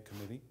the Ag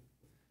Committee,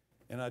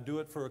 and I'd do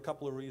it for a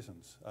couple of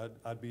reasons.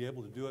 I'd be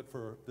able to do it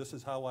for, this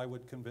is how I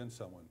would convince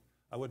someone.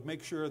 I would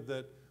make sure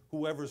that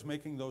whoever's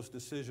making those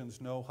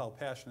decisions know how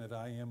passionate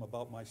I am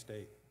about my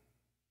state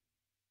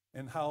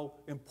and how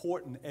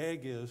important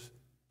ag is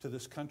to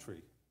this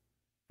country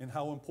and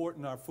how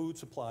important our food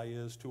supply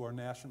is to our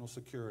national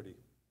security.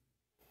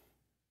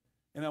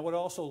 And I would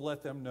also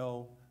let them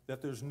know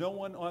that there's no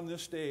one on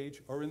this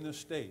stage or in this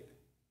state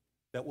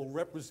that will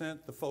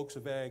represent the folks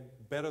of ag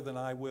better than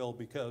I will,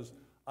 because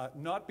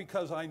not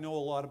because I know a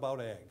lot about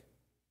ag,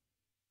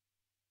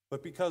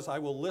 but because I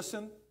will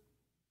listen,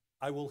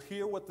 I will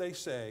hear what they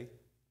say,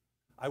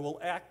 I will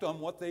act on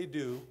what they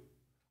do,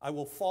 I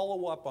will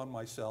follow up on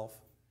myself,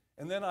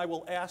 and then I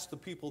will ask the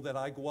people that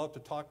I go out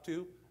to talk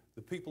to,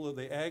 the people of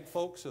the ag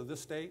folks of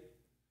this state,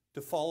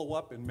 to follow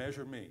up and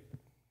measure me.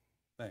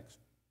 Thanks.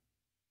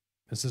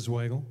 Mrs.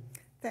 Wagle?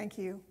 Thank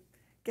you.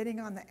 Getting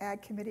on the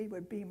Ag Committee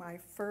would be my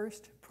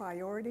first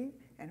priority,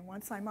 and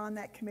once I'm on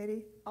that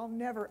committee, I'll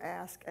never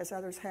ask, as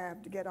others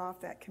have, to get off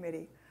that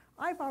committee.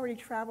 I've already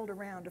traveled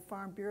around to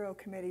Farm Bureau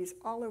committees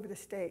all over the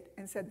state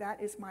and said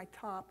that is my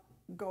top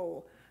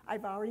goal.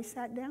 I've already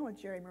sat down with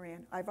Jerry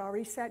Moran. I've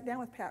already sat down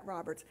with Pat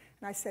Roberts,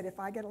 and I said, if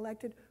I get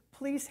elected,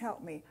 please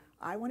help me.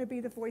 I want to be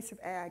the voice of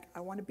ag. I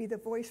want to be the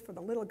voice for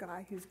the little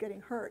guy who's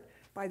getting hurt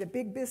by the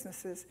big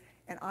businesses,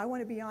 and I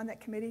want to be on that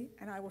committee,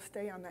 and I will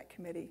stay on that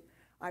committee.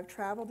 I've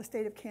traveled the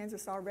state of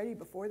Kansas already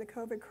before the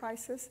COVID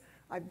crisis.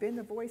 I've been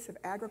the voice of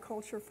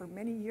agriculture for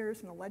many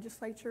years in the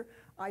legislature.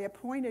 I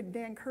appointed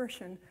Dan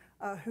Kirshen,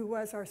 who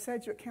was our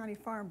Sedgwick County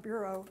Farm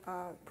Bureau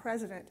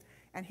president,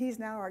 and he's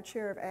now our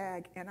chair of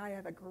ag, and I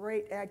have a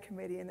great ag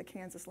committee in the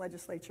Kansas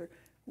legislature.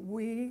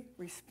 We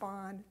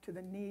respond to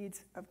the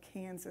needs of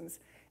Kansans,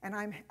 and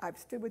I've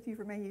stood with you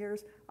for many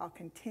years. I'll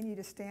continue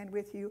to stand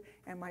with you,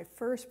 and my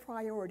first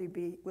priority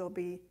will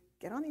be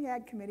get on the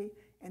ag committee,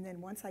 and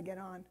then once I get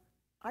on,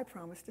 I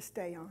promise to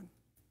stay on.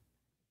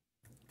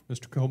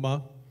 Mr.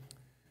 Kobach?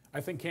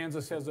 I think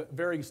Kansas has a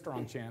very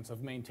strong chance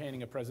of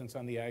maintaining a presence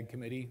on the Ag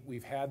Committee.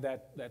 We've had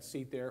that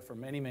seat there for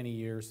many, many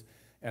years,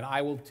 and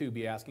I will too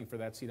be asking for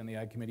that seat on the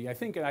Ag Committee. I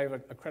think I have a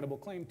credible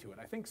claim to it.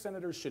 I think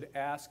senators should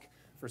ask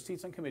for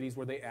seats on committees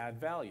where they add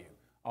value.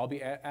 I'll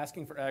be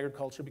asking for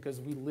agriculture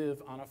because we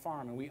live on a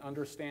farm and we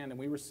understand and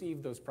we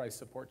receive those price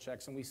support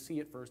checks and we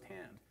see it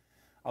firsthand.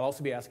 I'll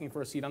also be asking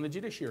for a seat on the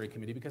Judiciary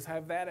Committee because I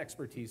have that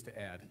expertise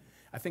to add.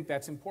 I think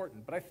that's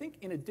important. But I think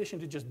in addition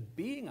to just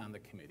being on the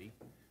committee,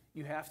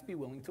 you have to be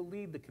willing to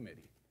lead the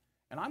committee.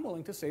 And I'm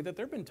willing to say that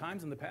there have been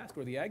times in the past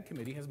where the Ag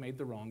Committee has made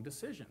the wrong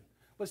decision.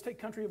 Let's take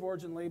country of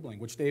origin labeling,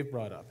 which Dave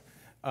brought up.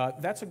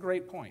 That's a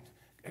great point.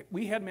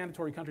 We had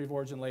mandatory country of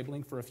origin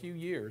labeling for a few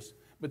years,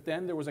 but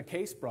then there was a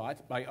case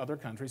brought by other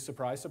countries,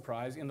 surprise,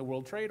 surprise, in the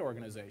World Trade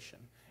Organization.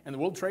 And the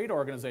World Trade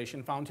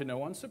Organization found to no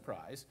one's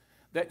surprise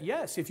that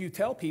yes, if you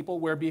tell people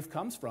where beef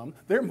comes from,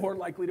 they're more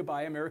likely to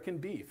buy American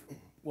beef.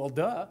 Well,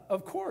 duh,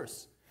 of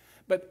course.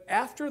 But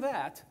after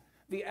that,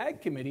 the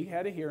Ag Committee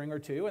had a hearing or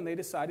two, and they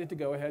decided to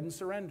go ahead and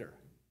surrender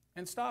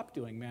and stop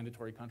doing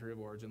mandatory country of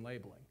origin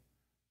labeling.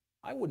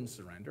 I wouldn't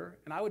surrender,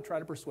 and I would try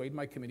to persuade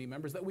my committee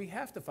members that we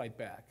have to fight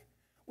back.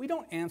 We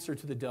don't answer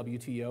to the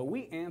WTO,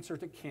 we answer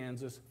to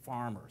Kansas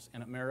farmers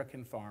and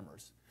American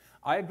farmers.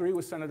 I agree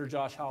with Senator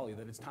Josh Hawley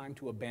that it's time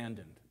to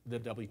abandon the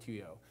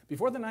WTO.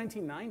 Before the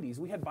 1990s,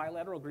 we had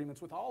bilateral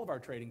agreements with all of our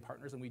trading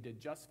partners, and we did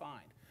just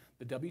fine.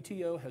 The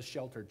WTO has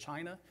sheltered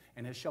China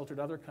and has sheltered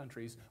other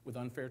countries with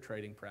unfair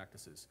trading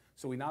practices.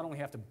 So we not only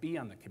have to be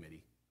on the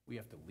committee, we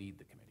have to lead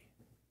the committee.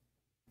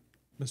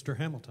 Mr.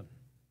 Hamilton?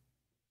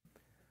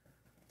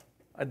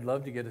 I'd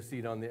love to get a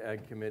seat on the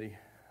Ag Committee,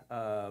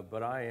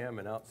 but I am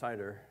an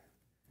outsider,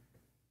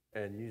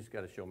 and you just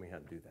got to show me how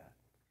to do that.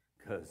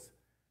 Because,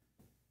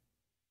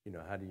 you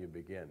know, how do you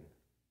begin?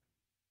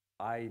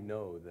 I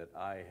know that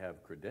I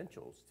have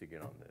credentials to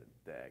get on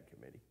the Ag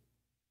Committee.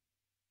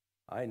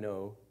 I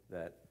know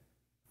that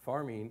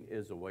farming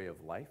is a way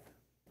of life.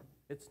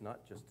 It's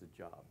not just a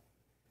job.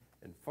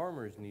 And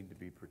farmers need to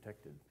be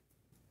protected.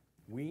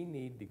 We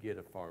need to get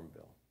a farm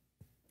bill.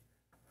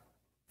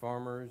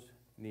 Farmers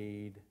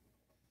need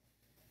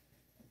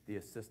the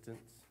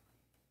assistance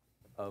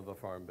of a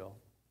farm bill.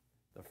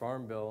 The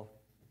farm bill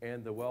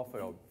and the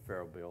welfare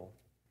bill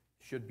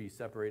should be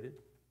separated.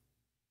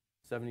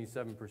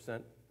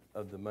 77%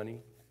 of the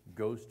money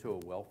goes to a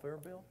welfare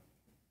bill.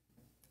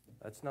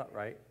 That's not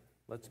right.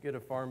 Let's get a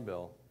farm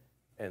bill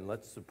and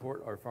let's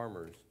support our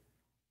farmers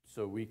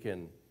so we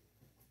can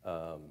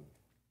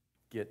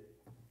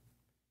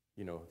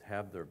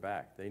have their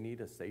back. They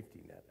need a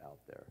safety net out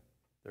there.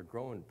 They're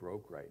growing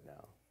broke right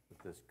now with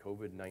this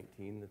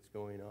COVID-19 that's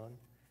going on.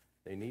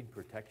 They need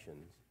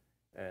protections,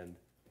 and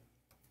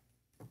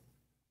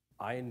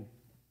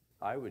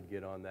I would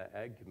get on that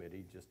Ag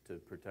Committee just to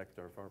protect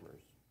our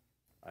farmers.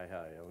 I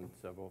own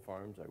several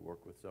farms. I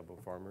work with several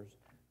farmers.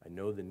 I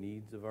know the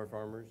needs of our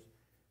farmers,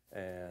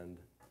 and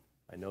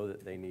I know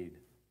that they need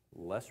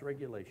less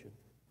regulation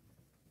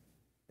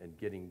and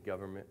getting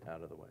government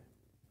out of the way.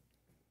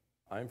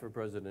 I'm for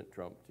President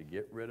Trump to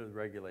get rid of the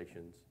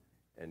regulations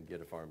and get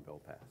a farm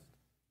bill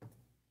passed.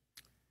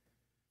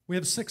 We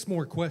have 6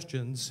 more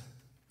questions,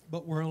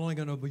 but we're only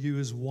going to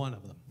use one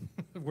of them.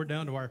 We're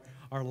down to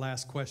our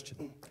last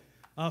question.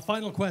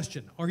 Final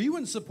question. Are you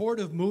in support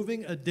of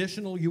moving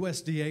additional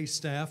USDA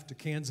staff to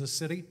Kansas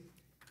City,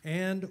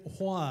 and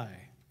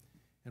why?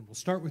 And we'll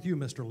start with you,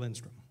 Mr.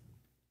 Lindstrom.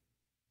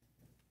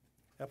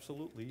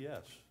 Absolutely,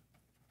 yes.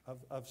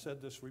 I've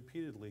said this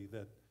repeatedly,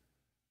 that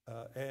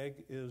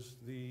ag is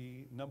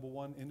the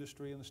 #1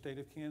 industry in the state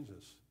of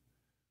Kansas.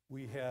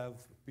 We have,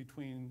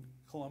 between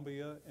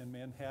Columbia and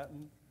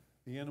Manhattan,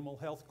 the Animal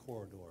Health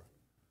Corridor.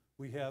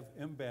 We have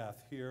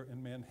MBATH here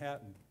in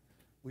Manhattan.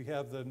 We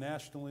have the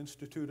National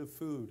Institute of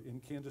Food in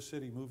Kansas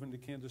City, moving to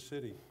Kansas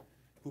City,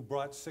 who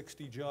brought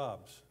 60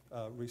 jobs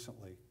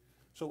recently.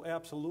 So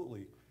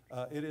absolutely.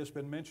 It has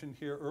been mentioned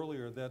here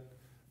earlier that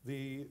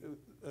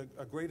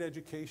a great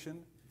education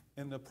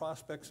and the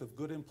prospects of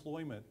good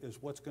employment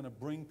is what's going to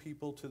bring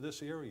people to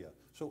this area.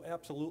 So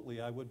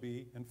absolutely, I would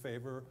be in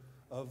favor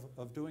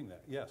of doing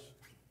that, yes.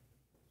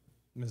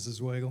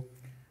 Mrs. Wagle?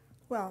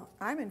 Well,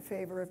 I'm in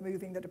favor of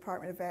moving the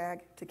Department of Ag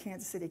to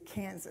Kansas City,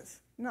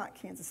 Kansas, not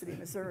Kansas City,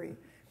 Missouri.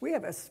 We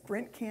have a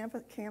Sprint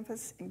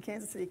campus in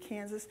Kansas City,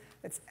 Kansas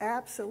that's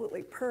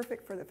absolutely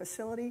perfect for the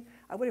facility.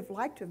 I would have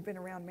liked to have been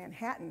around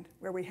Manhattan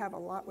where we have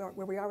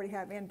where we already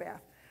have NBAF.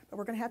 But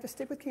we're going to have to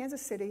stick with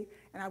Kansas City,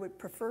 and I would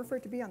prefer for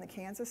it to be on the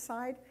Kansas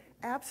side.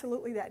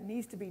 Absolutely, that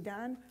needs to be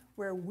done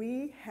where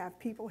we have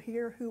people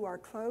here who are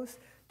close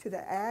to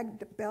the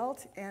ag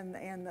belt and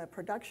the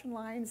production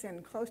lines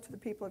and close to the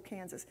people of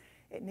Kansas.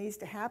 It needs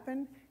to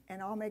happen,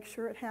 and I'll make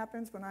sure it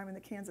happens when I'm in the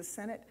Kansas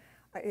Senate.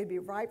 It'd be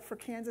right for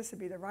Kansas, it'd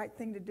be the right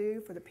thing to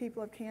do for the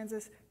people of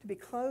Kansas to be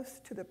close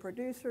to the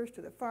producers,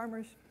 to the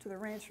farmers, to the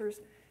ranchers,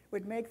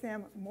 would make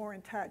them more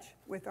in touch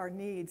with our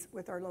needs,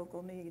 with our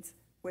local needs,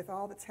 with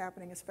all that's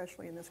happening,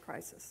 especially in this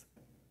crisis.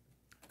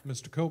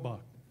 Mr. Kobach?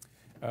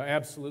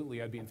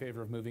 Absolutely, I'd be in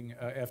favor of moving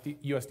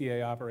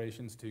USDA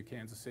operations to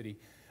Kansas City.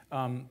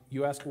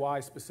 You ask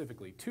why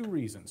specifically. 2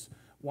 reasons.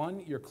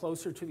 1, you're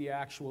closer to the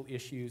actual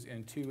issues,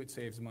 and 2, it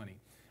saves money.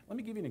 Let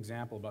me give you an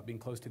example about being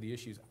close to the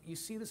issues. You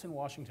see this in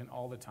Washington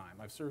all the time.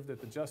 I've served at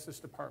the Justice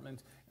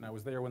Department, and I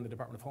was there when the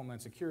Department of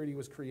Homeland Security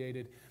was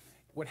created.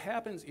 What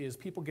happens is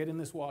people get in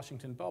this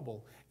Washington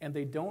bubble, and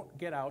they don't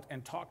get out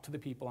and talk to the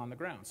people on the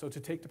ground. So to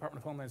take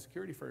Department of Homeland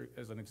Security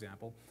as an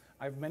example,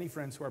 I have many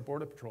friends who are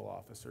Border Patrol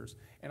officers,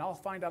 and I'll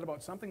find out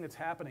about something that's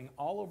happening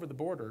all over the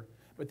border,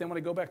 but then when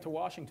I go back to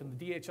Washington,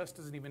 the DHS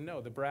doesn't even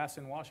know. The brass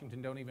in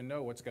Washington don't even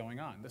know what's going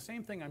on. The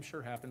same thing, I'm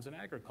sure, happens in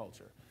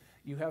agriculture.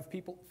 You have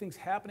things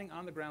happening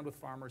on the ground with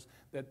farmers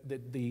that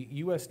the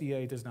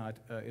USDA is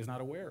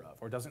not aware of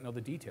or doesn't know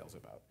the details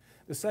about.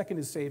 The second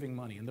is saving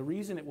money, and the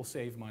reason it will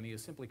save money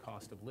is simply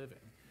cost of living.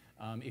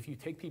 If you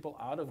take people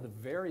out of the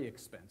very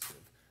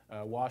expensive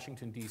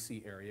Washington,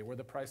 D.C. area where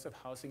the price of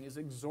housing is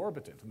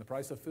exorbitant and the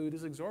price of food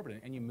is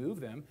exorbitant, and you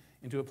move them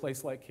into a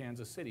place like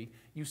Kansas City,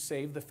 you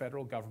save the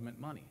federal government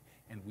money.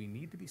 And we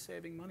need to be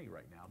saving money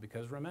right now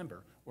because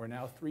remember, we're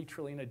now $3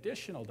 trillion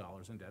additional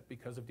dollars in debt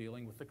because of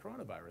dealing with the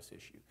coronavirus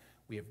issue.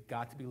 We have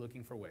got to be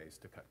looking for ways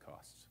to cut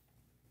costs.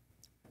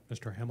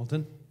 Mr.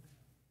 Hamilton?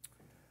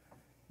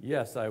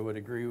 Yes, I would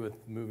agree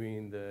with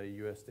moving the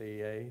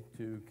USDA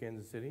to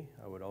Kansas City.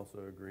 I would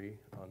also agree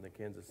on the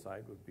Kansas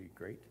side would be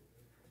great.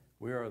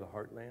 We are the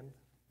heartland.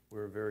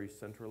 We're very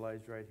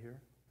centralized right here,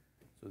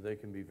 so they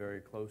can be very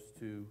close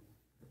to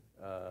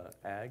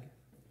ag.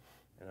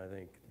 And I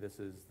think this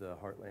is the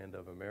heartland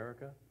of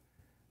America,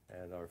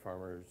 and our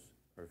farmers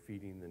are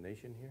feeding the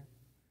nation here.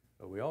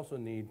 But we also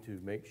need to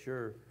make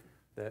sure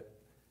that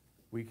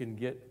we can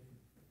get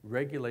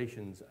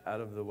regulations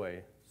out of the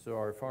way so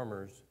our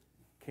farmers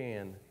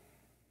can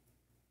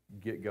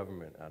get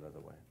government out of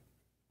the way.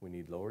 We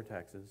need lower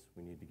taxes.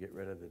 We need to get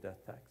rid of the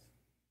death tax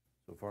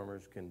so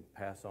farmers can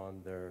pass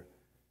on their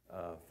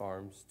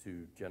farms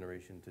to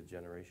generation.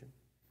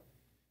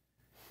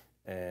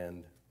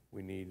 And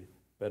we need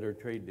better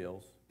trade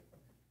deals,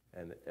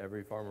 and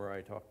every farmer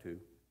I talk to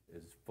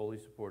is fully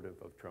supportive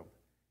of Trump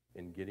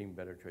in getting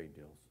better trade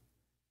deals.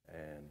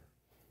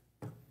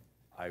 And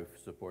I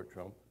support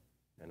Trump,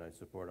 and I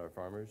support our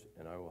farmers,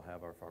 and I will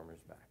have our farmers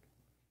back.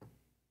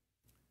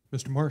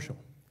 Mr. Marshall?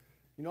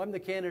 You know, I'm the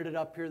candidate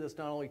up here that's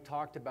not only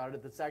talked about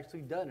it, that's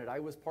actually done it. I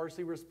was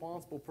partially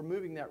responsible for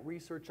moving that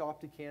research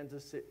office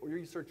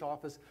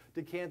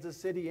to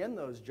Kansas City and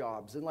those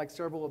jobs. And like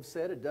several have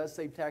said, it does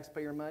save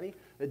taxpayer money.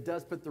 It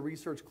does put the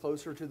research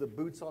closer to the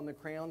boots on the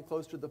ground,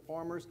 close to the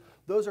farmers.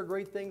 Those are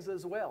great things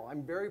as well.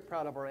 I'm very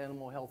proud of our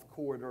animal health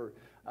corridor.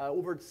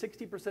 Over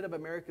 60% of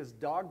America's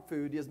dog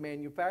food is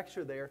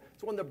manufactured there.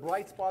 It's one of the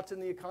bright spots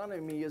in the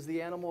economy is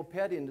the animal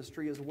pet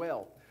industry as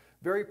well.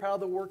 Very proud of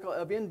the work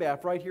of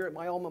NBAF right here at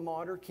my alma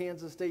mater,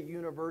 Kansas State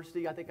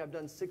University. I think I've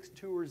done 6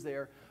 tours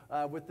there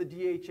with the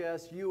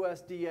DHS,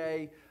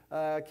 USDA,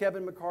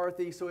 Kevin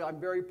McCarthy. So I'm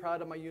very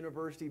proud of my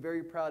university,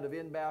 very proud of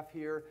NBAF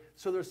here.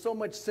 So there's so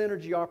much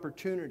synergy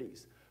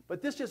opportunities.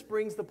 But this just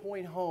brings the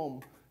point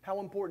home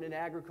how important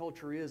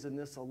agriculture is in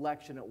this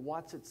election and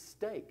what's at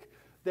stake.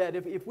 That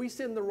if we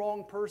send the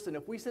wrong person,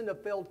 if we send a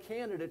failed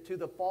candidate to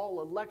the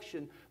fall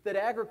election, that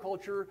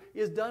agriculture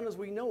is done as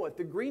we know it.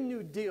 The Green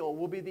New Deal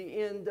will be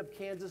the end of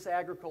Kansas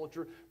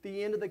agriculture,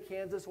 the end of the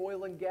Kansas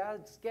oil and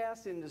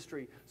gas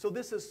industry. So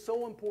this is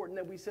so important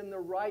that we send the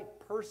right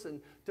person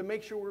to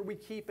make sure we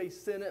keep a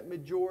Senate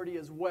majority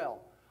as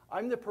well.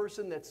 I'm the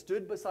person that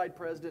stood beside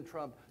President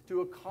Trump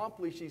to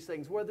accomplish these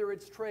things, whether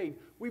it's trade.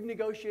 We've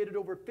negotiated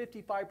over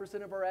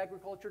 55% of our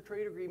agriculture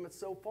trade agreements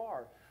so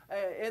far.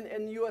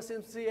 And the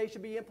USMCA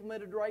should be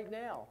implemented right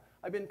now.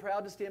 I've been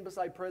proud to stand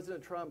beside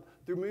President Trump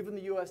through moving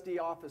the USD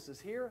offices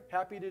here.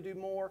 Happy to do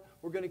more.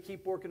 We're going to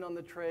keep working on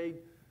the trade.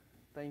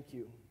 Thank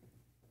you.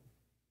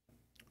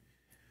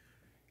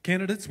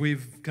 Candidates,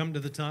 we've come to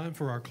the time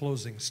for our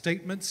closing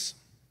statements.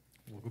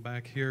 We'll go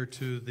back here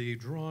to the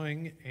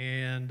drawing,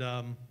 and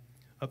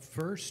up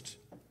first,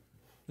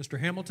 Mr.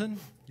 Hamilton,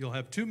 you'll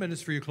have 2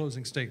 minutes for your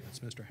closing statements.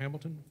 Mr.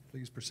 Hamilton,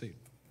 please proceed.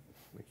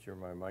 Make sure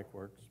my mic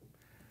works.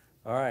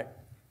 All right.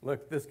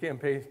 Look, this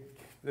campaign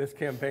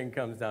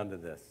comes down to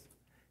this.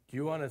 Do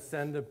you want to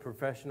send a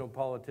professional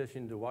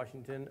politician to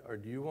Washington, or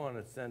do you want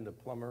to send a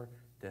plumber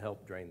to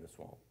help drain the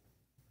swamp?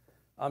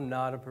 I'm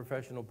not a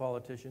professional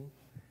politician,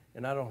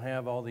 and I don't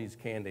have all these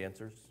canned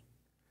answers.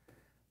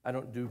 I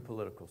don't do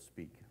political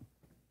speak.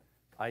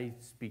 I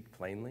speak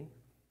plainly,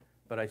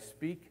 but I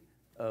speak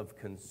of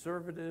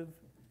conservative,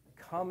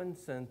 common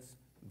sense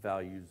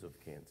values of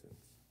Kansans.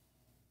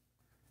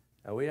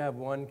 Now, we have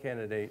one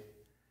candidate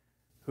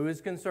who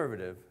is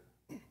conservative,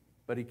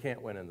 but he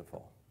can't win in the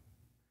fall.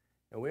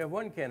 And we have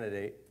one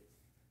candidate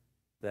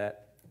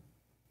that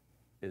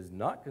is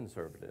not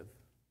conservative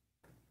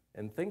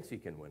and thinks he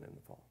can win in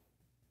the fall.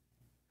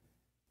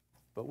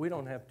 But we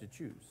don't have to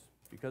choose,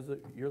 because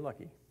you're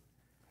lucky.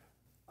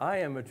 I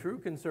am a true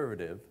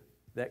conservative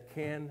that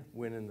can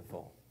win in the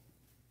fall.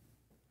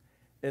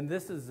 And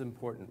this is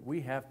important. We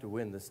have to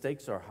win. The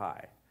stakes are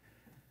high.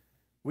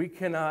 We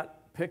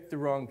cannot pick the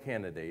wrong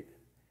candidate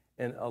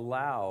and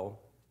allow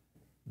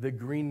the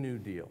Green New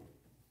Deal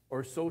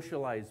or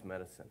socialized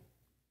medicine.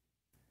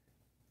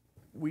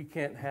 We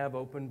can't have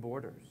open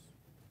borders.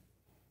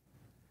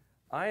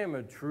 I am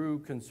a true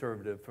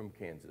conservative from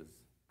Kansas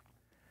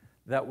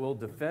that will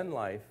defend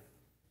life,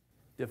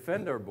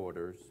 defend our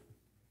borders,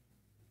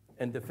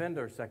 and defend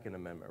our Second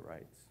Amendment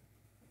rights.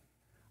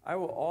 I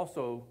will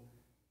also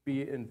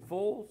be in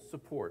full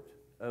support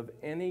of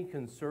any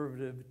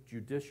conservative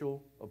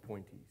judicial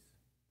appointees.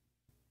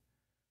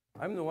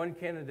 I'm the one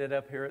candidate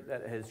up here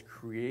that has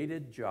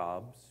created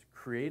jobs,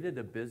 created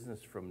a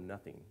business from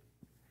nothing.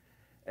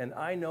 And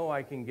I know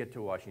I can get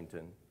to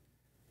Washington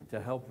to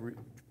help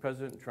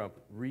President Trump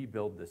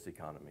rebuild this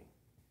economy.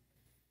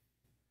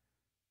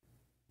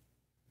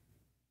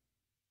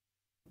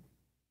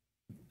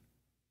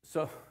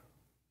 So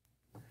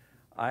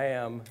I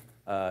am,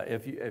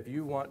 if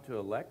you want to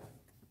elect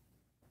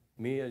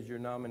me as your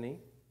nominee,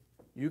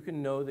 you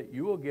can know that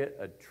you will get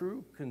a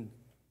true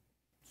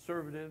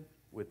conservative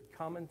with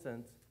common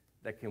sense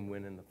that can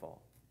win in the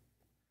fall.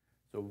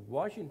 So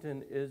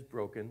Washington is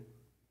broken,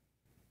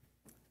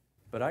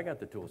 but I got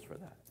the tools for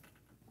that.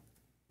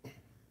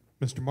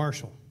 Mr.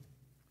 Marshall.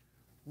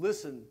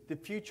 Listen, the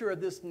future of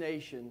this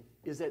nation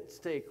is at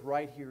stake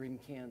right here in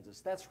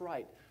Kansas. That's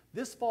right.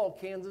 This fall,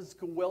 Kansas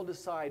could well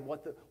decide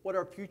what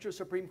our future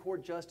Supreme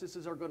Court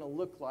justices are going to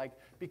look like,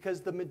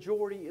 because the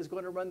majority is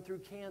going to run through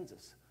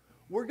Kansas.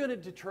 We're going to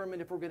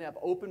determine if we're going to have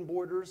open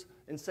borders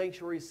in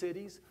sanctuary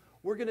cities.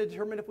 We're going to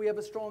determine if we have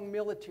a strong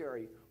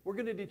military. We're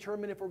going to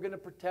determine if we're going to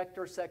protect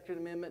our Second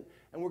Amendment,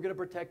 and we're going to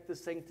protect the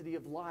sanctity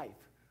of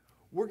life.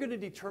 We're going to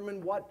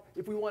determine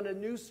if we want a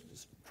new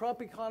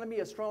Trump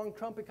economy, a strong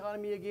Trump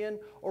economy again,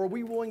 or are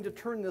we willing to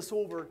turn this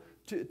over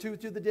to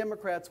the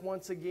Democrats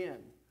once again?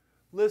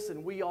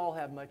 Listen, we all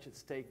have much at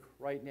stake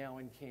right now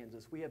in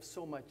Kansas. We have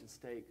so much at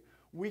stake.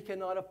 We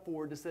cannot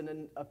afford to send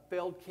a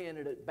failed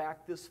candidate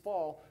back this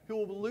fall who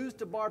will lose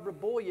to Barbara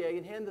Boyer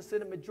and hand the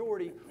Senate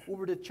majority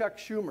over to Chuck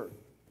Schumer.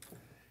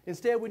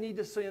 Instead, we need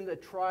to send a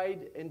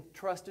tried and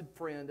trusted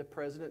friend of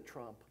President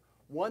Trump,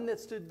 one that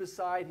stood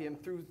beside him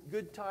through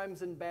good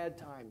times and bad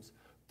times,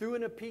 through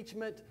an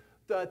impeachment,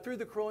 through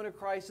the corona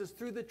crisis,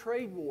 through the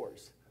trade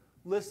wars.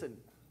 Listen,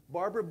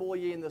 Barbara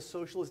Boyer and the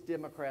Socialist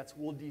Democrats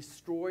will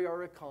destroy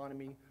our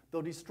economy.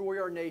 They'll destroy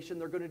our nation.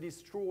 They're going to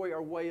destroy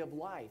our way of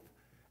life.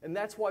 And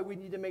that's why we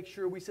need to make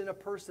sure we send a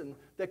person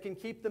that can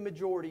keep the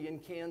majority in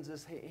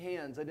Kansas'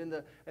 hands and in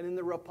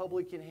the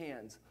Republican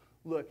hands.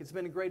 Look, it's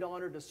been a great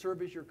honor to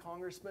serve as your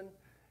congressman.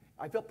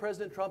 I felt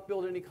President Trump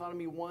build an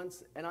economy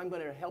once, and I'm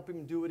going to help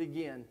him do it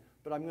again,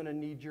 but I'm going to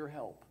need your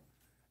help.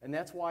 And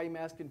that's why I'm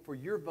asking for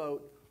your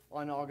vote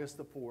on August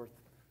the 4th.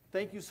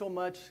 Thank you so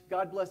much.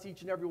 God bless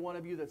each and every one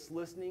of you that's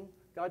listening.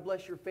 God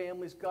bless your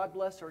families. God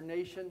bless our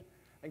nation.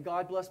 And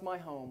God bless my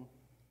home,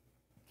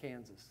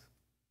 Kansas.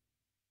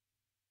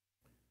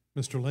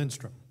 Mr.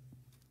 Lindstrom.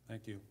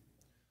 Thank you.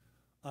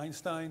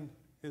 Einstein,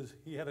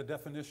 he had a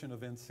definition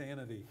of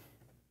insanity: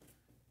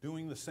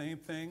 doing the same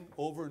thing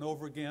over and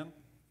over again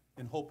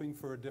and hoping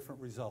for a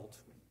different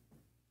result.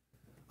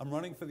 I'm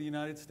running for the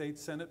United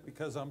States Senate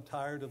because I'm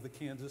tired of the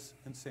Kansas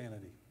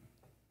insanity.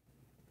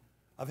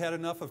 I've had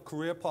enough of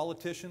career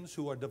politicians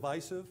who are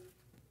divisive,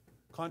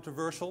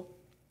 controversial,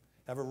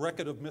 have a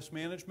record of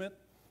mismanagement,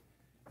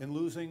 and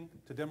losing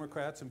to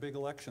Democrats in big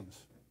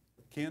elections.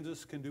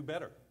 Kansas can do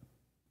better.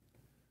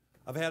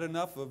 I've had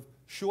enough of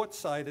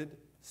short-sighted,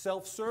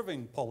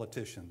 self-serving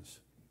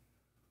politicians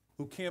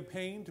who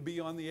campaign to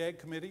be on the Ag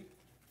Committee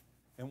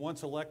and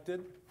once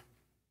elected,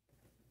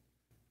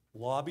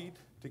 lobbied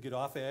to get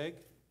off Ag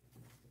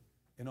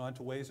and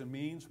onto Ways and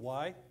Means.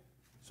 Why?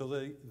 So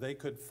they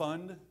could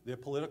fund their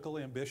political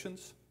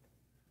ambitions.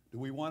 Do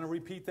we want to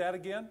repeat that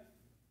again?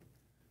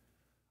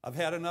 I've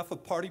had enough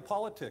of party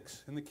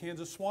politics in the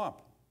Kansas swamp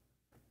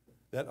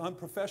that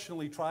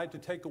unprofessionally tried to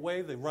take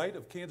away the right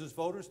of Kansas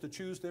voters to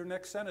choose their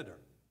next senator.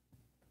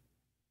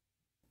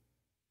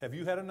 Have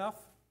you had enough?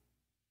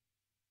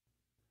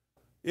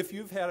 If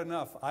you've had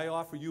enough, I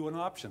offer you an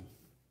option.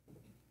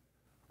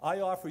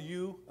 I offer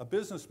you a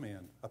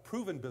businessman, a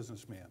proven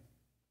businessman,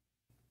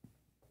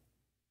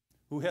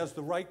 who has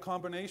the right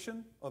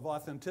combination of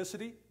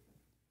authenticity,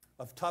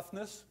 of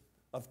toughness,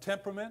 of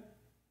temperament,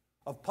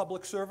 of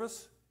public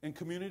service, and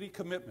community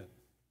commitment.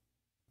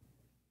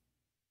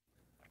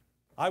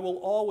 I will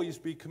always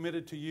be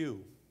committed to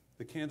you,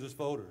 the Kansas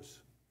voters,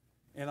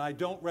 and I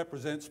don't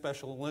represent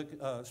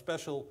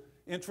special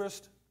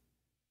interest.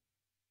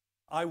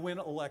 I win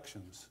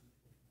elections.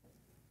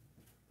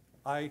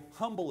 I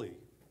humbly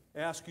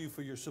ask you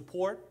for your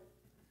support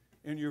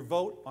in your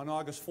vote on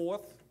August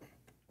 4th.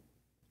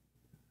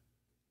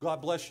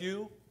 God bless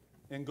you,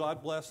 and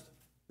God bless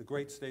the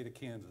great state of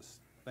Kansas.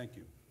 Thank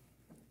you.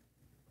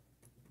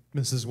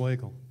 Mrs.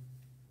 Wagle.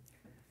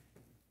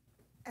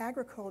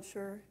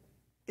 Agriculture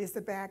is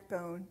the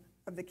backbone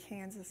of the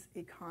Kansas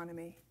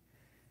economy.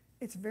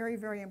 It's very,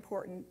 very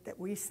important that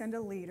we send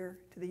a leader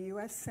to the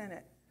U.S.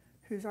 Senate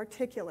who's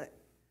articulate,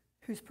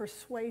 who's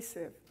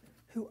persuasive,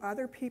 who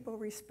other people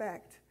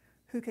respect,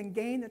 who can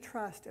gain the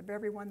trust of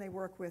everyone they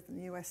work with in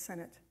the U.S.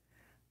 Senate.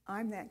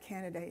 I'm that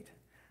candidate.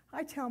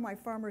 I tell my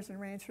farmers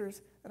and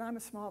ranchers that I'm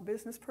a small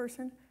business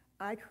person.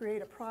 I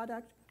create a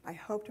product. I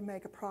hope to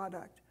make a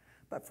product.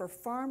 But for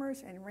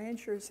farmers and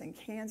ranchers in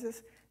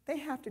Kansas, they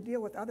have to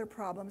deal with other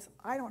problems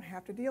I don't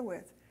have to deal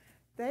with.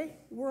 They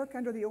work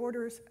under the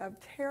orders of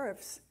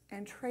tariffs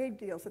and trade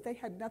deals that they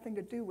had nothing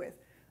to do with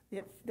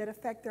that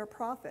affect their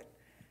profit.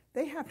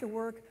 They have to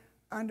work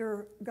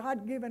under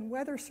God-given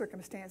weather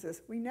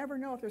circumstances. We never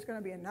know if there's going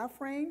to be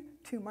enough rain,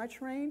 too much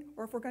rain,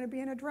 or if we're going to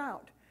be in a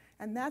drought.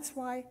 And that's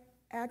why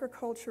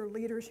agriculture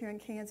leaders here in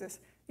Kansas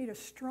need a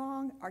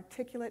strong,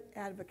 articulate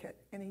advocate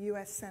in the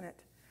U.S.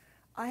 Senate.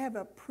 I have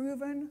a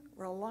proven,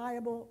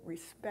 reliable,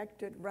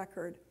 respected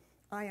record.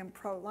 I am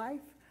pro-life.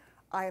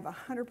 I have a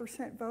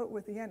 100% vote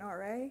with the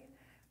NRA.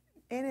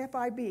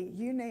 NFIB,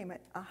 you name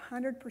it,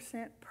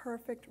 100%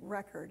 perfect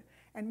record.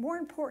 And more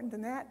important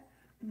than that,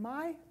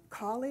 my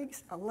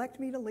colleagues elect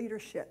me to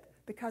leadership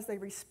because they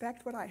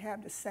respect what I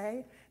have to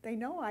say. They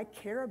know I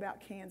care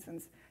about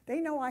Kansans. They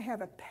know I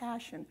have a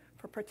passion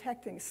for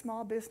protecting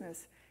small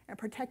business and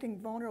protecting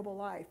vulnerable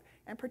life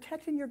and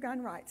protecting your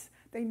gun rights.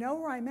 They know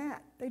where I'm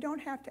at. They don't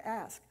have to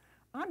ask.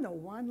 I'm the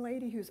one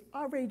lady who's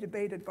already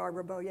debated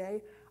Barbara Boyer.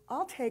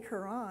 I'll take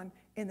her on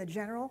in the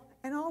general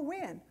and I'll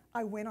win.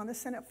 I win on the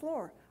Senate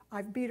floor.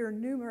 I've beat her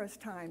numerous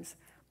times.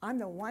 I'm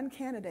the one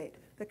candidate,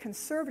 the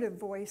conservative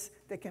voice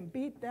that can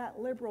beat that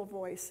liberal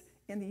voice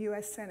in the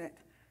U.S. Senate.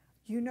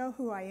 You know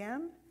who I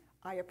am.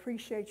 I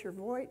appreciate your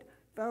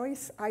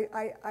voice.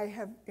 I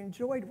have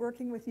enjoyed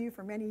working with you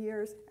for many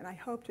years, and I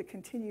hope to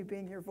continue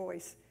being your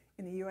voice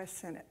in the U.S.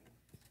 Senate.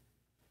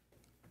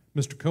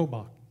 Mr.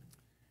 Kobach.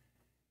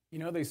 You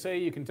know, they say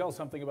you can tell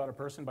something about a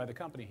person by the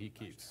company he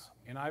keeps.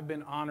 And I've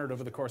been honored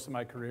over the course of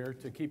my career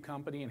to keep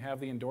company and have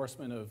the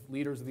endorsement of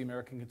leaders of the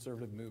American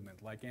conservative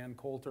movement, like Ann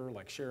Coulter,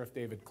 like Sheriff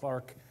David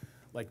Clark,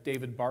 like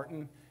David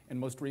Barton, and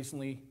most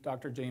recently,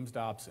 Dr. James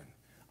Dobson.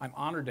 I'm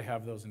honored to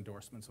have those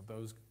endorsements of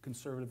those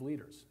conservative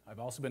leaders. I've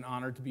also been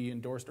honored to be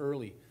endorsed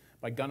early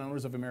by Gun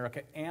Owners of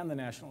America and the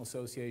National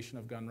Association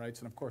of Gun Rights,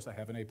 and of course I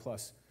have an A+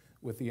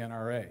 with the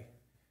NRA.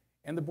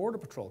 And the Border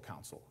Patrol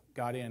Council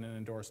got in and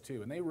endorsed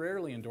too, and they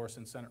rarely endorse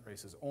in Senate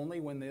races, only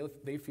when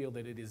they feel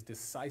that it is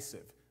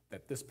decisive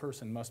that this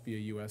person must be a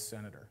U.S.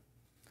 Senator.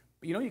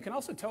 But you know, you can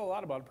also tell a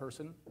lot about a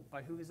person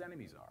by who his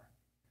enemies are.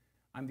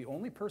 I'm the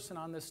only person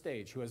on this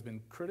stage who has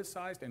been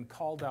criticized and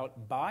called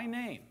out by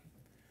name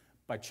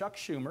by Chuck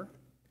Schumer,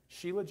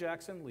 Sheila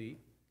Jackson Lee,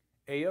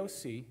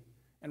 AOC,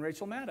 and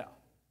Rachel Maddow.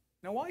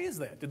 Now, why is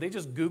that? Did they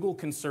just Google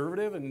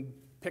conservative and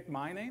pick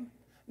my name?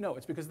 No,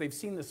 it's because they've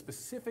seen the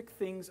specific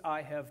things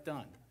I have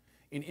done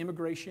in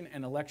immigration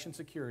and election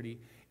security,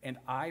 and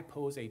I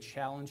pose a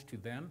challenge to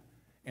them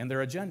and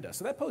their agenda.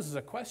 So that poses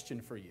a question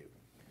for you.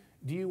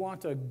 Do you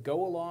want a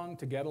go along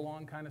to get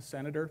along kind of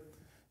senator,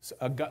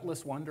 a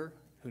gutless wonder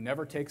who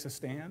never takes a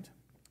stand?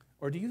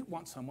 Or do you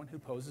want someone who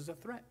poses a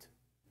threat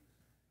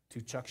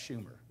to Chuck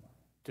Schumer,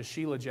 to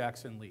Sheila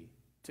Jackson Lee,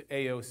 to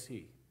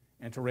AOC,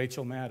 and to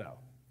Rachel Maddow?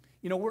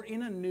 You know, we're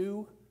in a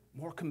new,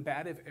 more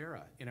combative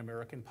era in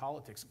American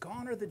politics.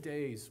 Gone are the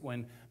days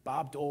when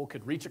Bob Dole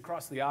could reach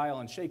across the aisle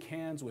and shake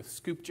hands with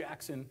Scoop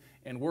Jackson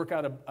and work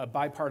out a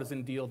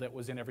bipartisan deal that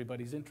was in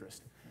everybody's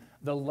interest.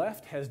 The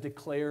left has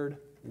declared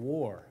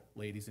war,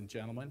 ladies and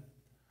gentlemen,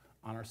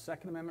 on our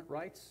Second Amendment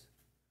rights,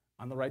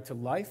 on the right to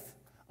life,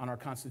 on our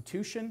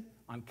Constitution,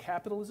 on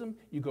capitalism.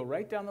 You go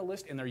right down the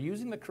list, and they're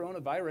using the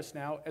coronavirus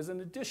now as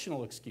an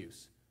additional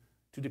excuse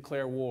to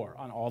declare war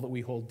on all that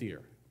we hold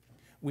dear.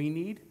 We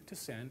need to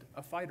send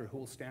a fighter who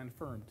will stand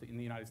firm in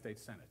the United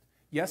States Senate.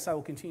 Yes, I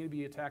will continue to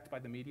be attacked by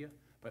the media,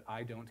 but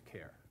I don't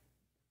care.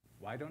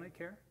 Why don't I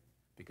care?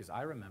 Because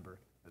I remember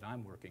that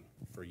I'm working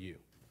for you.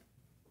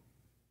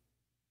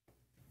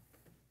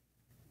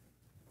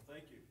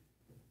 Thank you.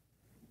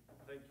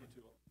 Thank you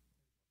to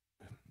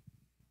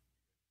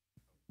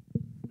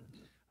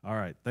all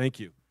right, thank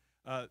you.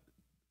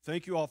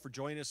 Thank you all for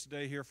joining us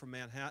today here from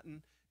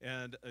Manhattan,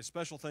 and a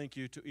special thank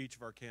you to each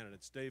of our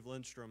candidates. Dave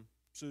Lindstrom,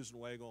 Susan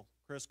Wagle,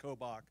 Chris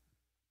Kobach,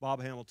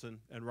 Bob Hamilton,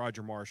 and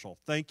Roger Marshall.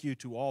 Thank you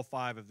to all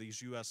 5 of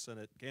these U.S.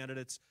 Senate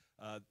candidates.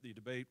 The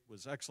debate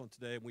was excellent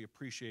today, and we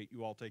appreciate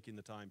you all taking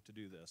the time to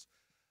do this.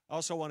 I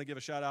also want to give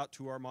a shout out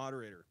to our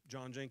moderator,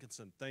 John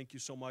Jenkinson. Thank you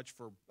so much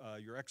for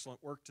your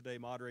excellent work today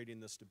moderating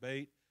this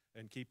debate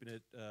and keeping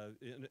it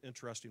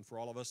interesting for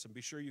all of us. And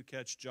be sure you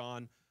catch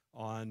John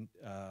on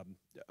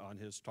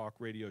his talk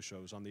radio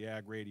shows on the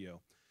Ag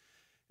Radio.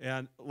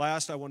 And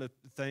last, I want to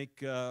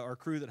thank our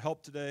crew that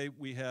helped today.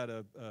 We had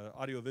an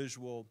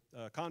audiovisual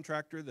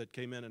contractor that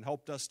came in and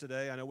helped us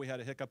today. I know we had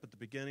a hiccup at the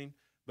beginning,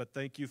 but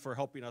thank you for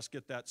helping us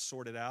get that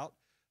sorted out.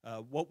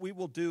 What we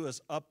will do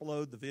is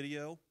upload the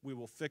video. We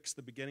will fix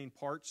the beginning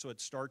part so it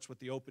starts with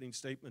the opening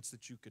statements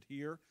that you could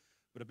hear.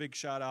 But a big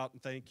shout out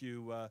and thank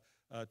you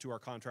to our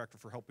contractor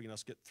for helping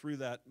us get through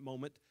that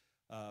moment.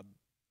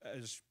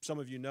 As some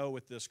of you know,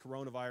 with this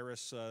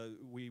coronavirus,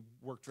 we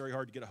worked very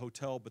hard to get a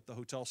hotel, but the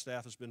hotel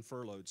staff has been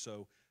furloughed.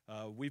 So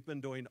we've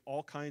been doing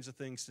all kinds of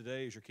things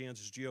today as your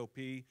Kansas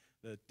GOP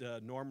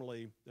that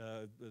normally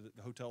the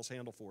hotels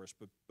handle for us.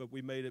 But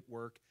we made it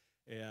work,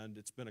 and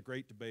it's been a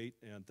great debate.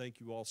 And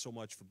thank you all so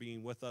much for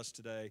being with us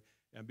today.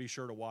 And be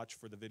sure to watch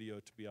for the video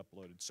to be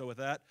uploaded. So with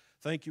that,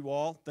 thank you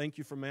all. Thank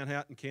you from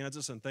Manhattan,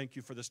 Kansas, and thank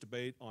you for this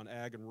debate on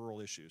ag and rural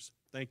issues.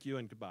 Thank you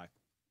and goodbye.